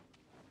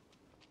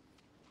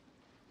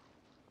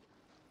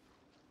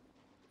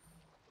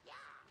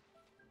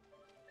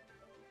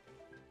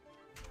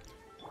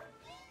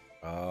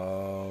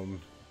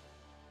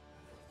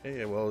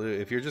 Yeah, well,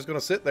 if you're just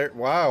gonna sit there,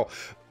 wow,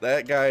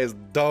 that guy is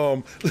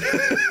dumb.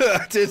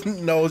 I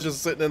didn't know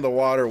just sitting in the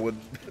water would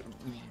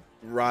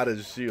rot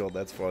his shield.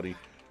 That's funny.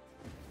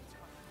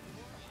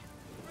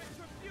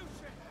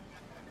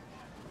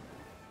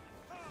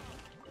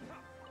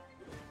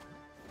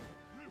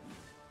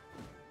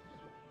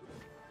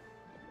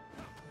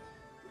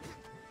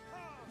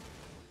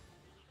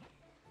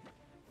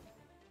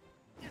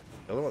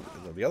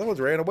 The other ones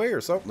ran away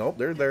or something. Nope,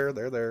 they're there.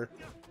 They're there.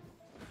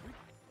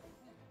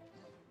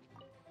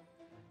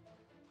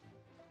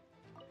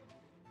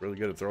 Really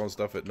good at throwing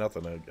stuff at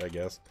nothing, I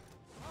guess.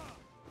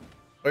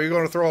 Oh, you're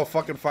going to throw a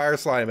fucking fire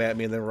slime at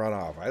me and then run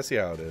off. I see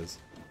how it is.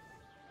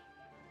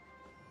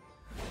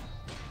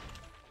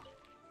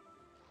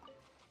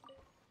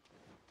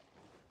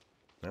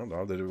 I don't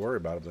know. Did we worry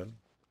about it then?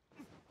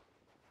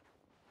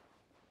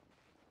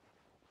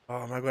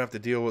 Oh, am I going to have to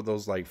deal with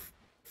those, like,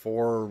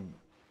 4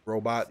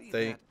 robot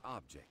thing? That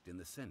object in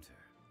the center.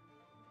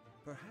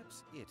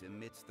 Perhaps it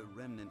emits the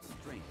remnant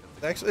strength of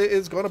the Actually,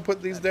 it's going to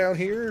put these down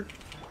here.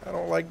 I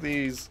don't like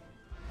these.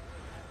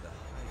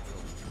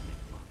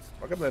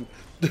 Fuck them then.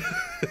 I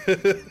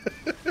have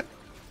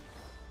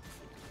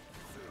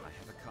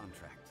a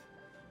contract.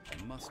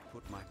 I must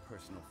put my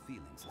personal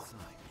feelings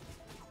aside.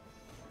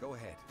 Go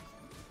ahead.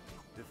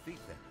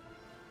 Defeat them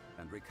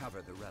and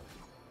recover the relic.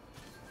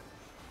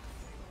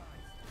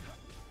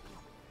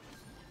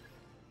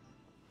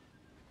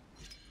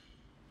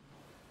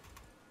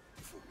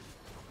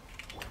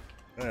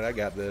 Alright, I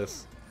got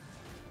this.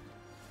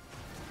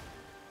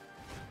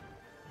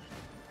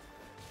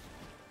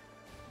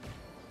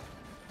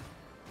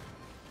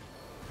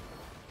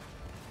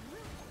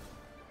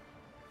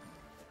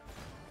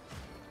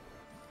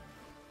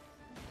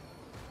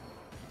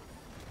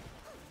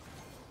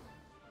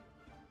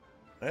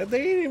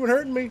 They ain't even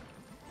hurting me.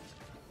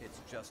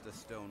 It's just a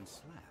stone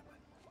slab.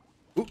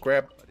 Ooh,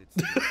 crab. But it's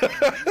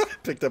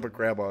Picked up a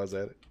crab while I was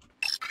at it.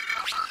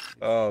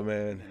 Oh,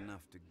 man.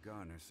 enough to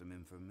garner some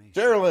information.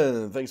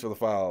 Sherilyn, thanks for the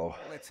follow.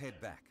 Let's head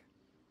back.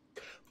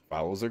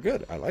 Follows are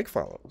good. I like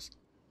follows.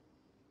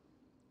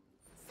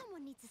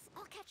 Someone needs to.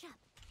 I'll catch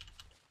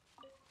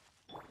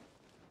up.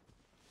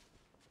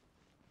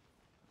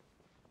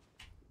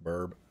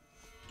 Burb.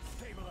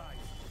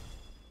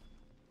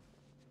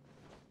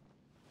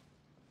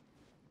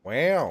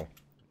 Wow.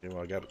 Okay,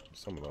 well, I got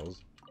some of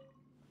those.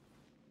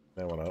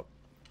 That one up.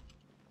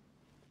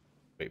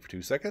 Wait for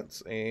 2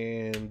 seconds,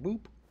 and boop.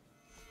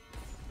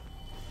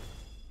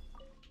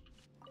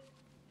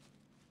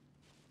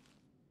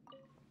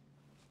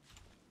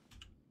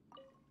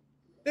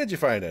 Did you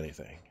find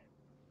anything?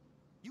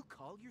 You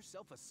call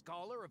yourself a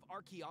scholar of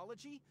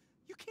archaeology?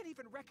 You can't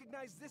even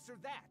recognize this or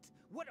that.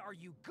 What are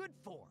you good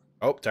for?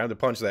 Oh, time to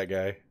punch that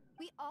guy.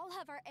 We all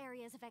have our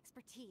areas of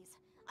expertise.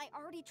 I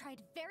already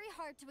tried very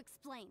hard to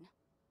explain.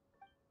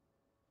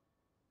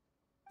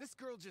 This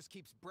girl just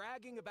keeps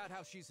bragging about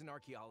how she's an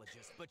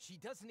archaeologist, but she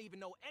doesn't even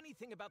know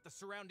anything about the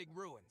surrounding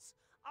ruins.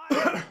 I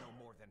don't know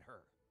more than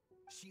her.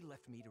 She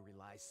left me to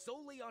rely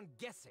solely on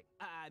guessing,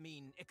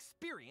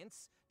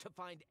 experience, to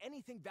find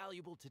anything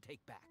valuable to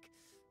take back.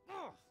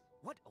 Ugh,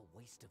 what a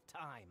waste of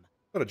time.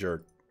 What a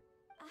jerk.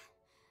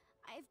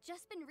 I've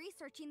just been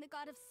researching the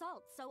god of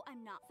salt, so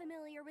I'm not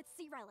familiar with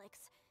sea relics.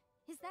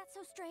 Is that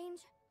so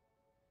strange?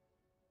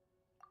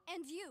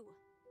 And you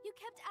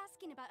kept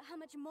asking about how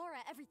much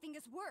Mora everything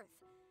is worth.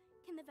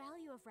 Can the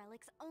value of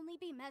relics only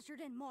be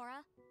measured in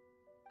Mora?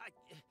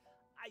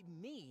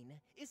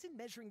 Isn't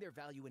measuring their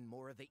value in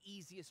Mora the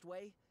easiest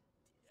way?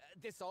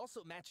 This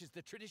also matches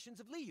the traditions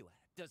of Liyue,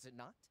 does it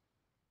not?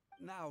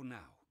 Now,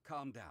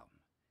 calm down.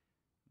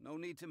 No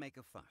need to make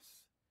a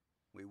fuss.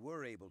 We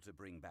were able to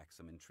bring back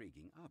some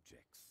intriguing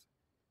objects.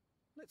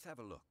 Let's have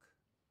a look.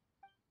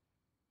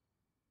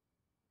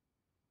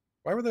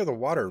 Why were there the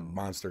water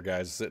monster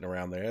guys sitting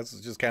around there? That's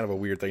just kind of a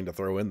weird thing to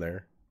throw in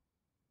there.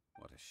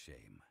 What a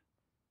shame.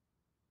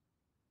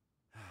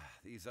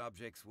 These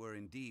objects were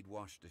indeed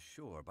washed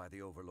ashore by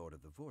the Overlord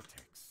of the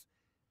Vortex,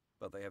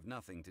 but they have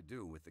nothing to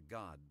do with the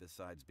god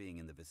besides being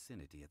in the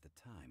vicinity at the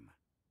time.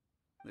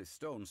 The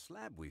stone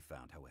slab we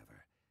found,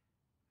 however,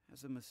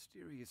 has a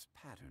mysterious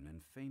pattern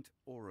and faint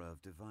aura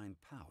of divine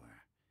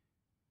power.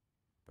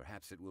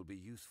 Perhaps it will be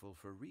useful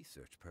for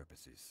research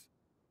purposes.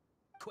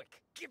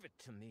 Quick, give it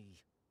to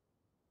me.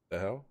 The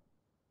hell?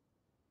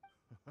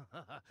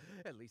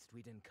 At least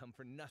we didn't come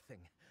for nothing.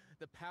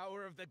 The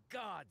power of the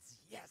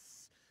gods,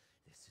 yes!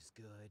 This is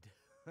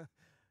good.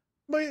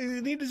 But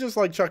you need to just,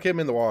 like, chuck him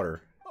in the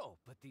water. Oh,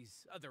 but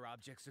these other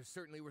objects are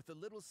certainly worth a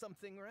little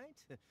something,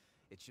 right?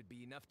 It should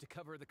be enough to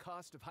cover the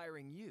cost of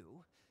hiring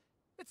you.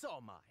 It's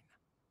all mine.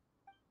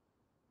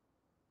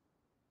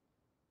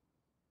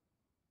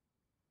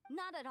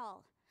 Not at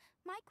all.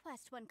 My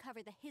quest to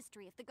uncover the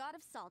history of the God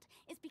of Salt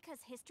is because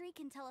history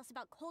can tell us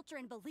about culture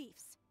and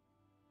beliefs.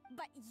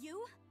 But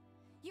you?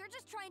 You're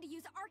just trying to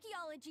use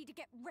archaeology to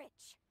get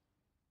rich.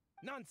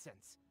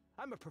 Nonsense!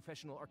 I'm a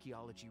professional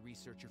archaeology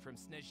researcher from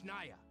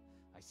Snezhnaya.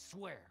 I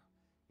swear,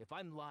 if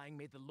I'm lying,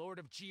 may the Lord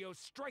of Geo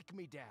strike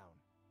me down.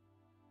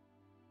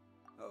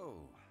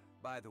 Oh,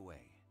 by the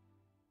way,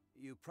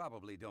 you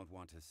probably don't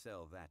want to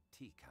sell that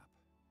teacup.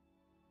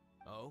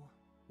 Oh?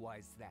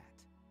 Why's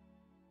that?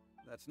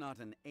 That's not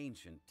an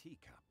ancient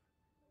teacup.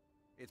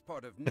 It's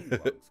part of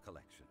Ningguang's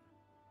collection.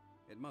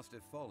 It must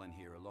have fallen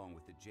here along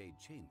with the Jade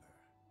Chamber.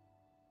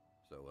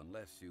 So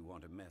unless you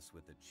want to mess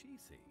with the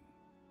qixing...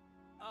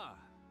 Ah,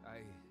 I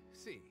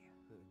see.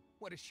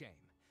 What a shame.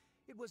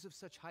 It was of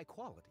such high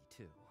quality,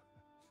 too.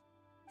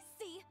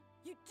 See?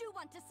 You do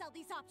want to sell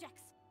these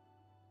objects!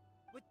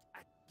 But,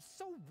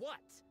 so what?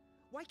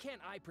 Why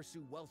can't I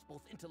pursue wealth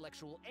both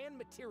intellectual and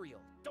material?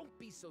 Don't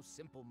be so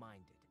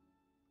simple-minded.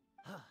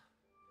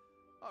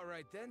 All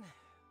right, then.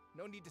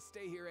 No need to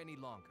stay here any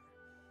longer.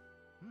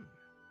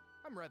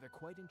 I'm rather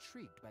quite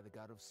intrigued by the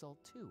God of Salt,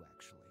 too,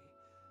 actually.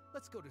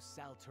 Let's go to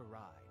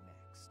Saltarai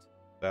next.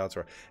 That's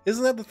right.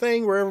 Isn't that the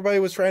thing where everybody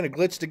was trying to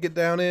glitch to get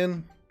down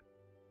in?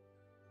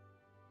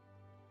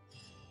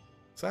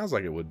 Sounds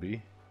like it would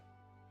be.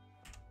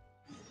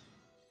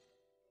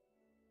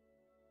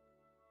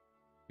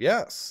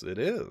 Yes, it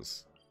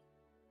is.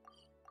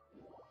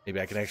 Maybe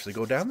I can actually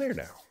go down there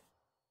now.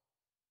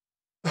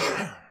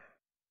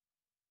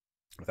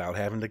 Without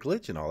having to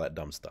glitch and all that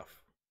dumb stuff.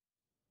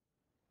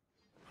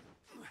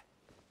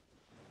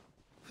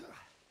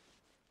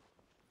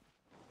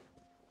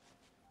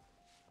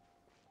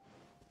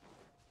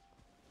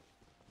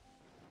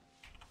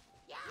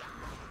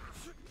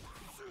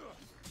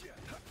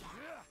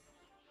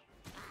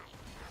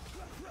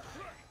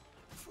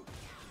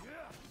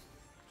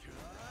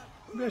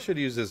 Maybe I should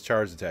use this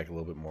charge attack a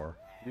little bit more.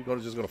 You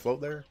just gonna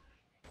float there?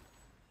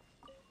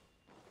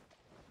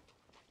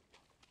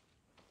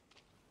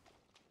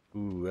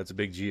 Ooh, that's a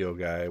big Geo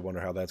guy. I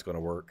wonder how that's gonna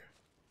work.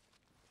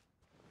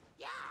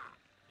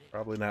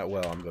 Probably not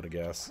well, I'm gonna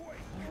guess.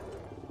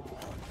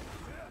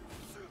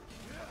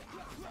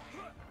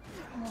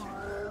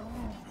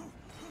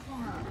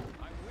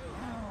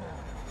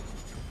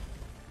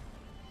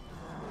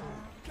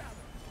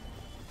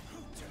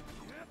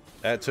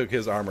 That took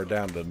his armor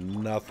down to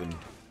nothing.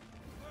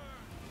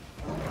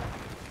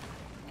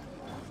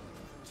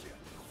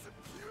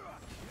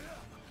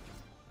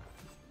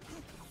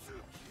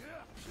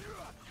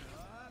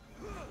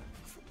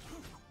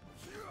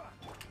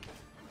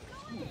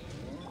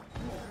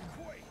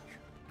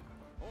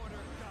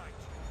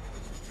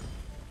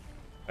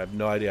 I have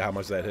no idea how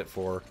much that hit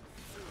for.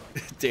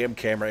 Damn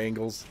camera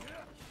angles.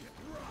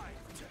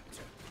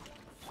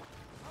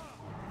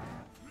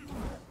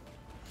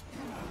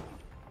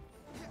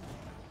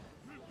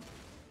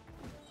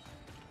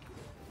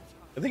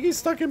 I think he's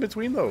stuck in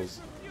between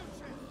those.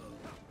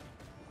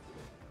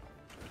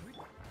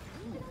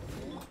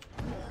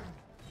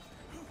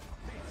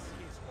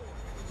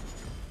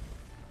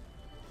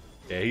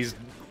 Yeah,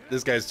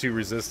 this guy's too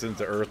resistant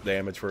to earth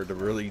damage for it to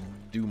really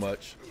do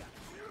much.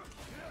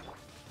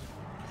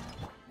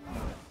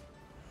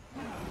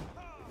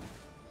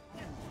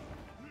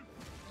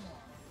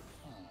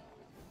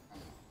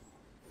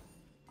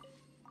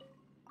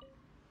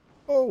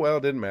 Oh well,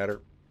 didn't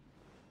matter.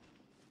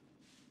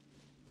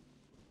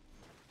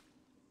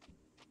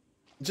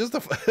 Just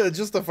the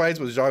fights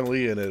with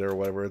Zhongli in it or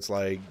whatever. It's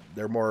like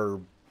they're more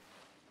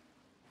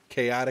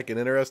chaotic and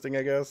interesting,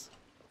 I guess.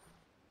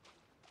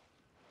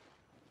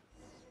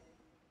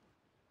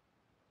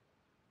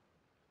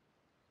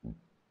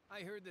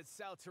 I heard that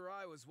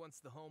Saltarai was once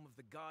the home of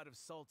the God of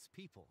Salt's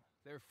people.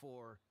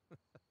 Therefore,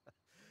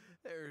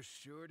 there's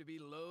sure to be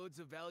loads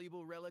of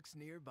valuable relics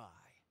nearby.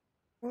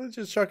 Well,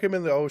 just chuck him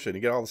in the ocean. You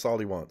get all the salt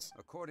he wants.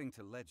 According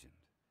to legend,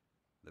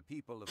 the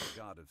people of the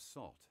God of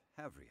Salt,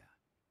 Havria,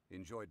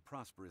 enjoyed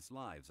prosperous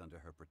lives under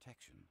her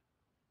protection.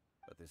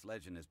 But this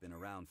legend has been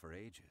around for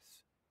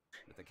ages.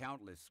 With the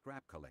countless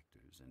scrap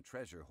collectors and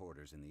treasure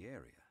hoarders in the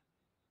area,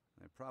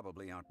 there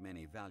probably aren't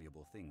many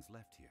valuable things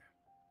left here.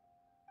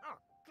 Oh,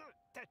 good.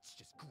 That's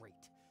just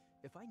great.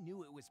 If I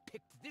knew it was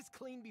picked this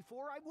clean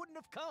before, I wouldn't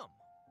have come.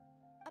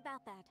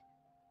 About that,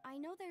 I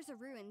know there's a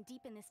ruin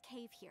deep in this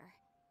cave here.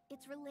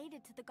 It's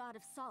related to the God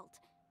of Salt,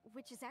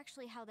 which is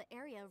actually how the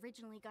area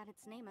originally got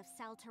its name of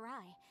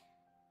Saltarai.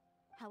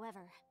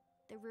 However,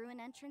 the ruin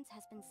entrance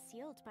has been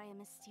sealed by a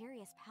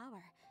mysterious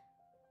power.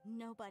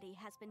 nobody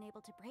has been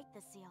able to break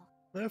the seal.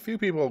 A few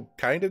people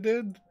kind of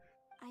did.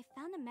 I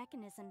found a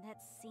mechanism that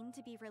seemed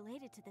to be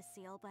related to the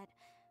seal, but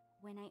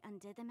when I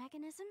undid the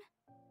mechanism,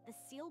 the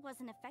seal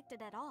wasn't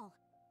affected at all.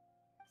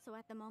 So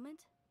at the moment,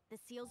 the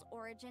seal's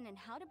origin and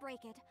how to break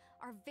it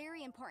are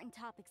very important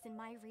topics in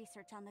my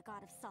research on the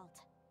God of Salt.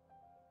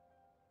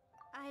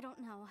 I don't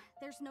know,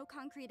 there's no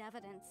concrete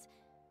evidence,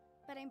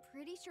 but I'm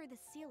pretty sure the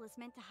seal is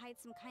meant to hide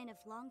some kind of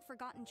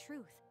long-forgotten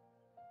truth.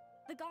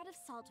 The God of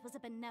Salt was a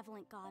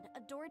benevolent god,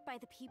 adored by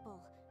the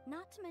people,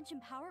 not to mention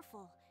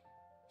powerful.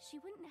 She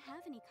wouldn't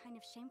have any kind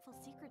of shameful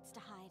secrets to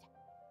hide.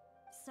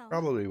 So,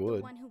 Probably would.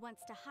 the one who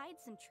wants to hide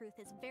some truth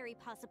is very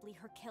possibly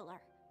her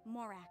killer,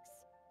 Morax.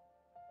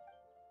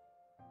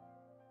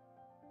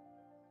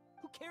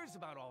 Who cares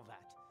about all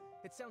that?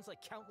 It sounds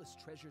like countless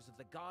treasures of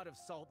the God of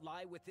Salt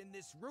lie within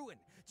this ruin,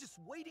 just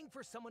waiting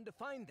for someone to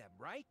find them,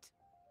 right?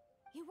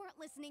 You weren't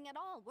listening at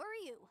all, were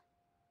you?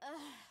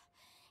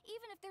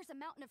 Even if there's a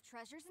mountain of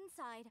treasures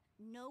inside,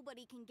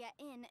 nobody can get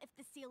in if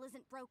the seal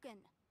isn't broken.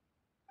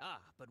 Ah,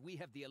 but we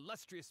have the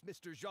illustrious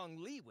Mr.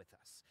 Zhongli with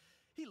us.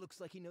 He looks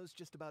like he knows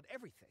just about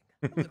everything.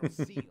 A little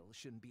seal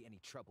shouldn't be any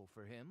trouble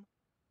for him.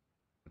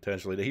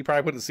 Potentially. He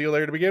probably put the seal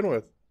there to begin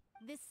with.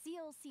 This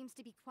seal seems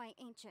to be quite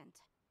ancient.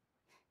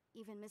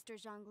 Even Mr.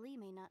 Zhongli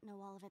may not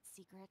know all of its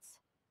secrets.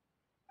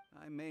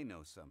 I may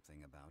know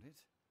something about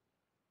it.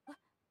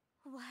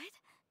 What?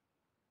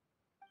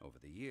 Over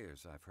the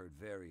years, I've heard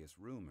various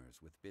rumors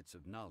with bits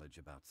of knowledge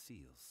about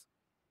seals.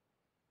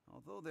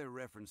 Although their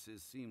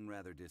references seem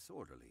rather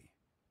disorderly,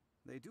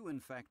 they do in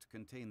fact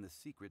contain the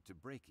secret to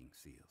breaking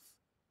seals.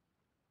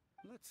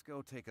 Let's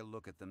go take a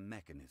look at the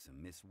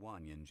mechanism Miss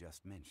Wanyan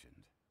just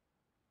mentioned.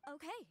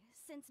 Okay,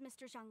 since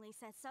Mr. Zhongli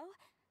says so,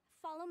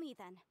 follow me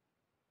then.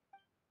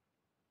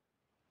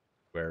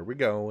 Where are we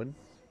going?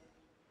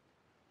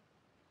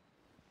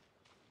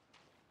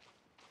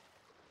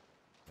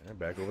 And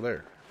back over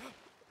there.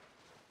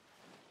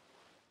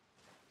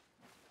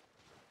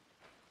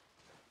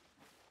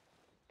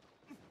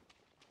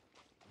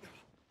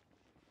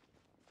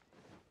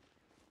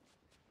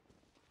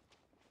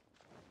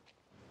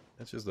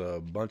 That's just a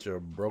bunch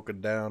of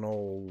broken down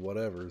old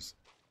whatevers.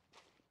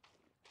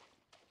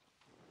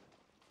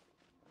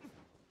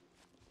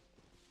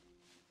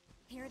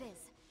 Here it is.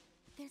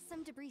 There's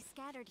some debris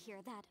scattered here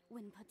that,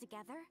 when put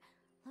together,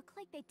 look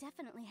like they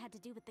definitely had to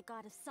do with the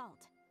God of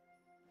Salt.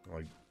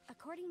 Like,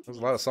 According to there's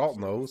the a lot of salt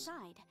in inscription on the those.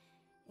 side,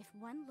 if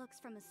one looks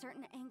from a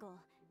certain angle,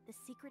 the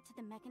secret to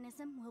the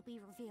mechanism will be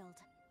revealed.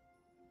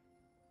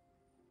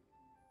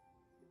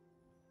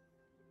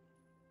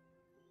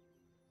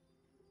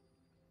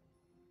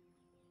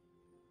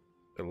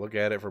 To look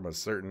at it from a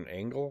certain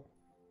angle?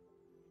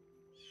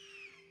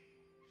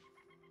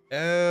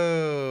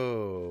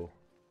 Oh.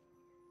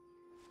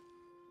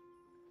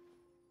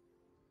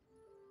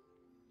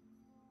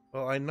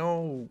 Well, I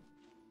know.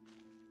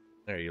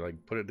 There, you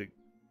like put it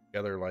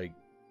together like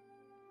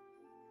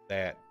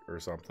that or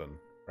something,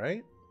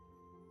 right?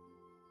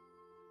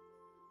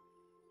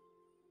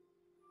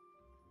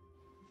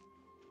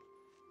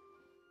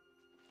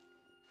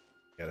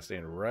 Gotta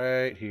stand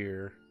right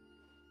here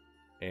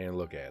and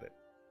look at it.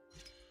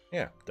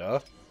 Yeah, duh.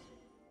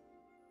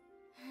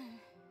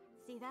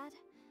 See that?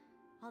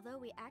 Although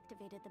we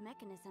activated the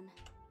mechanism,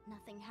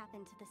 nothing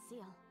happened to the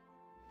seal.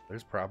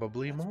 There's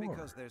probably That's more.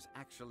 because there's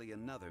actually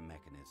another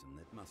mechanism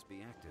that must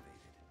be activated.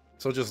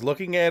 So just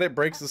looking at it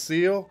breaks the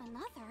seal?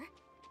 Another?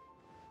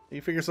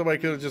 You figure somebody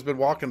could have just been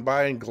walking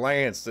by and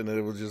glanced and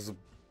it would just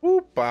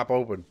whoop, pop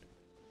open.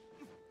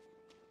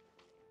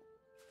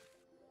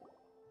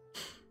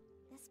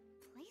 This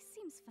place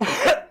seems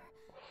familiar.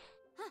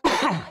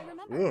 Huh, I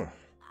remember. Ugh,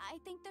 I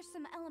think there's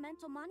some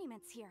elemental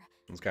monuments here.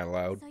 it's kind of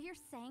loud. So you're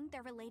saying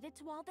they're related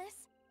to all this?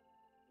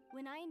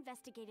 When I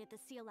investigated the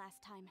seal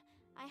last time,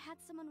 I had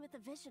someone with a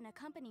vision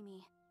accompany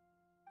me.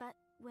 But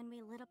when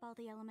we lit up all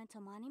the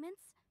elemental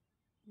monuments,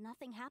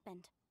 nothing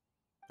happened.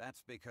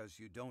 That's because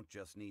you don't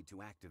just need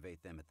to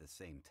activate them at the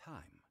same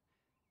time,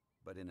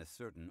 but in a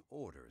certain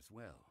order as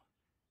well.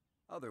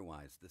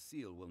 Otherwise, the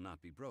seal will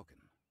not be broken.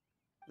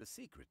 The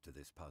secret to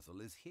this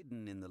puzzle is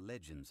hidden in the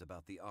legends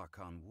about the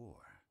Archon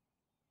War.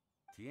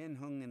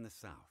 Tianheng in the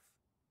south,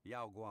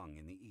 Yaoguang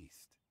in the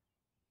east,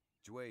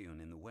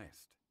 Jueyun in the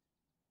west,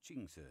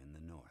 Qingce in the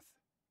north.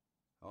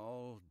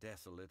 All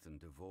desolate and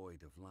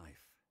devoid of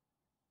life.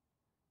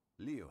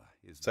 Liyue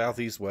is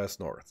Southeast, west,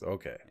 north.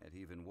 Okay. yet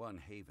even one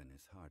haven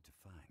is hard to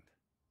find.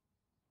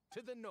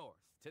 To the north,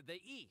 to the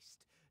east.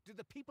 Do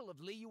the people of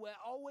Liyue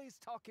always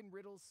talk in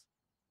riddles?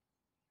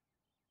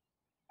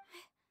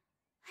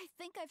 I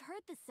think I've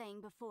heard this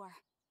saying before.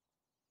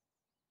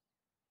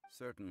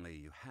 Certainly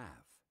you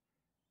have.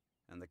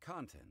 And the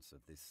contents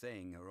of this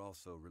saying are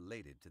also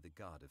related to the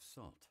God of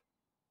Salt.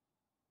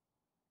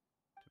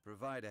 To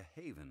provide a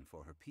haven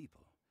for her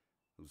people,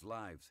 whose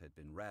lives had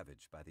been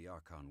ravaged by the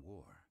Archon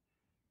War,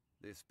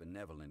 this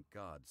benevolent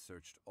god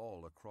searched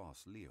all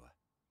across Liyue.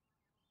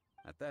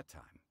 At that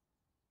time,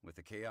 with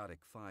the chaotic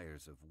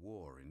fires of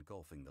war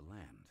engulfing the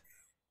land,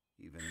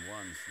 even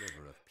one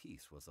sliver of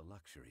peace was a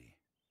luxury.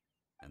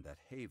 and that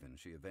haven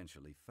she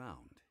eventually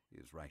found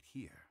is right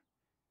here.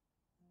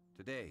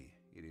 Today,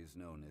 it is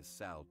known as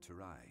Sal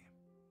Turai.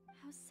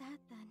 How sad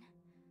then.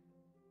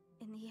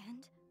 In the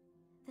end,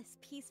 this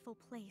peaceful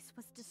place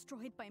was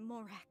destroyed by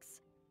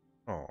Morax.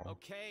 Oh.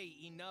 Okay,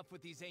 enough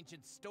with these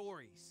ancient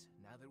stories.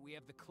 Now that we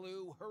have the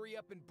clue, hurry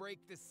up and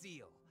break the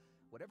seal.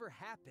 Whatever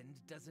happened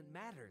doesn't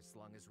matter as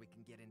long as we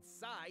can get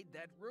inside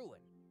that ruin.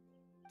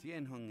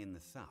 Tianheng in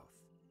the south,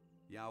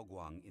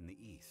 Yaoguang in the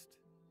east,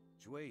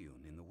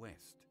 Jueyun in the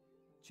west,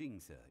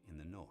 Qingse in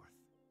the north.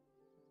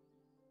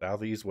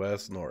 Southeast,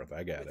 west, north.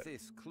 I got With it.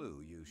 this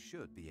clue, you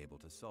should be able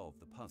to solve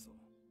the puzzle.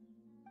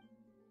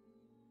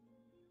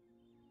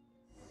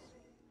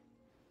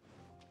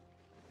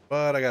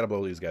 But I gotta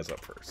blow these guys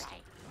up first.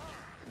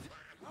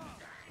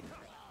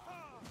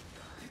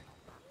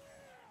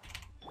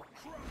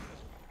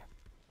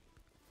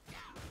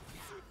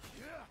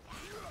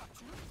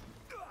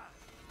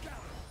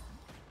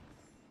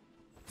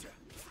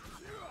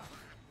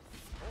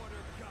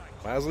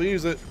 Might as well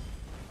use it.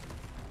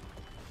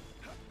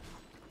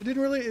 It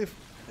didn't really...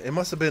 It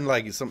must have been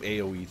like some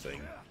AoE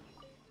thing.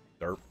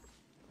 Derp.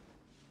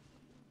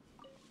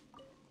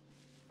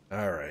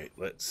 Alright,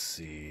 let's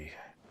see.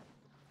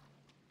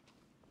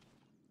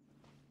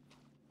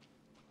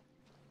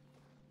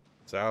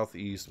 South,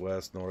 east,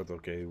 west, north.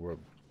 Okay, we're...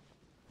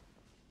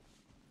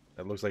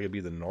 That looks like it'd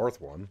be the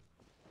north one.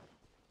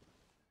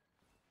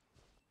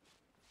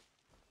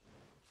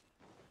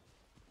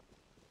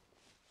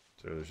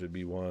 So there should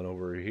be one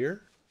over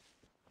here.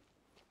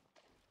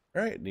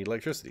 Alright, need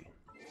electricity.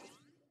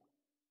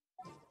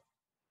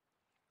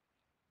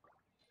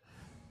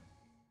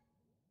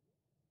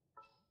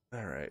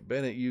 Alright,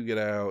 Bennett, you get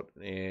out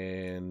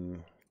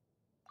and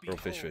throw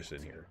fish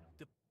in here.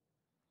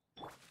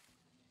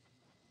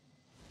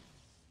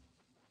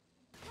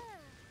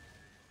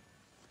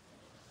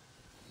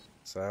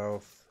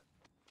 South,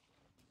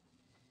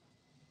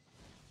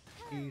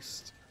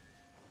 east,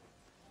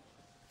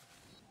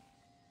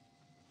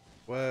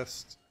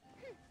 west,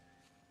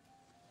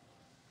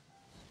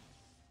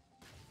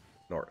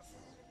 north.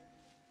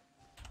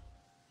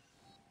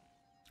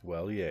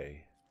 Well,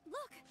 yay.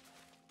 Look!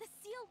 The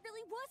seal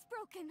really was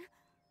broken!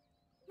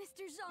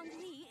 Mr.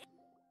 Zhongli...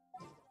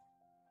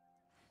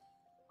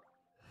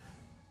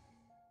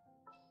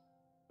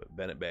 Put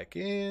Bennett back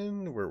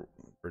in. Where'd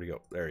he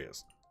go? There he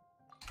is.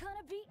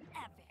 Gonna be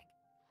epic!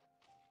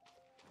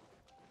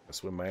 I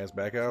swim my ass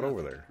back out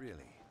over there. Really.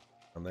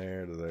 From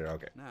there to there.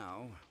 Okay.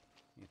 Now,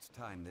 it's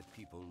time that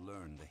people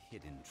learn the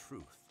hidden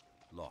truth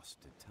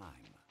lost to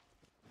time.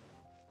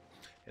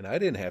 And I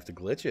didn't have to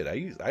glitch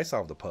it. I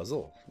solved the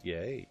puzzle.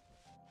 Yay.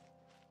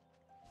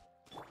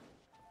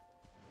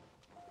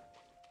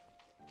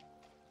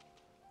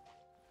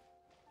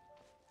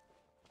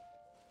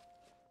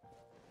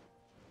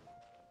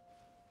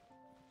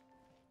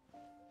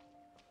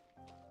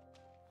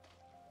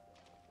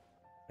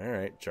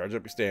 Alright, charge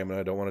up your stamina.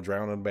 I don't want to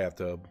drown in a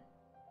bathtub.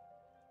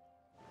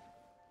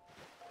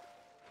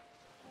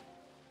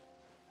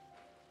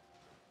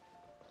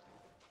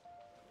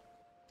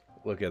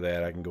 Look at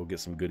that. I can go get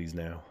some goodies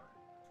now.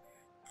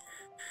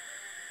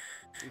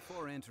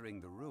 Before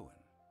entering the ruin,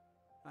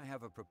 I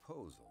have a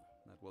proposal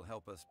that will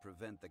help us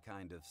prevent the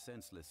kind of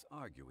senseless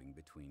arguing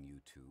between you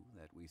two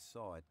that we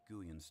saw at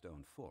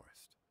Guyenstone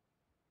Forest.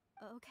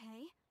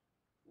 Okay.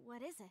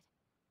 What is it?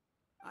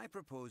 I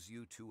propose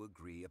you two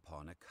agree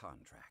upon a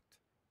contract,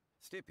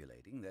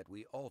 stipulating that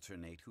we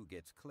alternate who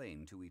gets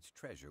claim to each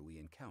treasure we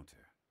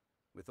encounter,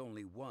 with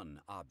only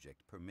one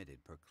object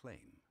permitted per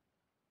claim.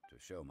 To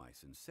show my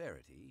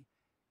sincerity,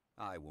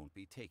 I won't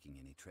be taking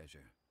any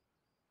treasure.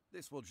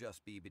 This will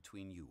just be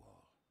between you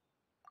all.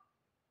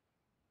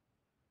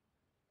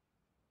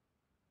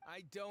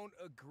 I don't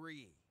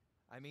agree.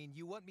 I mean,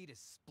 you want me to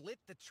split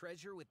the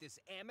treasure with this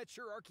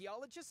amateur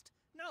archaeologist?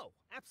 No,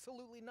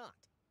 absolutely not.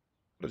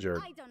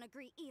 I don't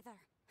agree either.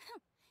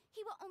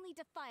 He will only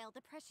defile the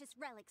precious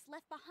relics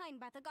left behind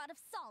by the god of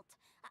salt.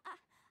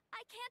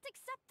 I can't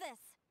accept this.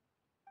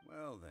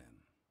 Well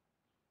then,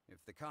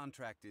 if the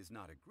contract is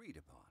not agreed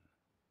upon,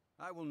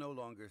 I will no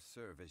longer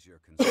serve as your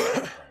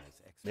consultant on this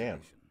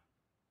expedition.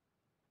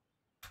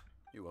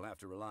 You will have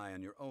to rely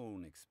on your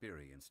own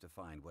experience to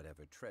find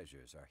whatever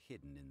treasures are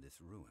hidden in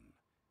this ruin,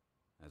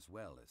 as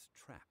well as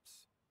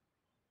traps.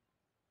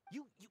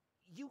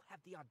 You have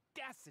the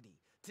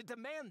audacity to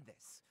demand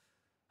this.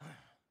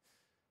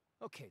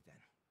 Okay then.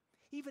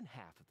 Even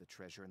half of the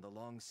treasure in the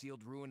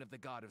long-sealed ruin of the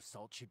god of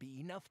salt should be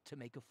enough to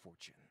make a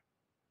fortune.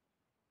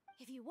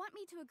 If you want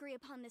me to agree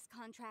upon this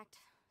contract,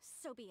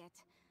 so be it.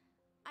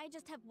 I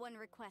just have one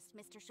request,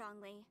 Mr.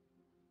 Zhongli.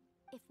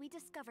 If we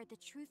discover the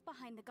truth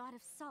behind the god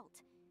of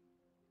salt,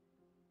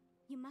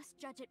 you must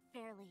judge it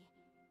fairly,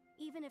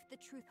 even if the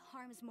truth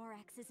harms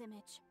Morax's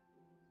image.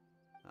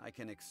 I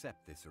can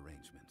accept this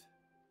arrangement.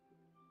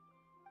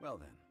 Well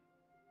then,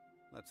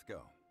 let's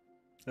go.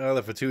 Well,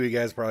 the Fatui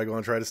guy's probably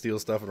going to try to steal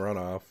stuff and run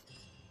off.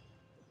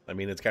 I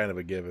mean, it's kind of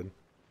a given.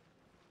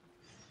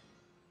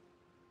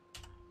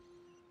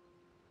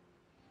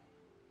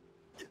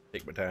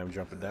 Take my time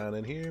jumping down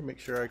in here, make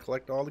sure I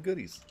collect all the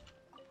goodies.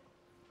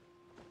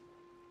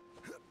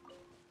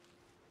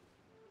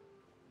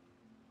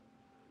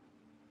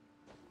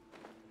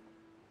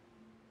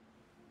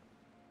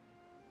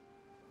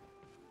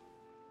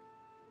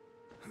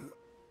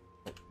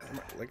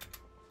 Like,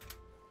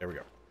 there we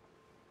go.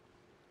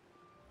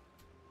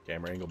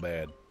 Camera angle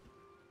bad.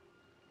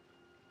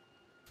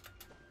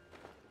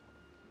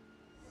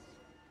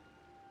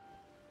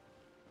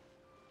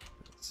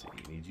 Let's see.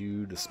 Need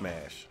you to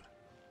smash.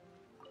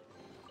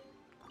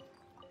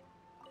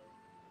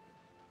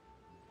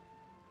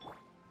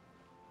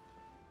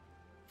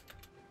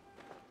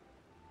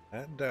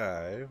 That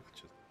dive,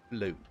 just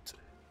float.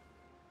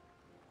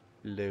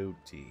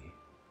 Floaty.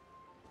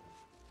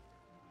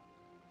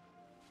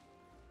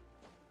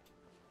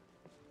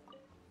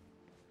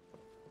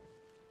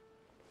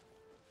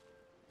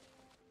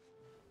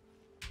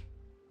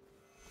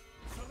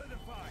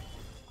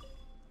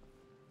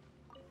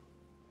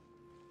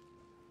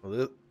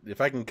 Well,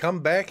 if I can come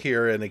back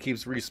here and it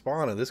keeps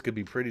respawning, this could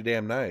be pretty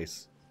damn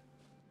nice.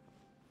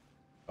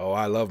 Oh,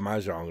 I love my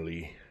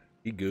Zhongli.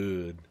 He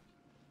good.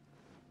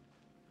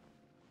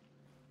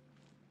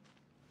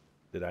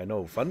 Did I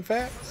know fun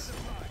facts?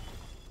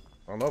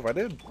 I don't know if I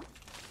did.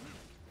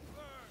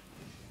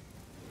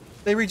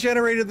 They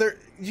regenerated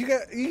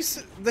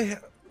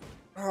their...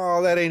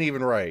 Oh, that ain't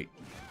even right.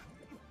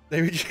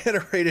 They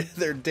regenerated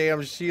their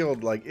damn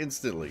shield, like,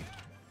 instantly.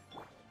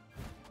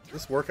 Does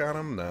this work on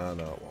them? No,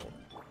 no, it won't.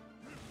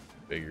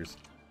 Figures.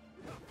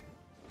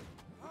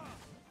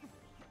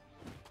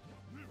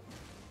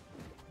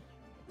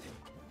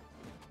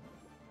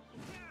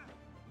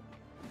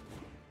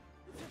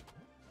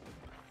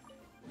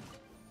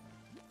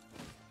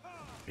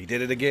 He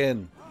did it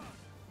again.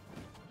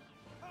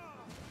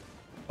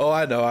 Oh,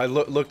 I know. I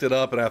looked it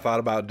up and I thought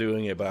about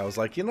doing it, but I was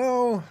like, you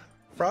know,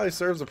 probably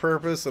serves a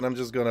purpose and I'm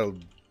just gonna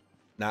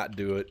not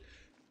do it.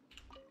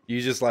 You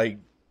just like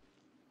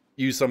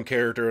use some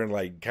character and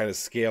like kind of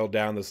scale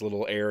down this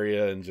little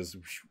area and just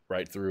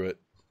right through it.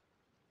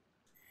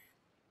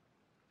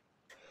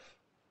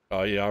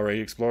 Oh, you already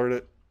explored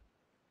it?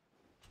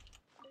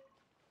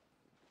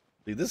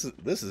 See, this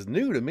is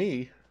new to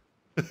me.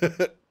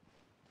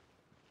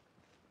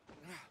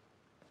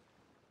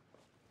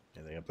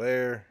 Anything up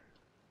there?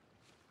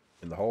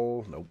 In the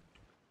hole? Nope.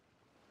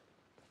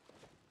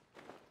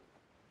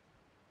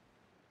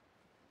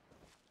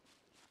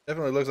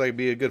 Definitely looks like it'd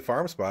be a good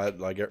farm spot,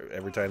 like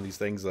every time these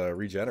things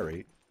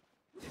regenerate.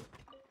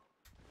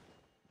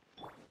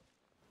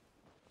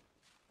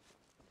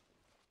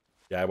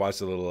 Yeah, I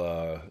watched a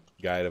little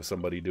guide of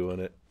somebody doing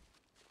it.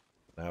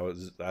 I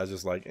was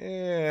just like,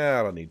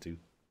 I don't need to.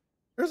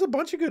 There's a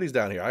bunch of goodies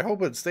down here. I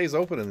hope it stays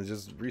open and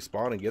just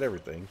respawn and get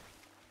everything.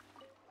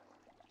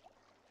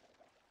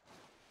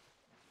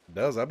 It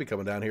does. I'll be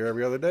coming down here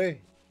every other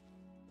day.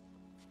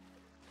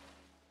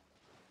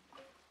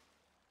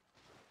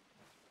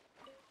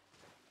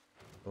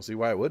 Don't see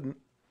why it wouldn't.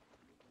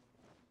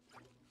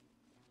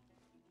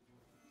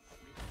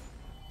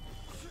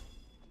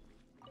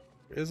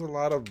 There's a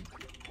lot of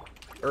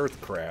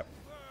earth crap.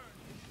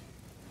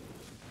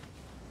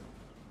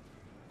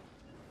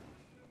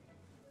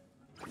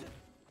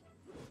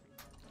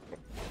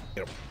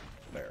 Get him.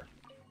 There.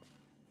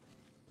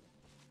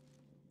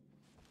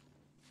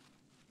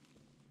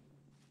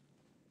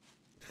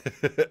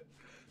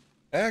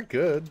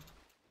 Good.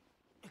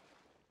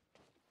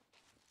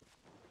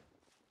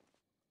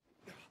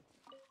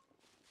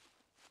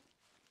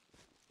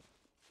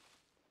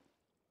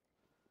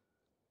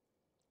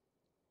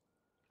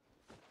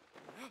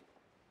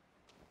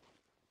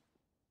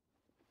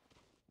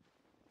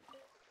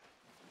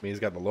 I mean, he's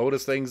got the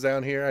Lotus things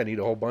down here. I need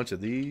a whole bunch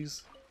of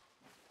these.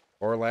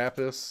 Or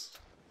lapis.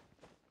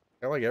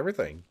 I like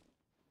everything.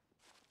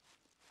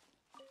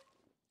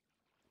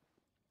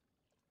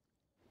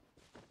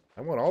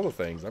 I want all the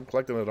things. I'm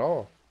collecting it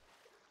all.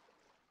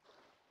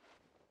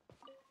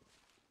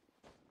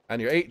 On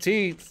your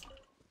 18th.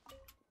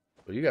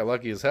 Well, you got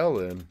lucky as hell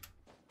then.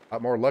 A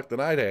lot more luck than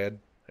I'd had.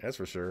 That's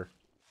for sure.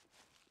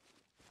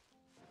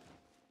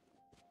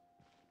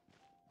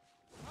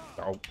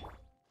 Oh.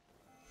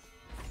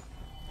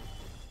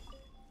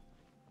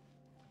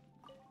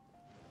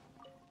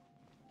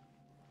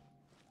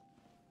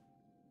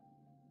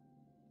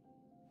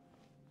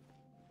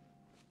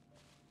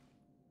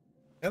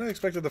 And I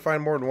expected to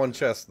find more than one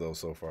chest, though,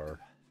 so far.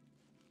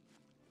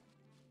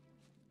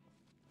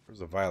 There's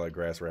a violet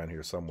grass around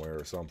here somewhere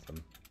or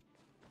something.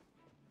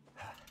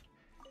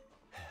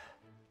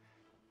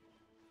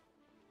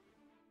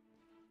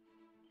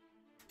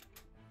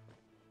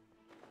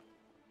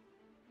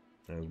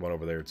 And there's one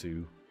over there,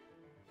 too.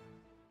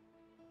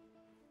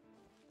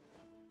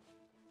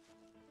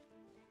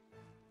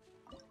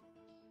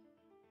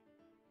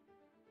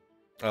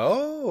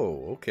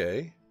 Oh,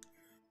 okay.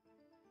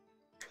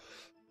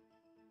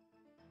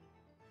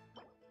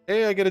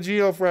 Hey, I get a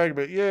geo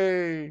fragment.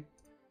 Yay.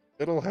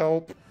 It'll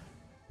help.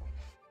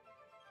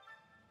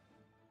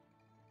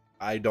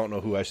 I don't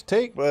know who I should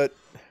take, but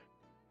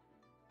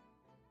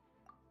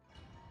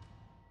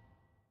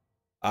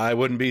I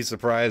wouldn't be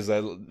surprised.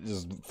 I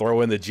just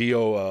throw in the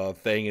geo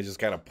thing and just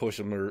kind of push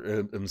him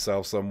or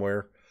himself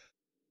somewhere.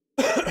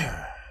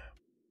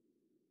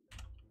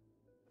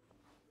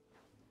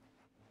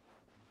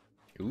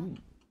 Ooh,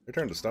 they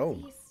turned to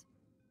stone. These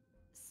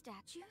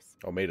statues?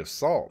 Oh, made of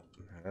salt.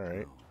 All right.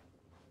 No.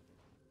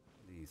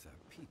 These are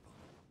people.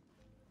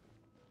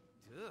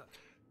 Ugh.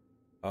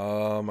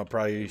 I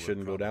probably They were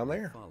shouldn't go down probably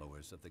there.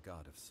 Followers of the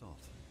god of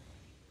salt.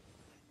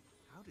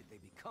 How did they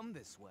become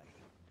this way?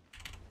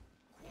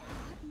 What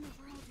in the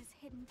world is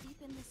hidden deep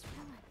in this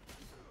ruin?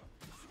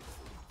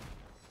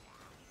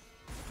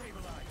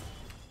 Stabilize.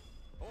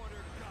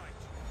 Order guide.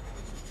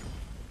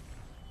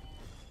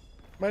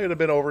 Might have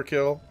been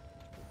overkill.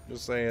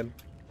 Just saying.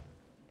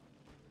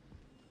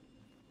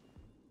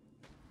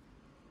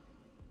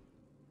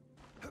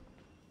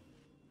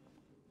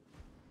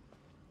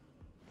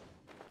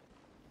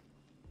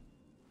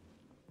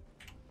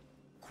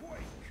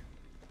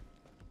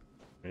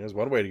 There's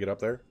one way to get up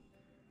there.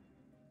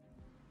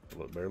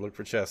 Better look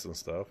for chests and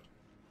stuff.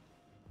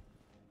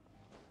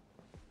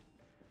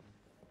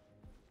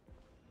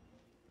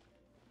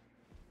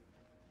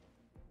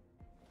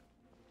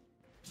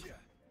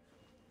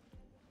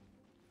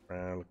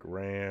 Look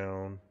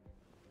around.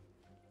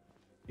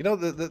 You know,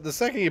 the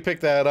second you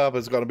pick that up,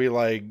 it's going to be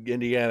like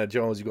Indiana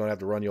Jones. You're going to have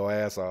to run your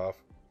ass off.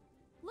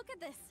 Look at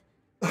this.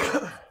 It's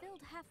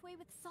filled halfway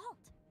with salt.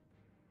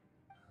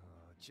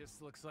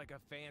 Just looks like a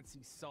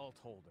fancy salt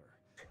holder.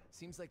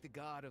 Seems like the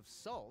god of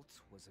salt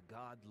was a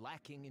god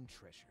lacking in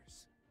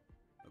treasures.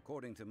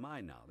 According to my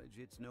knowledge,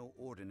 it's no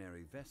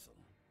ordinary vessel.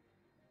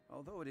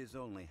 Although it is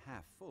only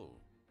half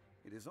full,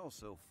 it is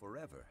also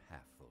forever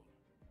half full.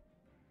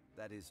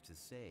 That is to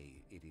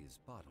say, it is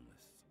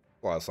bottomless.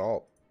 A lot of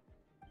salt.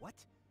 What?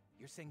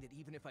 You're saying that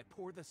even if I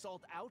pour the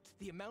salt out,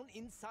 the amount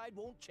inside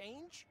won't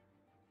change?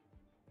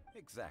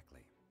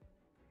 Exactly.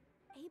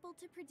 Able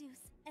to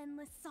produce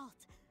endless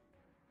salt.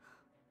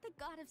 The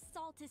god of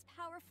salt is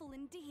powerful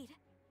indeed.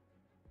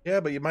 Yeah,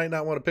 but you might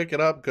not want to pick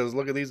it up because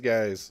look at these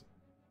guys.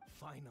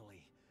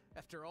 Finally,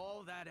 after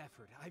all that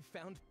effort, I've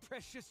found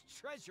precious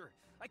treasure.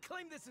 I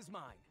claim this is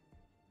mine.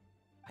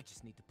 I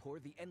just need to pour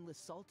the endless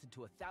salt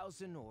into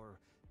 1,000 or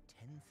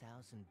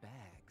 10,000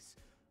 bags.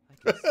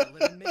 I can sell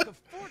it and make a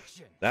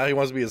fortune. Now he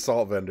wants to be a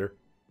salt vendor.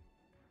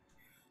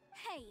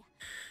 Hey,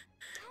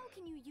 how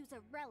can you use a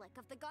relic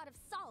of the god of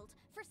salt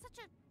for such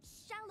a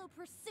shallow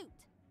pursuit?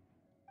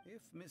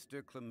 If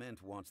Mr.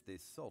 Clement wants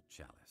this salt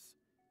chalice,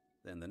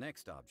 then the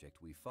next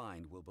object we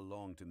find will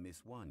belong to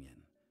Miss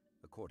Wanyan,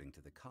 according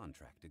to the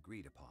contract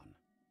agreed upon.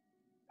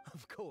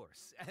 Of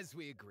course, as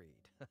we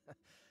agreed.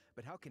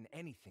 But how can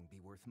anything be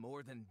worth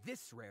more than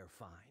this rare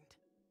find?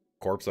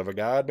 Corpse of a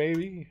god,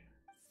 maybe?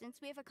 Since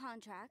we have a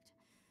contract,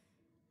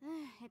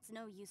 it's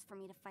no use for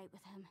me to fight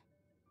with him.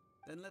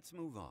 Then let's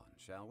move on,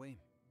 shall we?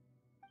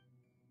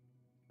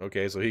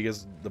 Okay, so he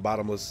gets the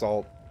bottomless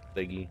salt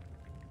thingy.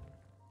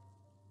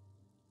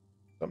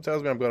 Something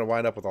tells me I'm going to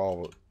wind up with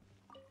all of it.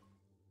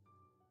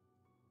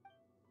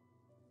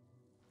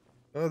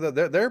 Oh,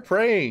 they're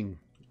praying.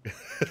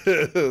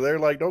 They're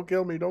like, don't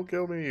kill me,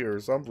 or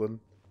something.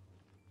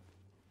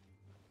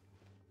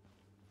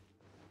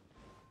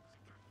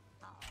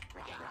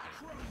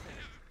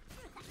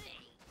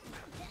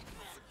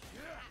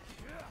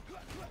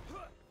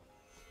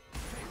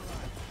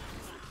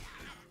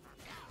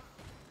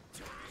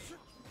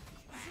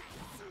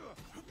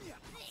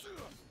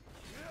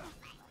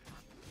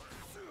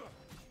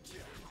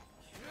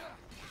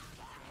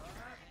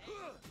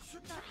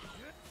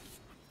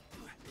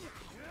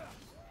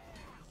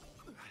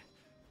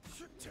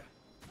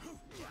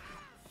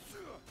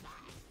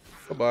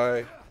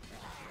 Bye.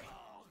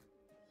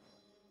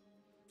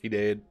 He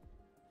did.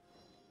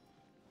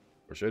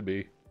 Or should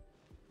be.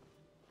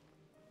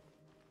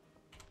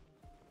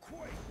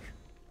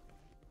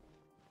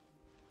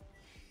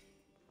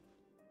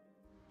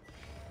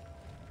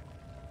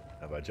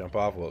 How about jump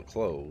off, will it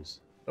close?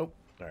 Nope.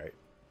 Alright.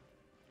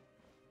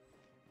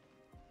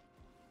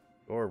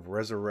 Door of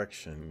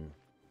Resurrection.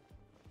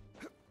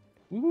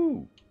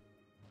 Ooh.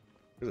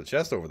 There's a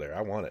chest over there.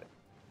 I want it.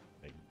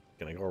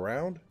 Can I go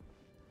around?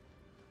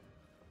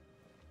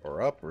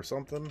 Or up or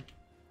something?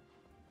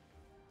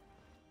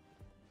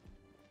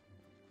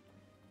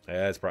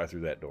 Yeah, it's probably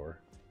through that door.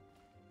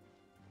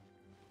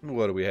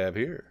 What do we have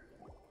here?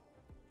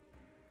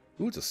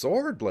 Ooh, it's a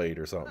sword blade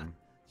or something.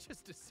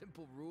 Just a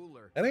simple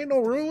ruler. That ain't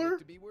no Doesn't ruler. look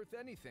to be worth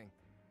anything.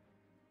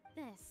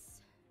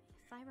 This,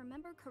 if I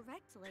remember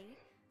correctly,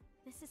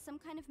 this is some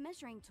kind of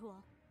measuring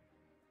tool.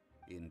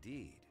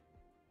 Indeed.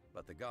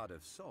 But the god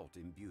of salt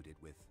imbued it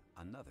with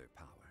another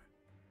power.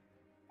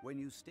 When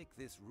you stick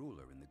this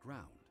ruler in the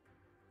ground,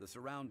 the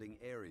surrounding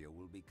area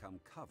will become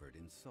covered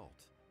in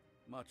salt,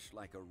 much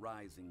like a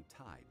rising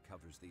tide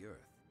covers the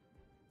earth.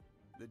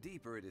 The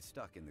deeper it is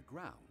stuck in the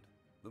ground,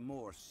 the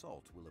more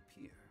salt will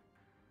appear.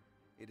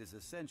 It is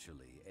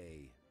essentially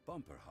a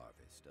bumper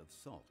harvest of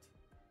salt.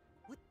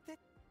 What?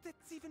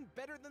 That's even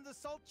better than the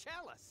salt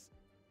chalice.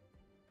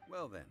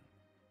 Well then,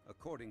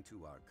 according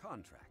to our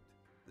contract,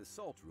 the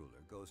salt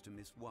ruler goes to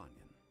Miss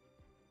Wanyan.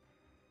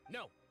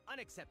 No,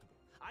 unacceptable.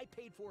 I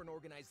paid for and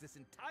organized this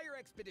entire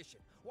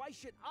expedition. Why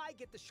should I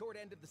get the short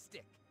end of the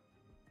stick?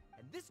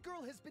 And this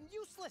girl has been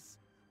useless.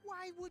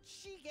 Why would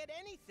she get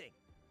anything?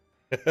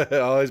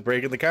 Always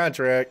breaking the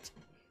contract.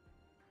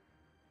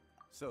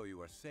 So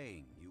you are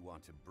saying you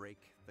want to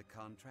break the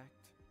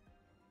contract?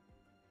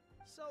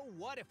 So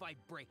what if I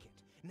break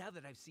it? Now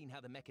that I've seen how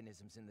the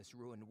mechanisms in this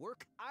ruin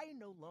work, I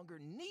no longer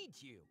need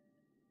you.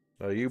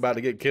 Are you about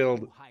to get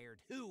killed? Who hired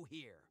who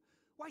here?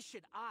 Why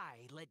should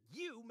I let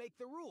you make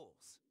the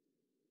rules?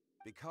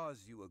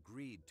 Because you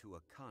agreed to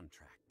a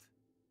contract.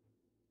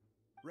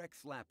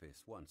 Rex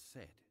Lapis once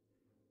said,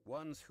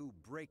 ones who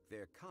break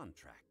their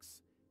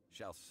contracts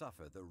shall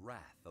suffer the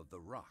wrath of the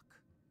rock.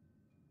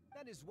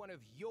 That is one of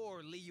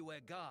your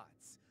Liyue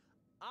gods.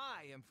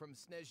 I am from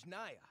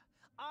Snezhnaya.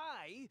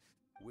 I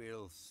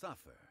will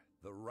suffer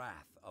the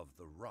wrath of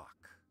the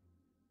rock.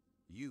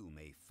 You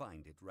may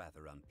find it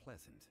rather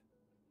unpleasant.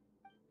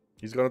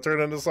 He's gonna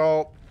turn into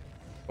salt.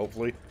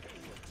 Hopefully.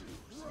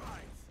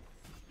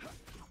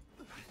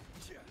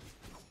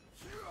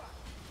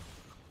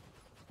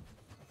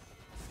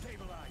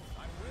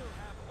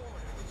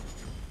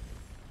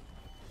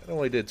 That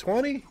only did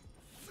 20?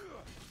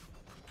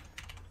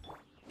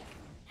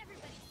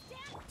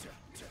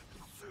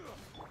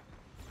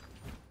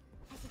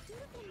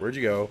 Where'd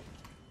you go?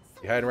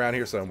 You hiding around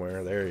here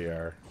somewhere. There you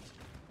are.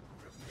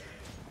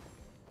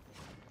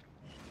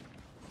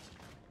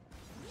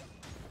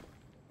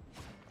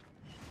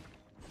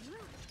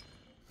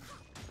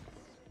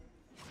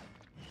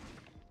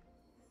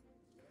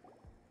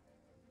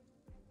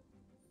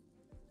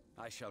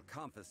 I shall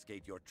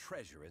confiscate your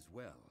treasure as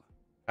well.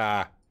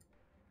 Ah.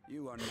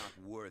 You are not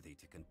worthy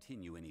to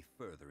continue any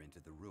further into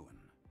the ruin.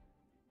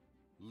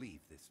 Leave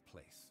this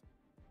place.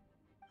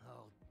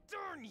 Oh,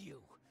 darn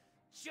you!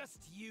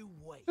 Just you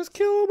wait. Just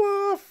kill him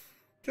off.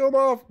 Kill him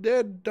off.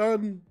 Dead.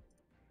 Done.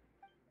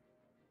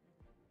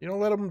 You don't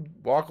let him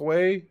walk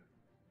away.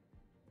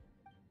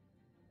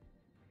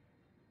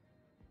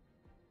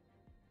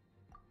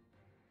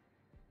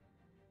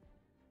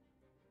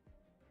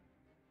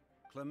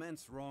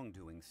 Clement's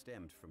wrongdoing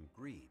stemmed from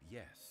greed,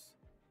 yes.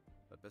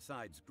 But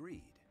besides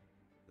greed,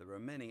 there are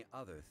many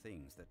other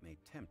things that may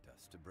tempt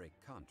us to break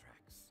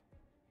contracts.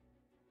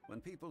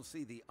 When people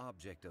see the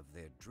object of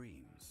their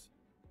dreams,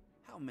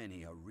 how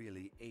many are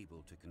really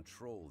able to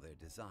control their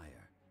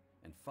desire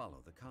and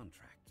follow the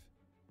contract?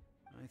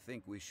 I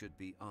think we should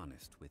be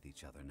honest with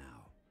each other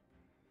now.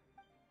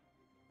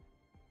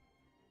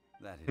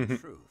 That in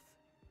truth,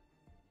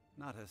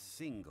 not a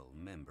single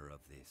member of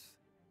this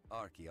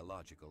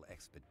archaeological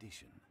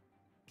expedition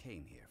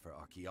came here for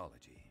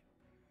archaeology.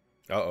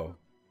 Uh-oh.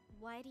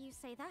 Why do you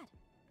say that?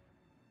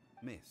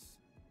 Miss,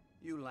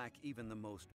 you lack even the most